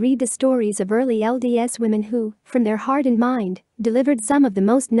informative to read the stories of early LDS women who, from their heart and mind, delivered some of the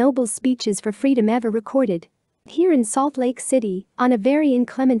most noble speeches for freedom ever recorded. Here in Salt Lake City, on a very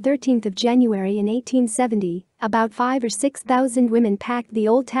inclement 13th of January in 1870, about 5,000 or 6,000 women packed the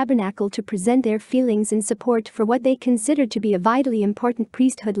old tabernacle to present their feelings in support for what they considered to be a vitally important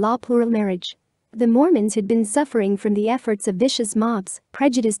priesthood law, plural marriage. The Mormons had been suffering from the efforts of vicious mobs,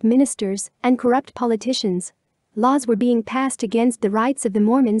 prejudiced ministers, and corrupt politicians. Laws were being passed against the rights of the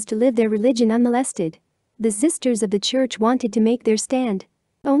Mormons to live their religion unmolested. The sisters of the church wanted to make their stand.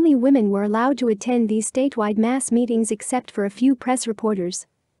 Only women were allowed to attend these statewide mass meetings except for a few press reporters.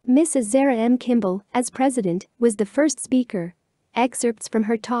 Mrs. Sarah M. Kimball, as president, was the first speaker. Excerpts from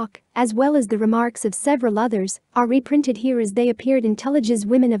her talk, as well as the remarks of several others, are reprinted here as they appeared in Tullige's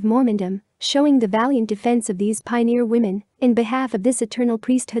Women of Mormondom, showing the valiant defense of these pioneer women in behalf of this eternal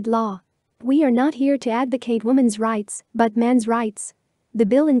priesthood law. We are not here to advocate women's rights, but man's rights. The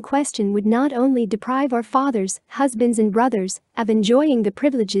bill in question would not only deprive our fathers, husbands and brothers of enjoying the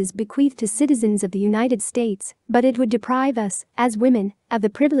privileges bequeathed to citizens of the United States, but it would deprive us, as women, of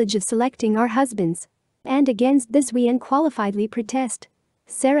the privilege of selecting our husbands. And against this we unqualifiedly protest.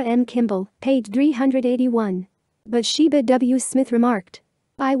 Sarah M. Kimball, page 381. Bathsheba W. Smith remarked.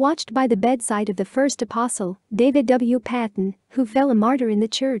 I watched by the bedside of the first apostle, David W. Patton, who fell a martyr in the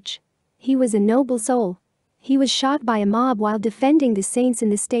church. He was a noble soul. He was shot by a mob while defending the saints in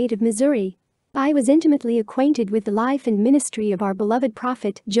the state of Missouri. I was intimately acquainted with the life and ministry of our beloved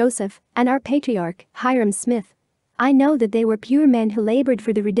prophet, Joseph, and our patriarch, Hiram Smith. I know that they were pure men who labored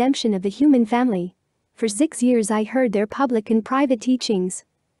for the redemption of the human family. For 6 years I heard their public and private teachings.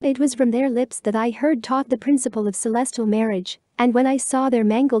 It was from their lips that I heard taught the principle of celestial marriage, and when I saw their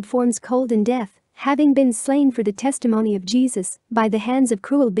mangled forms cold in death, having been slain for the testimony of Jesus by the hands of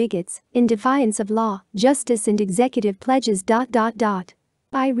cruel bigots, in defiance of law, justice and executive pledges.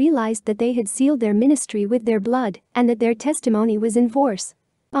 I realized that they had sealed their ministry with their blood and that their testimony was in force.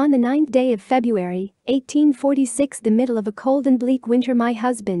 On the 9th day of February, 1846, the middle of a cold and bleak winter, my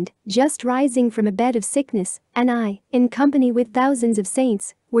husband, just rising from a bed of sickness, and I, in company with thousands of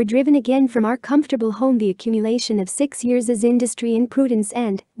saints, were driven again from our comfortable home, the accumulation of 6 years' industry and prudence,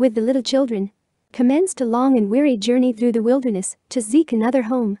 and, with the little children, commenced a long and weary journey through the wilderness to seek another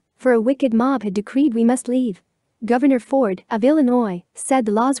home, for a wicked mob had decreed we must leave. Governor Ford, of Illinois, said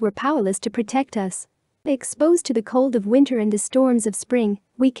the laws were powerless to protect us. Exposed to the cold of winter and the storms of spring,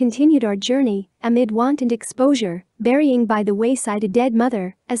 we continued our journey, amid want and exposure, burying by the wayside a dead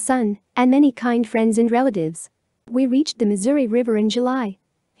mother, a son, and many kind friends and relatives. We reached the Missouri River in July.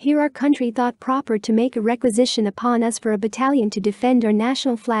 Here our country thought proper to make a requisition upon us for a battalion to defend our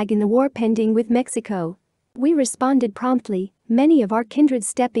national flag in the war pending with Mexico. We responded promptly, many of our kindred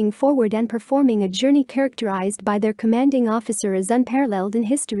stepping forward and performing a journey characterized by their commanding officer as unparalleled in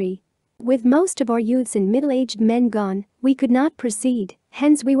history. With most of our youths and middle-aged men gone, we could not proceed,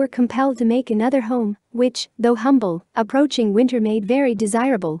 hence we were compelled to make another home, which, though humble, approaching winter made very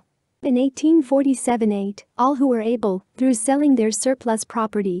desirable. In 1847, all who were able, through selling their surplus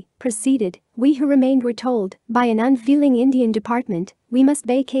property, proceeded. We who remained were told, by an unfeeling Indian department, we must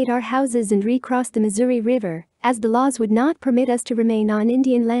vacate our houses and recross the Missouri River, as the laws would not permit us to remain on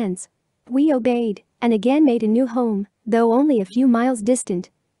Indian lands. We obeyed, and again made a new home, though only a few miles distant.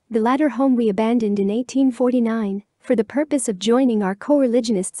 The latter home we abandoned in 1849, for the purpose of joining our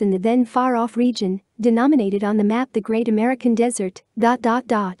co-religionists in the then far-off region, denominated on the map the Great American Desert,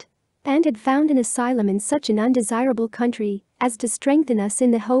 and had found an asylum in such an undesirable country as to strengthen us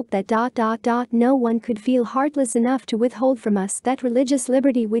in the hope that no one could feel heartless enough to withhold from us that religious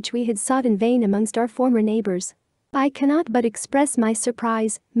liberty which we had sought in vain amongst our former neighbors. I cannot but express my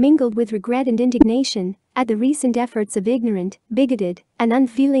surprise, mingled with regret and indignation, at the recent efforts of ignorant, bigoted, and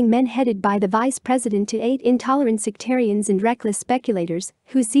unfeeling men headed by the Vice President to aid intolerant sectarians and reckless speculators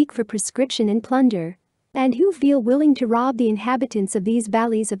who seek for prescription and plunder, and who feel willing to rob the inhabitants of these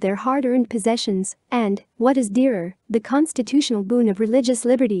valleys of their hard-earned possessions and, what is dearer, the constitutional boon of religious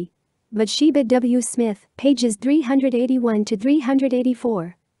liberty. Bathsheba W. Smith, pages 381 to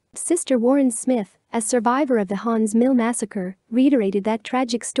 384. Sister Warren Smith, a survivor of the Hans Mill massacre, reiterated that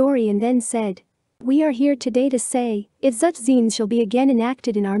tragic story and then said, "We are here today to say, if such scenes shall be again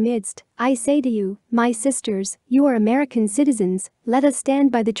enacted in our midst, I say to you, my sisters, you are American citizens, let us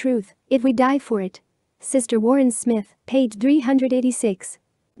stand by the truth, if we die for it." Sister Warren Smith, page 386.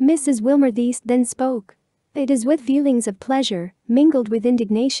 Mrs. Wilmer Thiest then spoke. "It is with feelings of pleasure, mingled with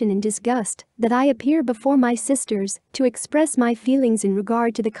indignation and disgust, that I appear before my sisters to express my feelings in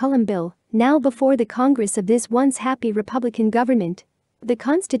regard to the Cullum Bill, now before the Congress of this once happy Republican government. The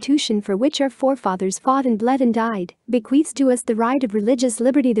Constitution for which our forefathers fought and bled and died bequeaths to us the right of religious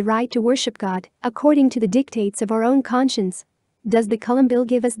liberty, the right to worship God according to the dictates of our own conscience. Does the Cullum Bill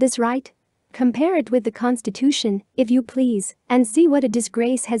give us this right? Compare it with the Constitution, if you please, and see what a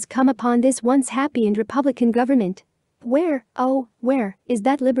disgrace has come upon this once happy and Republican government. Where, oh, where, is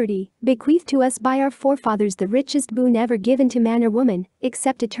that liberty, bequeathed to us by our forefathers, the richest boon ever given to man or woman,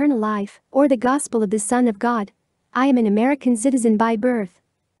 except eternal life, or the gospel of the Son of God? I am an American citizen by birth.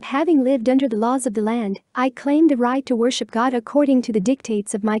 Having lived under the laws of the land, I claim the right to worship God according to the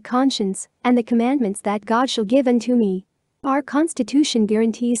dictates of my conscience, and the commandments that God shall give unto me. Our Constitution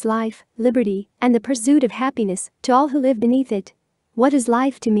guarantees life, liberty, and the pursuit of happiness to all who live beneath it. What is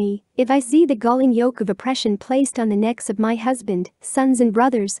life to me, if I see the galling yoke of oppression placed on the necks of my husband, sons and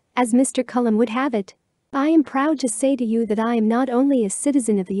brothers, as Mr. Cullum would have it? I am proud to say to you that I am not only a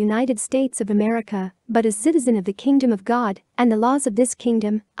citizen of the United States of America, but a citizen of the kingdom of God, and the laws of this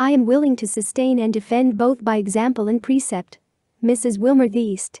kingdom I am willing to sustain and defend both by example and precept." Mrs. Wilmer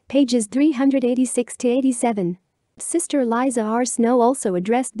Thiest, pages 386 to 87. Sister Eliza R. Snow also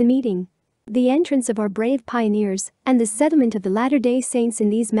addressed the meeting. The entrance of our brave pioneers and the settlement of the Latter-day Saints in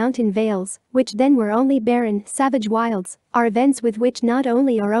these mountain vales, which then were only barren, savage wilds, are events with which not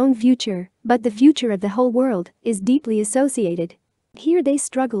only our own future, but the future of the whole world, is deeply associated. Here they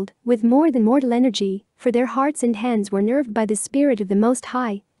struggled, with more than mortal energy, for their hearts and hands were nerved by the Spirit of the Most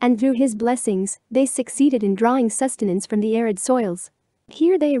High, and through His blessings, they succeeded in drawing sustenance from the arid soils.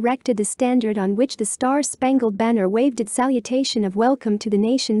 Here they erected the standard on which the Star-Spangled Banner waved its salutation of welcome to the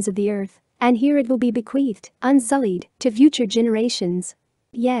nations of the earth, and here it will be bequeathed, unsullied, to future generations.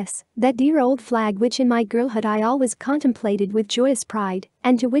 Yes, that dear old flag which in my girlhood I always contemplated with joyous pride,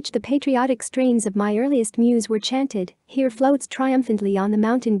 and to which the patriotic strains of my earliest muse were chanted, here floats triumphantly on the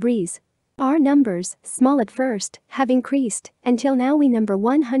mountain breeze. Our numbers, small at first, have increased, until now we number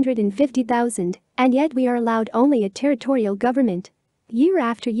 150,000, and yet we are allowed only a territorial government. Year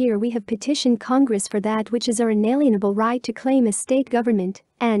after year we have petitioned Congress for that which is our inalienable right to claim a state government,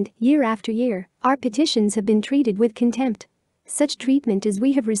 and, year after year, our petitions have been treated with contempt. Such treatment as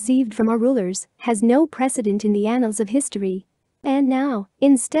we have received from our rulers has no precedent in the annals of history. And now,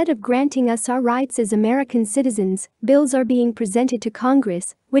 instead of granting us our rights as American citizens, bills are being presented to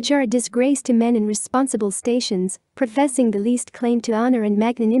Congress, which are a disgrace to men in responsible stations, professing the least claim to honor and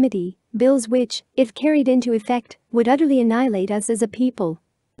magnanimity, bills which, if carried into effect, would utterly annihilate us as a people.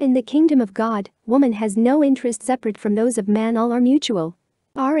 In the kingdom of God, woman has no interest separate from those of man, all are mutual.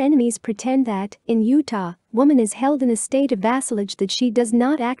 Our enemies pretend that, in Utah, woman is held in a state of vassalage, that she does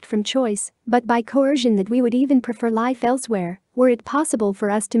not act from choice, but by coercion, that we would even prefer life elsewhere, were it possible for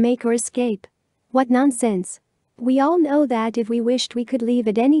us to make or escape. What nonsense! We all know that if we wished we could leave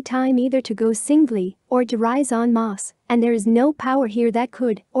at any time, either to go singly or to rise en masse, and there is no power here that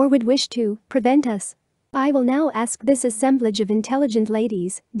could, or would wish to, prevent us. I will now ask this assemblage of intelligent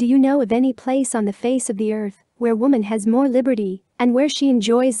ladies, do you know of any place on the face of the earth where woman has more liberty, and where she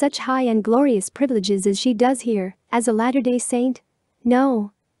enjoys such high and glorious privileges as she does here, as a Latter-day Saint?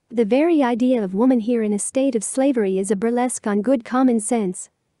 No. The very idea of woman here in a state of slavery is a burlesque on good common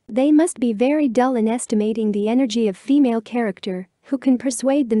sense. They must be very dull in estimating the energy of female character, who can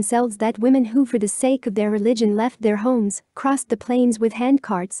persuade themselves that women who for the sake of their religion left their homes, crossed the plains with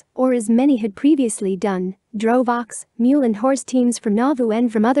handcarts, or as many had previously done, drove ox, mule and horse teams from Nauvoo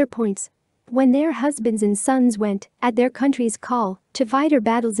and from other points, when their husbands and sons went, at their country's call, to fight our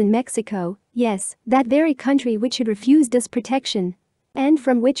battles in Mexico, yes, that very country which had refused us protection. and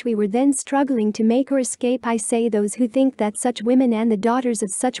from which we were then struggling to make or escape. I say those who think that such women and the daughters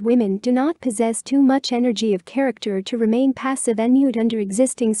of such women do not possess too much energy of character to remain passive and mute under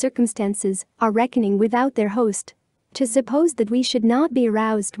existing circumstances are reckoning without their host. To suppose that we should not be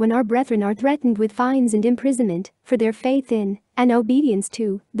aroused when our brethren are threatened with fines and imprisonment for their faith in and obedience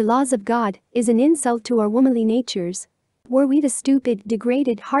to the laws of God is an insult to our womanly natures. Were we the stupid,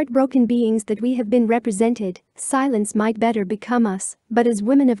 degraded, heartbroken beings that we have been represented, silence might better become us, but as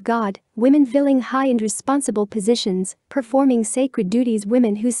women of God, women filling high and responsible positions, performing sacred duties,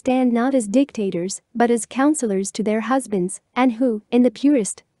 women who stand not as dictators, but as counselors to their husbands, and who, in the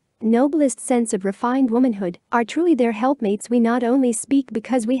purest, noblest sense of refined womanhood, are truly their helpmates, we not only speak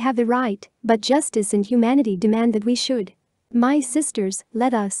because we have the right, but justice and humanity demand that we should. My sisters,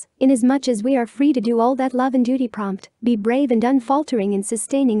 let us, inasmuch as we are free to do all that love and duty prompt, be brave and unfaltering in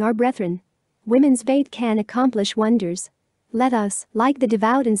sustaining our brethren. Women's faith can accomplish wonders. Let us, like the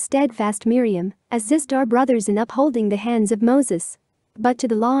devout and steadfast Miriam, assist our brothers in upholding the hands of Moses. But to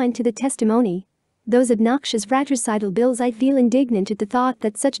the law and to the testimony, those obnoxious fratricidal bills, I feel indignant at the thought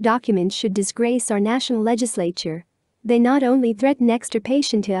that such documents should disgrace our national legislature. They not only threaten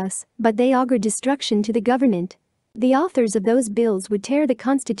extirpation to us, but they augur destruction to the government. The authors of those bills would tear the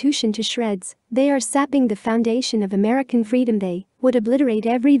Constitution to shreds. They are sapping the foundation of American freedom. They would obliterate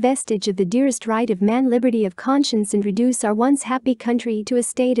every vestige of the dearest right of man, liberty of conscience, and reduce our once happy country to a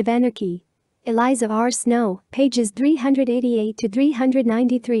state of anarchy. Eliza R. Snow, pages 388 to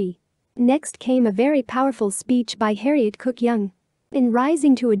 393. Next came a very powerful speech by Harriet Cook Young. In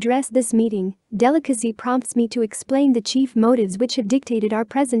rising to address this meeting, delicacy prompts me to explain the chief motives which have dictated our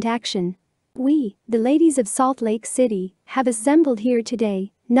present action. We, the ladies of Salt Lake City, have assembled here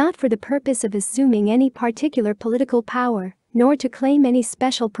today, not for the purpose of assuming any particular political power, nor to claim any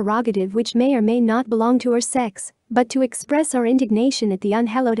special prerogative which may or may not belong to our sex, but to express our indignation at the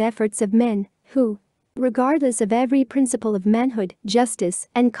unhallowed efforts of men, who, regardless of every principle of manhood, justice,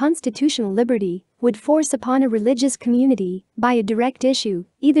 and constitutional liberty, would force upon a religious community, by a direct issue,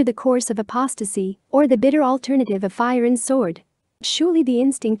 either the course of apostasy, or the bitter alternative of fire and sword. Surely the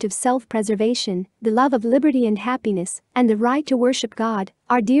instinct of self-preservation, the love of liberty and happiness, and the right to worship God,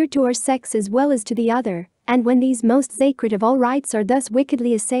 are dear to our sex as well as to the other, and when these most sacred of all rights are thus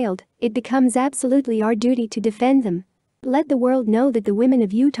wickedly assailed, it becomes absolutely our duty to defend them. Let the world know that the women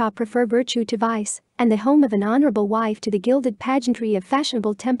of Utah prefer virtue to vice, and the home of an honorable wife to the gilded pageantry of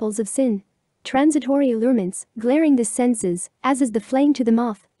fashionable temples of sin. Transitory allurements, glaring the senses, as is the flame to the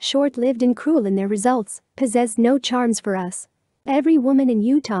moth, short-lived and cruel in their results, possess no charms for us. Every woman in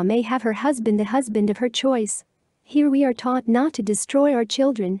Utah may have her husband, the husband of her choice. Here we are taught not to destroy our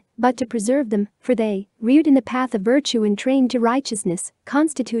children, but to preserve them, for they, reared in the path of virtue and trained to righteousness,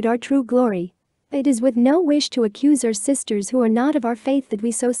 constitute our true glory. It is with no wish to accuse our sisters who are not of our faith that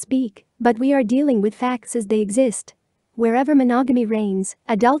we so speak, but we are dealing with facts as they exist. Wherever monogamy reigns,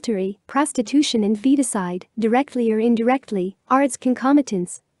 adultery, prostitution, and feticide, directly or indirectly, are its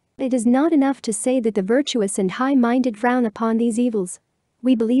concomitants. It is not enough to say that the virtuous and high-minded frown upon these evils.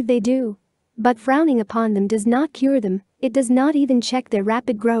 We believe they do. But frowning upon them does not cure them, it does not even check their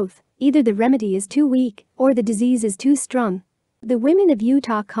rapid growth. Either the remedy is too weak, or the disease is too strong. The women of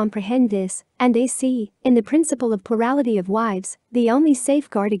Utah comprehend this, and they see, in the principle of plurality of wives, the only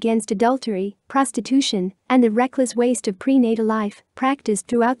safeguard against adultery, prostitution, and the reckless waste of prenatal life practiced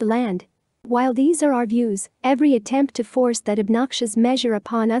throughout the land. While these are our views, every attempt to force that obnoxious measure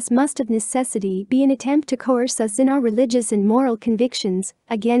upon us must of necessity be an attempt to coerce us in our religious and moral convictions,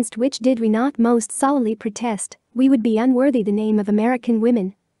 against which, did we not most solemnly protest, we would be unworthy the name of American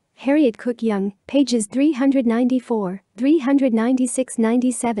women. Harriet Cook Young, pages 394,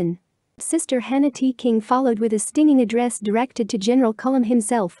 396-97. Sister Hannah T. King followed with a stinging address directed to General Cullum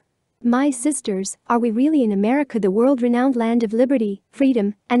himself. My sisters, are we really in America, the world-renowned land of liberty,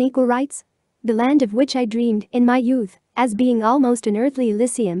 freedom, and equal rights? The land of which I dreamed, in my youth, as being almost an earthly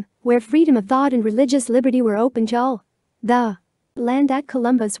Elysium, where freedom of thought and religious liberty were open to all. The land that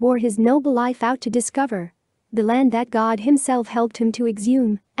Columbus wore his noble life out to discover. The land that God himself helped him to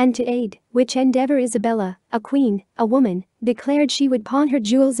exhume, and to aid, which endeavor Isabella, a queen, a woman, declared she would pawn her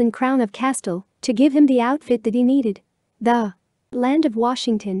jewels and crown of Castile, to give him the outfit that he needed. The land of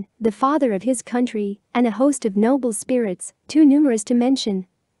Washington, the father of his country, and a host of noble spirits, too numerous to mention.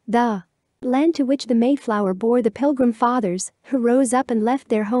 The land to which the Mayflower bore the Pilgrim Fathers, who rose up and left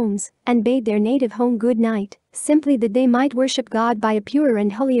their homes, and bade their native home good night, simply that they might worship God by a purer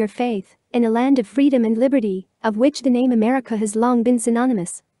and holier faith, in a land of freedom and liberty, of which the name America has long been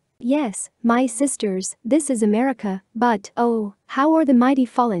synonymous. Yes, my sisters, this is America, but, oh, how are the mighty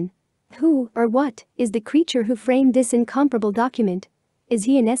fallen? Who, or what, is the creature who framed this incomparable document? Is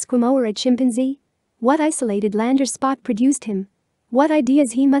he an Eskimo or a chimpanzee? What isolated land or spot produced him? What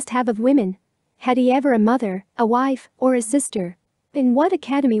ideas he must have of women? Had he ever a mother, a wife, or a sister? In what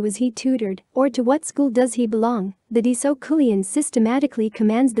academy was he tutored, or to what school does he belong, that he so coolly and systematically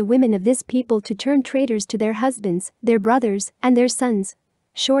commands the women of this people to turn traitors to their husbands, their brothers, and their sons?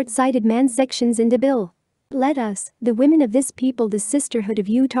 Short-sighted man's sections in the bill. Let us, the women of this people, the sisterhood of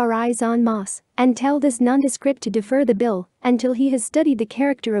Utah, rise en masse, and tell this nondescript to defer the bill, until he has studied the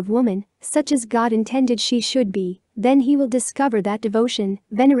character of woman, such as God intended she should be. Then he will discover that devotion,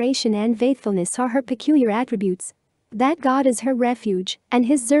 veneration and faithfulness are her peculiar attributes. That God is her refuge, and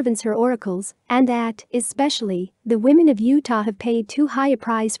his servants her oracles, and that, especially, the women of Utah have paid too high a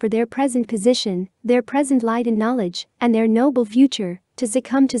price for their present position, their present light and knowledge, and their noble future, to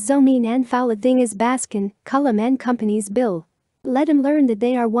succumb to so mean and foul a thing as Baskin, Cullum and Company's bill. Let them learn that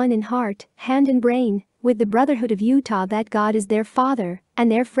they are one in heart, hand and brain, with the brotherhood of Utah, that God is their Father, and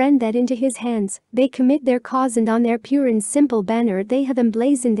their friend, that into his hands they commit their cause, and on their pure and simple banner they have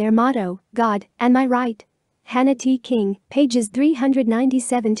emblazoned their motto, God and my right. Hannah T. King, pages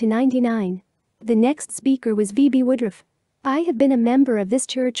 397-99. The next speaker was V.B. Woodruff. I have been a member of this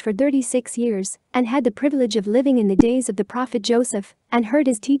church for 36 years, and had the privilege of living in the days of the prophet Joseph, and heard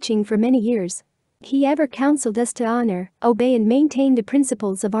his teaching for many years. He ever counseled us to honor, obey and maintain the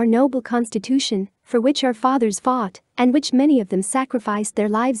principles of our noble Constitution, for which our fathers fought, and which many of them sacrificed their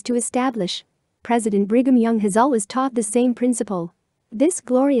lives to establish. President Brigham Young has always taught the same principle. This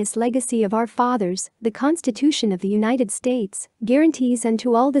glorious legacy of our fathers, the Constitution of the United States, guarantees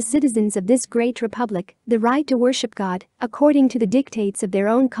unto all the citizens of this great republic the right to worship God according to the dictates of their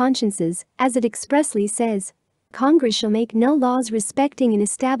own consciences, as it expressly says. Congress shall make no laws respecting an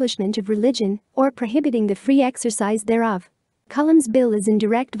establishment of religion or prohibiting the free exercise thereof. Cullum's bill is in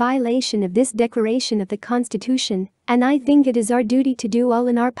direct violation of this declaration of the Constitution, and I think it is our duty to do all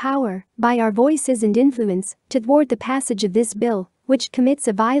in our power, by our voices and influence, to thwart the passage of this bill, which commits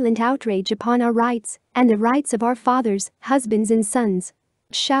a violent outrage upon our rights and the rights of our fathers, husbands and sons.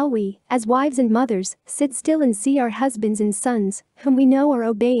 Shall we, as wives and mothers, sit still and see our husbands and sons, whom we know are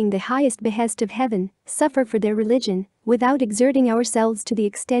obeying the highest behest of heaven, suffer for their religion, without exerting ourselves to the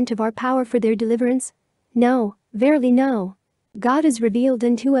extent of our power for their deliverance? No, verily no. God has revealed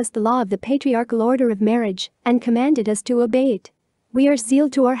unto us the law of the patriarchal order of marriage, and commanded us to obey it. We are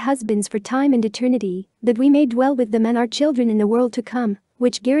sealed to our husbands for time and eternity, that we may dwell with them and our children in the world to come,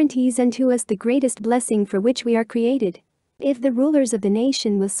 which guarantees unto us the greatest blessing for which we are created. If the rulers of the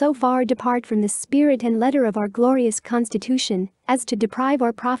nation will so far depart from the spirit and letter of our glorious Constitution, as to deprive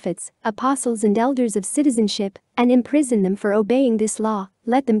our prophets, apostles and elders of citizenship, and imprison them for obeying this law,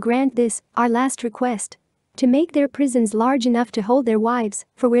 let them grant this, our last request. To make their prisons large enough to hold their wives,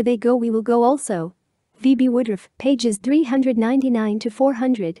 for where they go we will go also. V.B. Woodruff, pages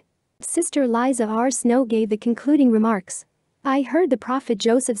 399-400. Sister Liza R. Snow gave the concluding remarks. I heard the prophet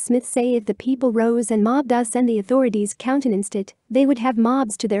Joseph Smith say if the people rose and mobbed us and the authorities countenanced it, they would have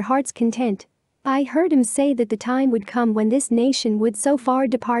mobs to their heart's content. I heard him say that the time would come when this nation would so far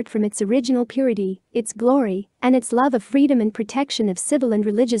depart from its original purity, its glory, and its love of freedom and protection of civil and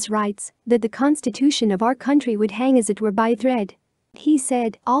religious rights, that the Constitution of our country would hang as it were by a thread. He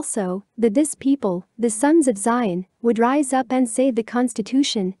said, also, that this people, the sons of Zion, would rise up and save the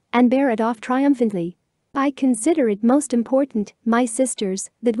Constitution, and bear it off triumphantly. I consider it most important, my sisters,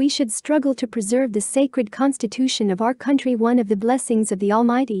 that we should struggle to preserve the sacred Constitution of our country, one of the blessings of the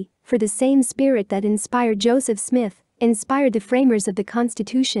Almighty, for the same spirit that inspired Joseph Smith, inspired the framers of the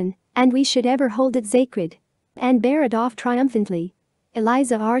Constitution, and we should ever hold it sacred. And bear it off triumphantly.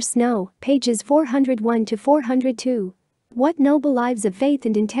 Eliza R. Snow, pages 401-402. What noble lives of faith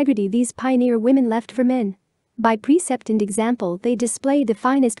and integrity these pioneer women left for men. By precept and example they displayed the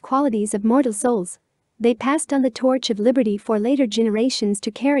finest qualities of mortal souls. They passed on the torch of liberty for later generations to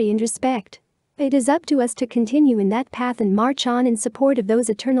carry and respect. It is up to us to continue in that path and march on in support of those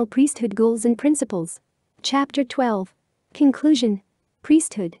eternal priesthood goals and principles. Chapter 12. Conclusion.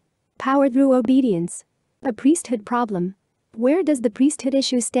 Priesthood. Power through obedience. A priesthood problem. Where does the priesthood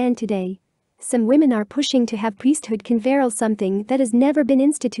issue stand today? Some women are pushing to have priesthood confer something that has never been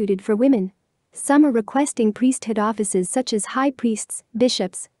instituted for women. Some are requesting priesthood offices such as high priests,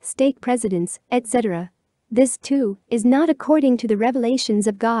 bishops, stake presidents, etc. This, too, is not according to the revelations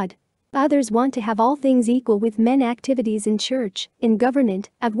of God. Others want to have all things equal with men activities in church, in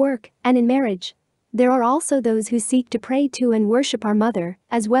government, at work, and in marriage. There are also those who seek to pray to and worship our Mother,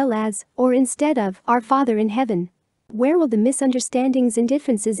 as well as, or instead of, our Father in heaven. Where will the misunderstandings and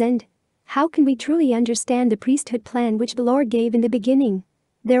differences end? How can we truly understand the priesthood plan which the Lord gave in the beginning?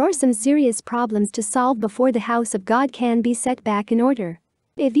 There are some serious problems to solve before the house of God can be set back in order.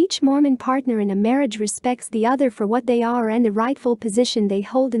 If each Mormon partner in a marriage respects the other for what they are and the rightful position they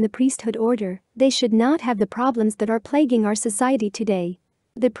hold in the priesthood order, they should not have the problems that are plaguing our society today.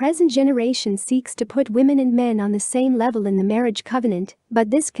 The present generation seeks to put women and men on the same level in the marriage covenant,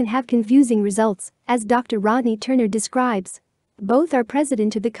 but this can have confusing results, as Dr. Rodney Turner describes. Both are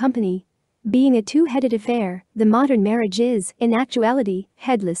president of the company. Being a two-headed affair, the modern marriage is, in actuality,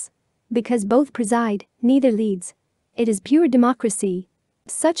 headless. Because both preside, neither leads. It is pure democracy.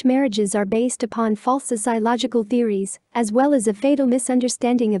 Such marriages are based upon false sociological theories, as well as a fatal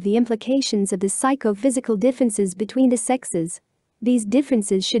misunderstanding of the implications of the psychophysical differences between the sexes. These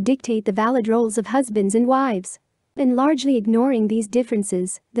differences should dictate the valid roles of husbands and wives. In largely ignoring these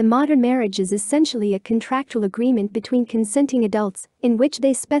differences, the modern marriage is essentially a contractual agreement between consenting adults, in which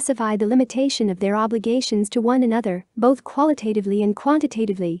they specify the limitation of their obligations to one another, both qualitatively and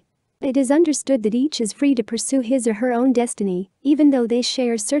quantitatively. It is understood that each is free to pursue his or her own destiny, even though they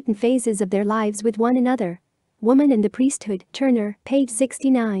share certain phases of their lives with one another. Woman and the Priesthood, Turner, page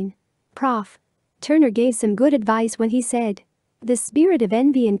 69. Prof. Turner gave some good advice when he said, "The spirit of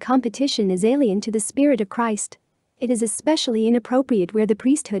envy and competition is alien to the spirit of Christ. It is especially inappropriate where the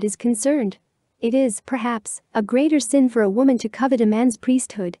priesthood is concerned. It is, perhaps, a greater sin for a woman to covet a man's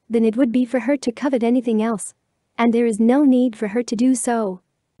priesthood than it would be for her to covet anything else. And there is no need for her to do so.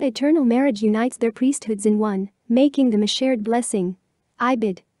 Eternal marriage unites their priesthoods in one, making them a shared blessing."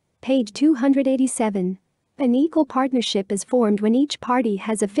 Ibid. Page 287. An equal partnership is formed when each party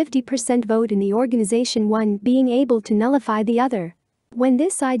has a 50% vote in the organization, one being able to nullify the other. When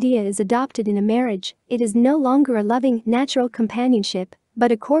this idea is adopted in a marriage, it is no longer a loving, natural companionship,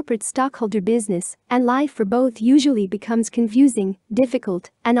 but a corporate stockholder business, and life for both usually becomes confusing,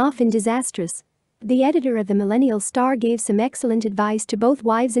 difficult, and often disastrous. The editor of the Millennial Star gave some excellent advice to both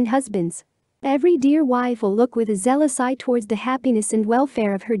wives and husbands. Every dear wife will look with a zealous eye towards the happiness and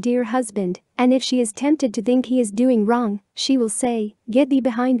welfare of her dear husband, and if she is tempted to think he is doing wrong, she will say, "Get thee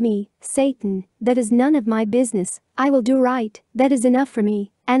behind me, Satan, that is none of my business, I will do right, that is enough for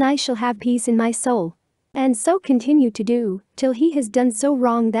me, and I shall have peace in my soul." And so continue to do, till he has done so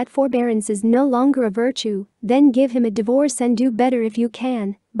wrong that forbearance is no longer a virtue. Then give him a divorce and do better if you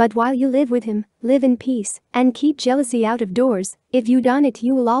can, but while you live with him, live in peace, and keep jealousy out of doors. If you don't it,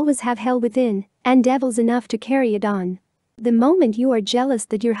 you will always have hell within, and devils enough to carry it on. The moment you are jealous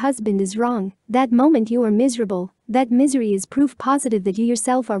that your husband is wrong, that moment you are miserable. That misery is proof positive that you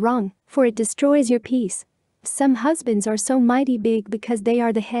yourself are wrong, for it destroys your peace. Some husbands are so mighty big because they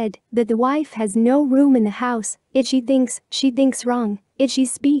are the head that the wife has no room in the house. If she thinks wrong. If she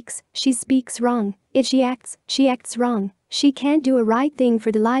speaks wrong. If she acts wrong. She can't do a right thing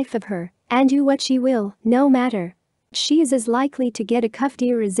for the life of her, and do what she will, no matter. She is as likely to get a cuffed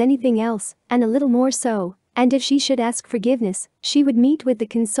ear as anything else, and a little more so. And if she should ask forgiveness, she would meet with the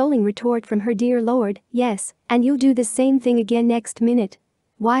consoling retort from her dear Lord, "Yes, and you'll do the same thing again next minute."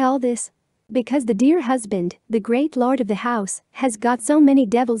 Why all this? Because the dear husband, the great lord of the house, has got so many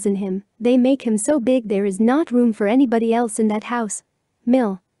devils in him, they make him so big there is not room for anybody else in that house.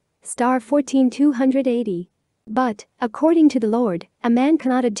 Mill. Star 14280. But, according to the Lord, a man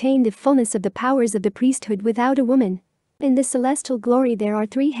cannot attain the fullness of the powers of the priesthood without a woman. In the celestial glory there are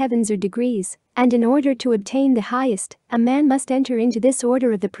 3 heavens or degrees, and in order to obtain the highest, a man must enter into this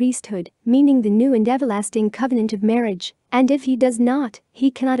order of the priesthood, meaning the new and everlasting covenant of marriage, and if he does not,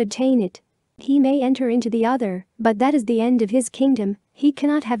 he cannot attain it. He may enter into the other, but that is the end of his kingdom. He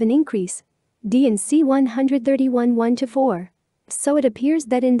cannot have an increase. D&C 131 1-4. So it appears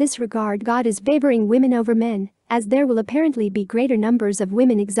that in this regard God is favoring women over men, as there will apparently be greater numbers of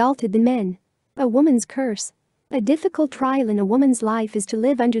women exalted than men. A woman's curse. A difficult trial in a woman's life is to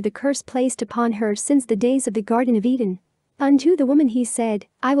live under the curse placed upon her since the days of the Garden of Eden. Unto the woman he said,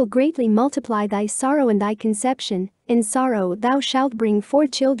 "I will greatly multiply thy sorrow and thy conception. In sorrow thou shalt bring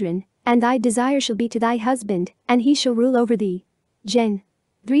forth children, and thy desire shall be to thy husband, and he shall rule over thee." Gen.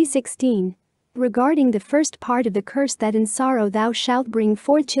 3:16. Regarding the first part of the curse, that in sorrow thou shalt bring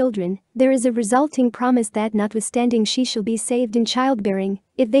forth children, there is a resulting promise that notwithstanding she shall be saved in childbearing,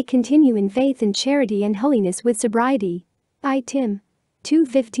 if they continue in faith and charity and holiness with sobriety. I Tim.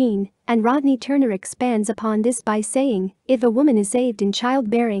 2:15, and Rodney Turner expands upon this by saying, if a woman is saved in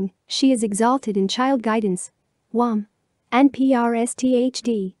childbearing, she is exalted in child guidance. WAM. And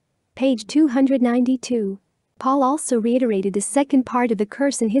PRSTHD. Page 292. Paul also reiterated the second part of the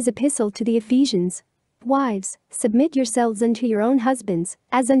curse in his epistle to the Ephesians. Wives, submit yourselves unto your own husbands,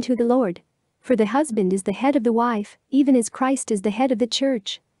 as unto the Lord. For the husband is the head of the wife, even as Christ is the head of the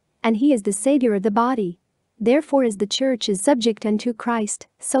church. And he is the Savior of the body. Therefore as the church is subject unto Christ,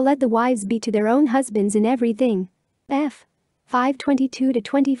 so let the wives be to their own husbands in everything. F.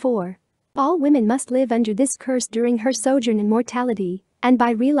 5:22-24. All women must live under this curse during her sojourn in mortality, and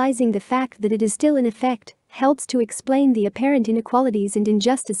by realizing the fact that it is still in effect, helps to explain the apparent inequalities and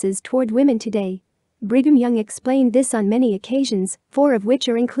injustices toward women today. Brigham Young explained this on many occasions, 4 of which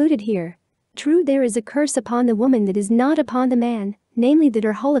are included here. True, there is a curse upon the woman that is not upon the man, namely that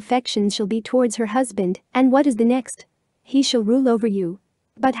her whole affections shall be towards her husband, and what is the next? He shall rule over you.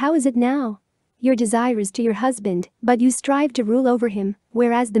 But how is it now? Your desire is to your husband, but you strive to rule over him,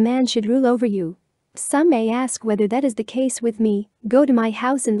 whereas the man should rule over you. Some may ask whether that is the case with me. Go to my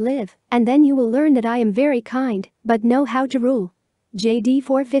house and live, and then you will learn that I am very kind, but know how to rule. JD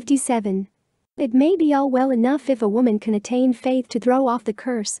 457. It may be all well enough if a woman can attain faith to throw off the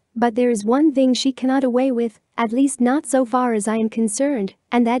curse, but there is one thing she cannot away with, at least not so far as I am concerned,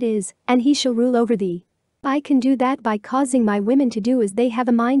 and that is, and he shall rule over thee. I can do that by causing my women to do as they have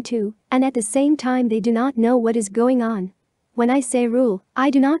a mind to, and at the same time they do not know what is going on. When I say rule, I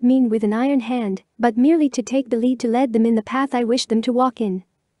do not mean with an iron hand, but merely to take the lead to lead them in the path I wish them to walk in.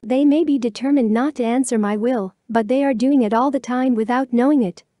 They may be determined not to answer my will, but they are doing it all the time without knowing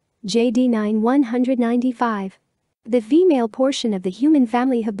it. JD 9:195. The female portion of the human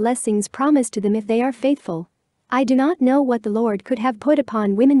family have blessings promised to them if they are faithful. I do not know what the Lord could have put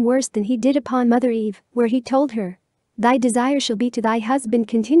upon women worse than he did upon Mother Eve, where he told her, "Thy desire shall be to thy husband,"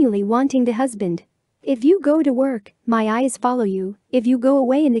 continually wanting the husband. If you go to work, my eyes follow you. If you go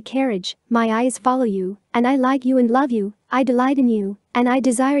away in the carriage, my eyes follow you, and I like you and love you, I delight in you, and I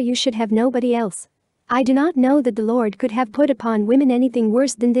desire you should have nobody else. I do not know that the Lord could have put upon women anything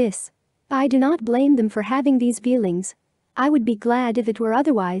worse than this. I do not blame them for having these feelings. I would be glad if it were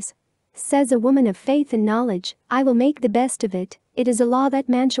otherwise. Says a woman of faith and knowledge, I will make the best of it. It is a law that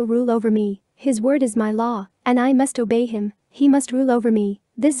man shall rule over me. His word is my law, and I must obey him. He must rule over me.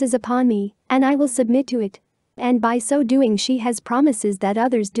 This is upon me, and I will submit to it. And by so doing she has promises that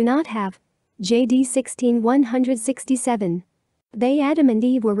others do not have. JD 16:167. They, Adam and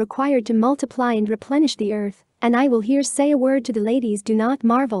Eve, were required to multiply and replenish the earth, and I will here say a word to the ladies: do not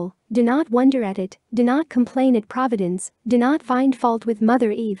marvel, do not wonder at it, do not complain at Providence, do not find fault with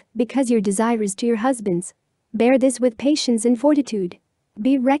Mother Eve, because your desire is to your husbands. Bear this with patience and fortitude.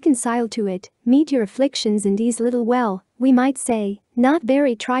 Be reconciled to it, meet your afflictions in these little, well, we might say, not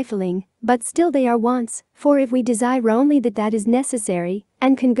very trifling, but still they are wants, for if we desire only that is necessary,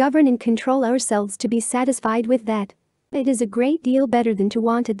 and can govern and control ourselves to be satisfied with that, it is a great deal better than to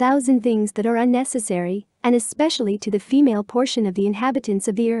want 1,000 things that are unnecessary, and especially to the female portion of the inhabitants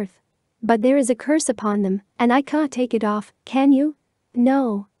of the earth. But there is a curse upon them, and I can't take it off, can you?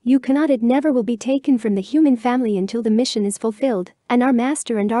 No, you cannot. It never will be taken from the human family until the mission is fulfilled, and our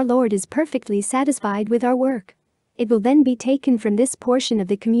Master and our Lord is perfectly satisfied with our work. It will then be taken from this portion of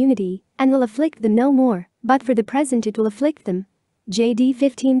the community, and will afflict them no more, but for the present it will afflict them. JD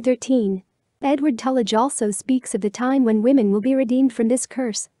 15:13. Edward Tullidge also speaks of the time when women will be redeemed from this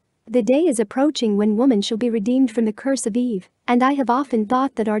curse. The day is approaching when woman shall be redeemed from the curse of Eve, and I have often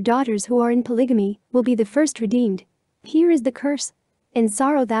thought that our daughters who are in polygamy will be the first redeemed. Here is the curse. In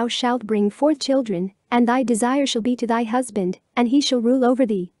sorrow thou shalt bring forth children, and thy desire shall be to thy husband, and he shall rule over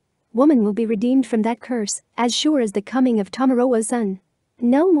thee. Woman will be redeemed from that curse, as sure as the coming of Tamaroa's son.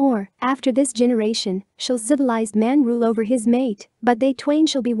 No more, after this generation, shall civilized man rule over his mate, but they twain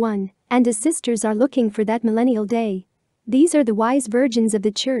shall be one, and the sisters are looking for that millennial day. These are the wise virgins of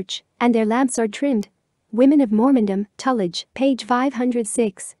the church, and their lamps are trimmed. Women of Mormondom, Tullidge, page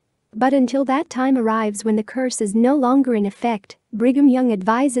 506. But until that time arrives when the curse is no longer in effect, Brigham Young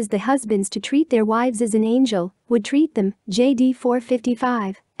advises the husbands to treat their wives as an angel would treat them, JD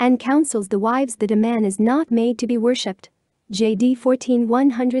 455, and counsels the wives that a man is not made to be worshipped. JD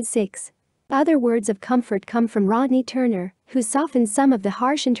 14:106. Other words of comfort come from Rodney Turner, who softened some of the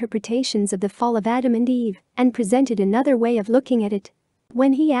harsh interpretations of the fall of Adam and Eve and presented another way of looking at it.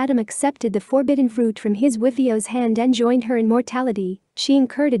 When Adam accepted the forbidden fruit from his wife's hand and joined her in mortality, she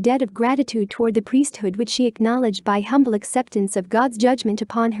incurred a debt of gratitude toward the priesthood which she acknowledged by humble acceptance of God's judgment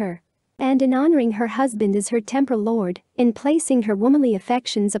upon her. And in honoring her husband as her temporal lord, in placing her womanly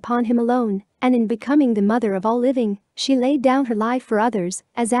affections upon him alone, and in becoming the mother of all living, she laid down her life for others,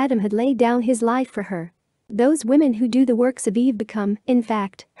 as Adam had laid down his life for her. Those women who do the works of Eve become, in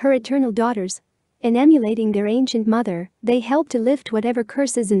fact, her eternal daughters. In emulating their ancient mother, they help to lift whatever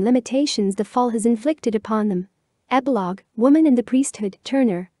curses and limitations the fall has inflicted upon them. Epilogue, Woman and the Priesthood,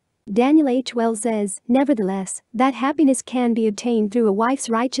 Turner. Daniel H. Wells says, nevertheless, that happiness can be obtained through a wife's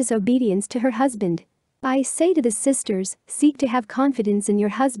righteous obedience to her husband. I say to the sisters, seek to have confidence in your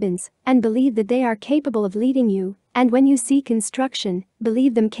husbands, and believe that they are capable of leading you, And when you seek instruction,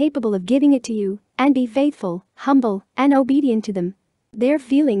 believe them capable of giving it to you, and be faithful, humble, and obedient to them. Their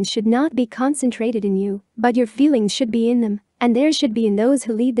feelings should not be concentrated in you, but your feelings should be in them, and theirs should be in those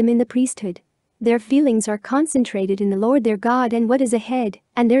who lead them in the priesthood. Their feelings are concentrated in the Lord their God and what is ahead,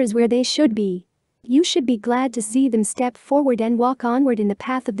 and there is where they should be. You should be glad to see them step forward and walk onward in the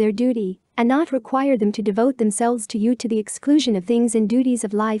path of their duty, and not require them to devote themselves to you to the exclusion of things and duties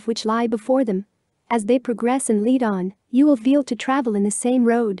of life which lie before them. As they progress and lead on, you will feel to travel in the same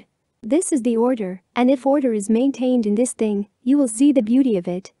road. This is the order, and if order is maintained in this thing, you will see the beauty of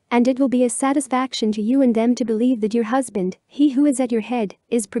it, and it will be a satisfaction to you and them to believe that your husband, he who is at your head,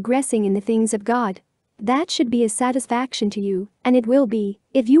 is progressing in the things of God. That should be a satisfaction to you, and it will be,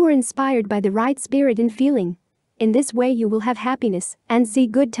 if you are inspired by the right spirit and feeling. In this way you will have happiness, and see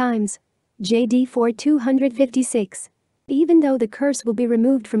good times. JD 4256. Even though the curse will be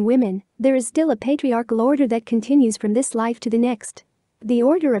removed from women, there is still a patriarchal order that continues from this life to the next. The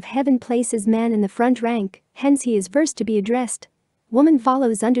order of heaven places man in the front rank, hence he is first to be addressed. Woman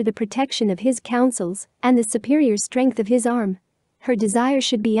follows under the protection of his counsels, and the superior strength of his arm. Her desire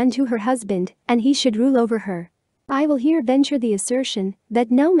should be unto her husband, and he should rule over her. I will here venture the assertion that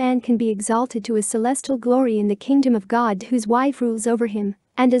no man can be exalted to a celestial glory in the kingdom of God whose wife rules over him,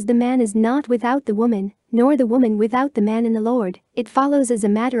 and as the man is not without the woman, nor the woman without the man in the Lord, it follows as a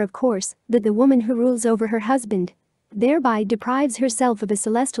matter of course that the woman who rules over her husband thereby deprives herself of a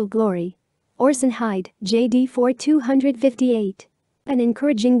celestial glory. Orson Hyde, JD 4258. An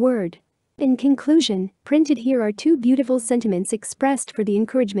encouraging word. In conclusion, printed here are two beautiful sentiments expressed for the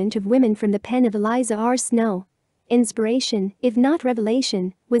encouragement of women from the pen of Eliza R. Snow. Inspiration, if not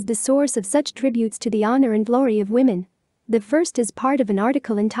revelation, was the source of such tributes to the honor and glory of women. The first is part of an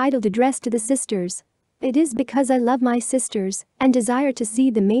article entitled Address to the Sisters. It is because I love my sisters and desire to see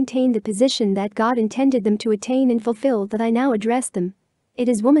them maintain the position that God intended them to attain and fulfill that I now address them. It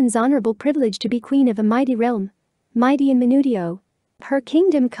is woman's honorable privilege to be queen of a mighty realm. Mighty in minutio. Her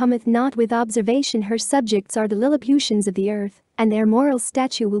kingdom cometh not with observation, her subjects are the Lilliputians of the earth, and their moral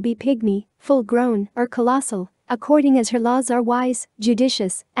statue will be pygmy, full-grown, or colossal, according as her laws are wise,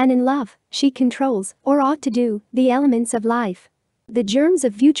 judicious, and in love, she controls, or ought to do, the elements of life. The germs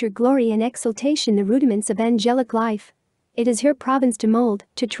of future glory and exaltation, the rudiments of angelic life. It is her province to mold,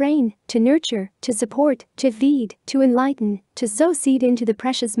 to train, to nurture, to support, to feed, to enlighten, to sow seed into the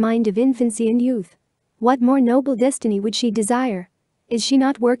precious mind of infancy and youth. What more noble destiny would she desire? Is she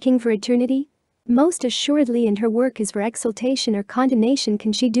not working for eternity? Most assuredly, and her work is for exaltation or condemnation.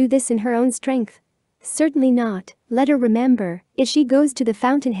 Can she do this in her own strength? Certainly not. Let her remember, if she goes to the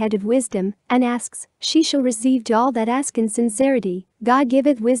fountainhead of wisdom and asks, she shall receive to all that ask in sincerity. God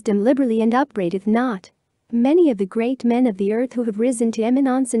giveth wisdom liberally and upbraideth not. Many of the great men of the earth who have risen to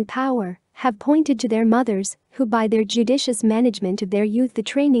eminence and power have pointed to their mothers, who by their judicious management of their youth, the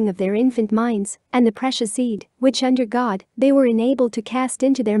training of their infant minds, and the precious seed, which under God they were enabled to cast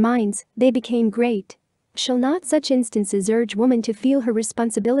into their minds, they became great. Shall not such instances urge woman to feel her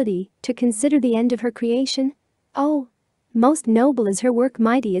responsibility, to consider the end of her creation? Oh! Most noble is her work,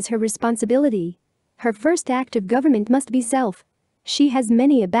 mighty is her responsibility. Her first act of government must be self. She has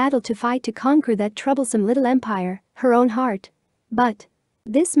many a battle to fight to conquer that troublesome little empire, her own heart. But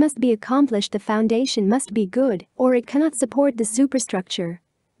this must be accomplished, the foundation must be good, or it cannot support the superstructure.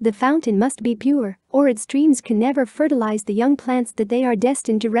 The fountain must be pure, or its streams can never fertilize the young plants that they are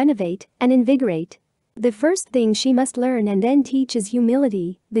destined to renovate and invigorate. The first thing she must learn and then teach is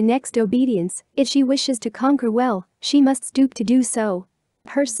humility, the next obedience. If she wishes to conquer well, she must stoop to do so.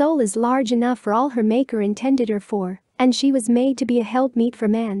 Her soul is large enough for all her Maker intended her for, and she was made to be a helpmeet for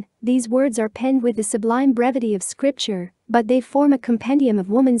man. These words are penned with the sublime brevity of Scripture, but they form a compendium of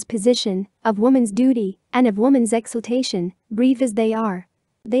woman's position, of woman's duty, and of woman's exaltation, brief as they are.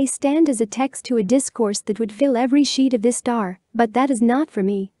 They stand as a text to a discourse that would fill every sheet of this star, but that is not for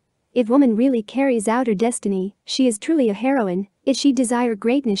me. If woman really carries out her destiny, she is truly a heroine. If she desire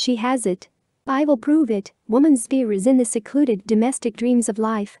greatness, she has it. I will prove it. Woman's sphere is in the secluded domestic dreams of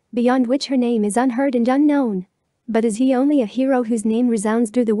life, beyond which her name is unheard and unknown. But is he only a hero whose name resounds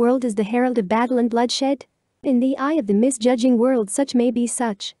through the world as the herald of battle and bloodshed? In the eye of the misjudging world such may be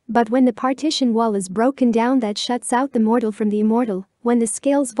such, but when the partition wall is broken down that shuts out the mortal from the immortal, when the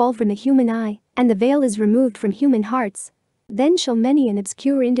scales fall from the human eye, and the veil is removed from human hearts, then shall many an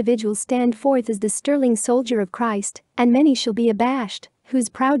obscure individual stand forth as the sterling soldier of Christ, and many shall be abashed, whose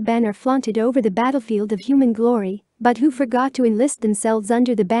proud banner flaunted over the battlefield of human glory, but who forgot to enlist themselves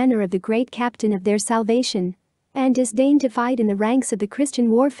under the banner of the great captain of their salvation, and disdained to fight in the ranks of the Christian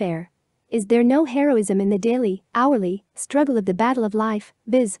warfare. Is there no heroism in the daily, hourly struggle of the battle of life,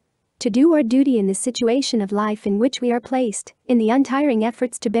 viz., to do our duty in the situation of life in which we are placed, in the untiring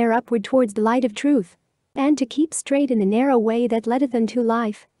efforts to bear upward towards the light of truth, and to keep straight in the narrow way that leadeth unto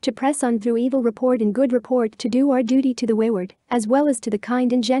life, to press on through evil report and good report, to do our duty to the wayward, as well as to the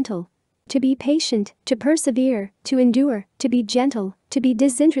kind and gentle, to be patient, to persevere, to endure, to be gentle, to be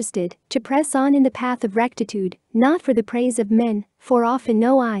disinterested, to press on in the path of rectitude, not for the praise of men, for often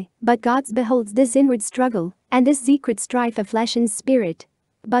no eye, but God's beholds this inward struggle, and this secret strife of flesh and spirit.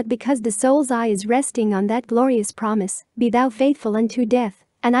 But because the soul's eye is resting on that glorious promise, be thou faithful unto death,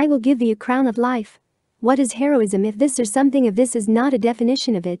 and I will give thee a crown of life. What is heroism if this or something of this is not a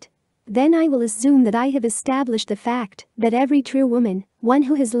definition of it? Then I will assume that I have established the fact that every true woman, one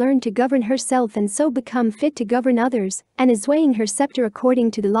who has learned to govern herself and so become fit to govern others, and is swaying her scepter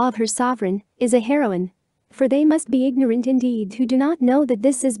according to the law of her sovereign, is a heroine. For they must be ignorant indeed who do not know that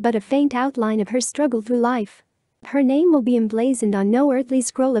this is but a faint outline of her struggle through life. Her name will be emblazoned on no earthly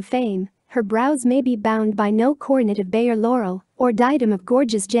scroll of fame, her brows may be bound by no coronet of bay or laurel, or diadem of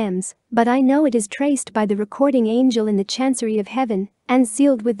gorgeous gems, but I know it is traced by the recording angel in the chancery of heaven, and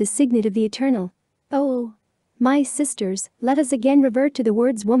sealed with the signet of the eternal. Oh, my sisters, let us again revert to the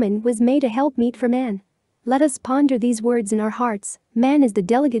words woman was made a helpmeet for man. Let us ponder these words in our hearts. Man is the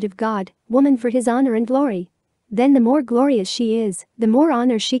delegate of God, woman for his honor and glory. Then the more glorious she is, the more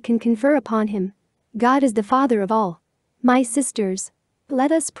honor she can confer upon him. God is the Father of all. My sisters,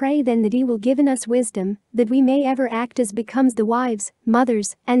 let us pray then that He will give in us wisdom, that we may ever act as becomes the wives,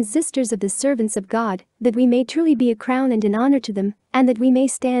 mothers, and sisters of the servants of God, that we may truly be a crown and an honor to them, and that we may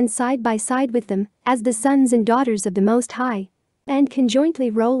stand side by side with them, as the sons and daughters of the Most High, and conjointly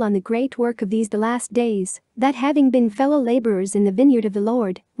roll on the great work of these the last days, that having been fellow laborers in the vineyard of the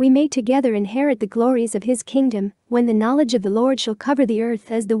Lord, we may together inherit the glories of His kingdom, when the knowledge of the Lord shall cover the earth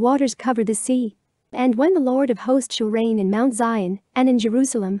as the waters cover the sea. And when the Lord of hosts shall reign in Mount Zion, and in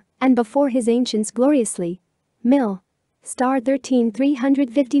Jerusalem, and before his ancients gloriously. Mill. Star 13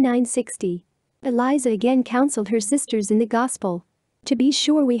 359-60. Eliza again counseled her sisters in the gospel. To be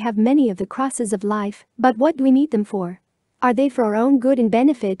sure we have many of the crosses of life, but what do we meet them for? Are they for our own good and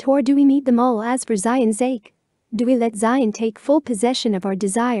benefit, or do we meet them all as for Zion's sake? Do we let Zion take full possession of our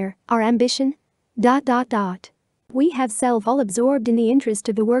desire, our ambition? We have self all absorbed in the interest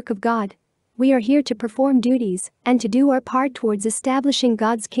of the work of God. We are here to perform duties, and to do our part towards establishing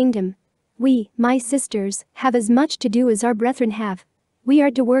God's kingdom. We, my sisters, have as much to do as our brethren have. We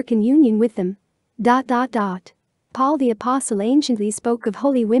are to work in union with them. Paul the Apostle anciently spoke of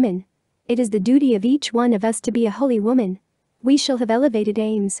holy women. It is the duty of each one of us to be a holy woman. We shall have elevated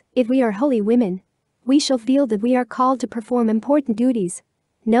aims, if we are holy women. We shall feel that we are called to perform important duties.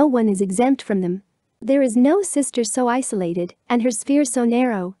 No one is exempt from them. There is no sister so isolated, and her sphere so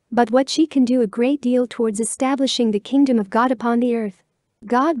narrow, but what she can do a great deal towards establishing the kingdom of God upon the earth.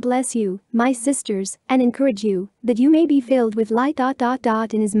 God bless you, my sisters, and encourage you, that you may be filled with light.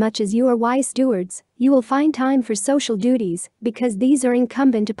 Inasmuch as you are wise stewards, you will find time for social duties, because these are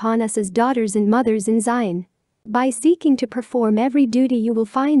incumbent upon us as daughters and mothers in Zion. By seeking to perform every duty you will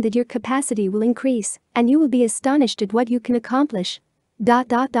find that your capacity will increase, and you will be astonished at what you can accomplish.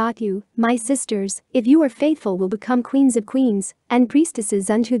 You, my sisters, if you are faithful will become queens of queens, and priestesses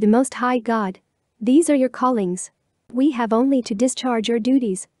unto the Most High God. These are your callings. We have only to discharge our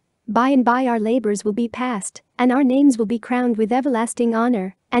duties. By and by our labors will be past, and our names will be crowned with everlasting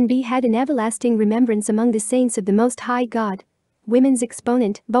honor, and be had in everlasting remembrance among the saints of the Most High God. Women's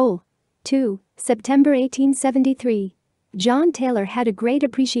Exponent, Bowl. 2, September 1873. John Taylor had a great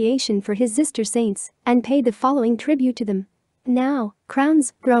appreciation for his sister saints, and paid the following tribute to them. Now,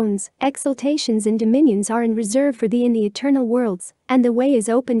 crowns, thrones, exaltations and dominions are in reserve for thee in the eternal worlds, and the way is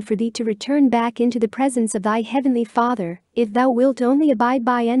open for thee to return back into the presence of thy heavenly Father, if thou wilt only abide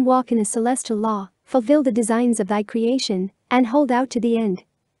by and walk in the celestial law, fulfill the designs of thy creation, and hold out to the end.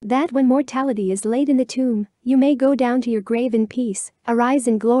 That when mortality is laid in the tomb, you may go down to your grave in peace, arise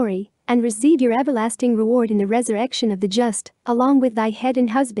in glory, and receive your everlasting reward in the resurrection of the just, along with thy head and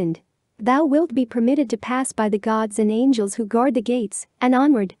husband. Thou wilt be permitted to pass by the gods and angels who guard the gates, and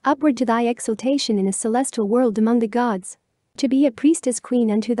onward, upward to thy exaltation in a celestial world among the gods. To be a priestess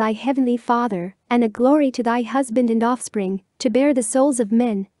queen unto thy heavenly Father, and a glory to thy husband and offspring, to bear the souls of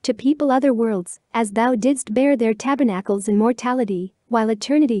men, to people other worlds, as thou didst bear their tabernacles in mortality, while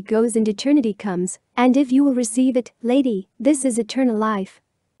eternity goes and eternity comes, and if you will receive it, lady, this is eternal life.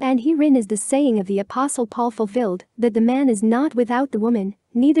 And herein is the saying of the Apostle Paul fulfilled, that the man is not without the woman,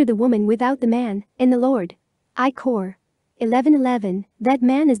 neither the woman without the man, in the Lord. I Cor. 11:11, that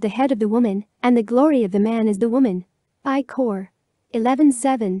man is the head of the woman, and the glory of the man is the woman. I Cor.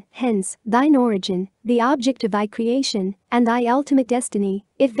 11:7 Hence, thine origin, the object of thy creation, and thy ultimate destiny,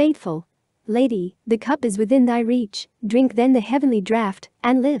 if faithful. Lady, the cup is within thy reach, drink then the heavenly draught,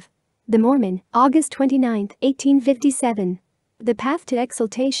 and live. The Mormon, August 29, 1857. The path to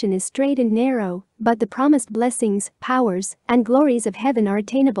exaltation is straight and narrow, but the promised blessings, powers, and glories of heaven are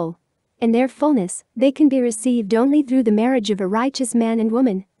attainable. In their fullness, they can be received only through the marriage of a righteous man and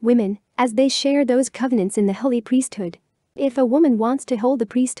women, as they share those covenants in the holy priesthood. If a woman wants to hold the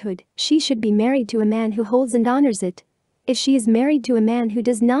priesthood, she should be married to a man who holds and honors it. If she is married to a man who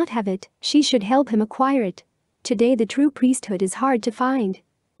does not have it, she should help him acquire it. Today the true priesthood is hard to find.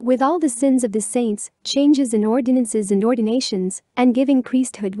 With all the sins of the saints, changes in ordinances and ordinations, and giving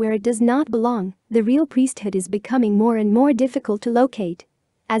priesthood where it does not belong, the real priesthood is becoming more and more difficult to locate.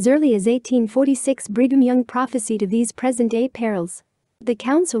 As early as 1846, Brigham Young prophesied of these present-day perils. The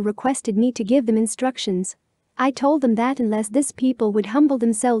council requested me to give them instructions. I told them that unless this people would humble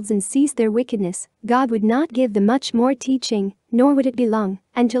themselves and cease their wickedness, God would not give them much more teaching, nor would it be long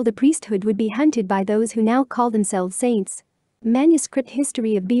until the priesthood would be hunted by those who now call themselves saints. Manuscript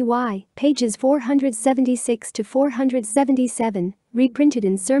History of B.Y., pages 476 to 477, reprinted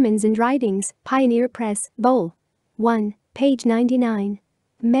in Sermons and Writings, Pioneer Press, Bol. 1, page 99.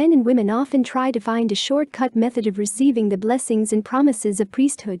 Men and women often try to find a shortcut method of receiving the blessings and promises of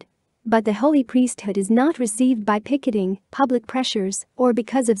priesthood. But the holy priesthood is not received by picketing, public pressures, or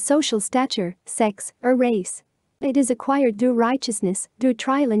because of social stature, sex, or race. It is acquired through righteousness, through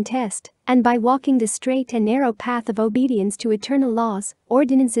trial and test, and by walking the straight and narrow path of obedience to eternal laws,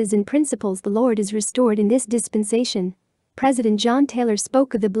 ordinances and principles. The Lord is restored in this dispensation. President John Taylor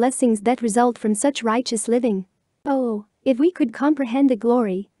spoke of the blessings that result from such righteous living. Oh, if we could comprehend the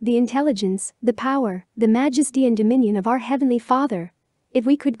glory, the intelligence, the power, the majesty and dominion of our Heavenly Father. If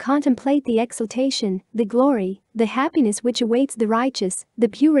we could contemplate the exaltation, the glory, the happiness which awaits the righteous, the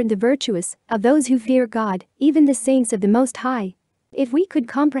pure and the virtuous, of those who fear God, even the saints of the Most High. If we could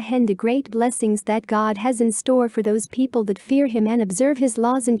comprehend the great blessings that God has in store for those people that fear Him and observe His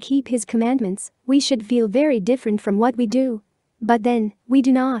laws and keep His commandments, we should feel very different from what we do. But then, we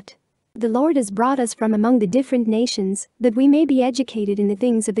do not. The Lord has brought us from among the different nations, that we may be educated in the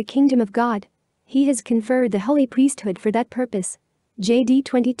things of the kingdom of God. He has conferred the holy priesthood for that purpose. JD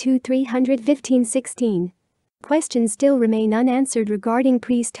 22-315-16. Questions still remain unanswered regarding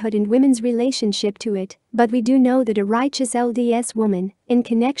priesthood and women's relationship to it, but we do know that a righteous LDS woman, in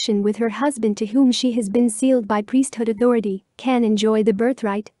connection with her husband to whom she has been sealed by priesthood authority, can enjoy the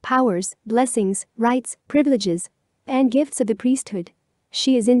birthright, powers, blessings, rights, privileges, and gifts of the priesthood.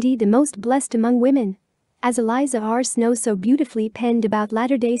 She is indeed the most blessed among women. As Eliza R. Snow so beautifully penned about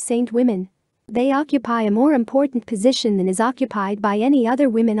Latter-day Saint women, they occupy a more important position than is occupied by any other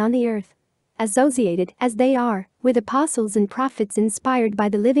women on the earth. Associated, as they are, with apostles and prophets inspired by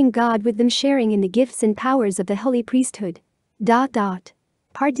the living God, with them sharing in the gifts and powers of the holy priesthood.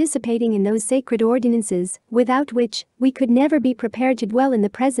 Participating in those sacred ordinances, without which, we could never be prepared to dwell in the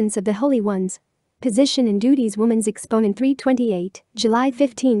presence of the holy ones. Position and Duties Woman's Exponent 328, July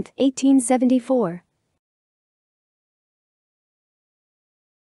 15, 1874.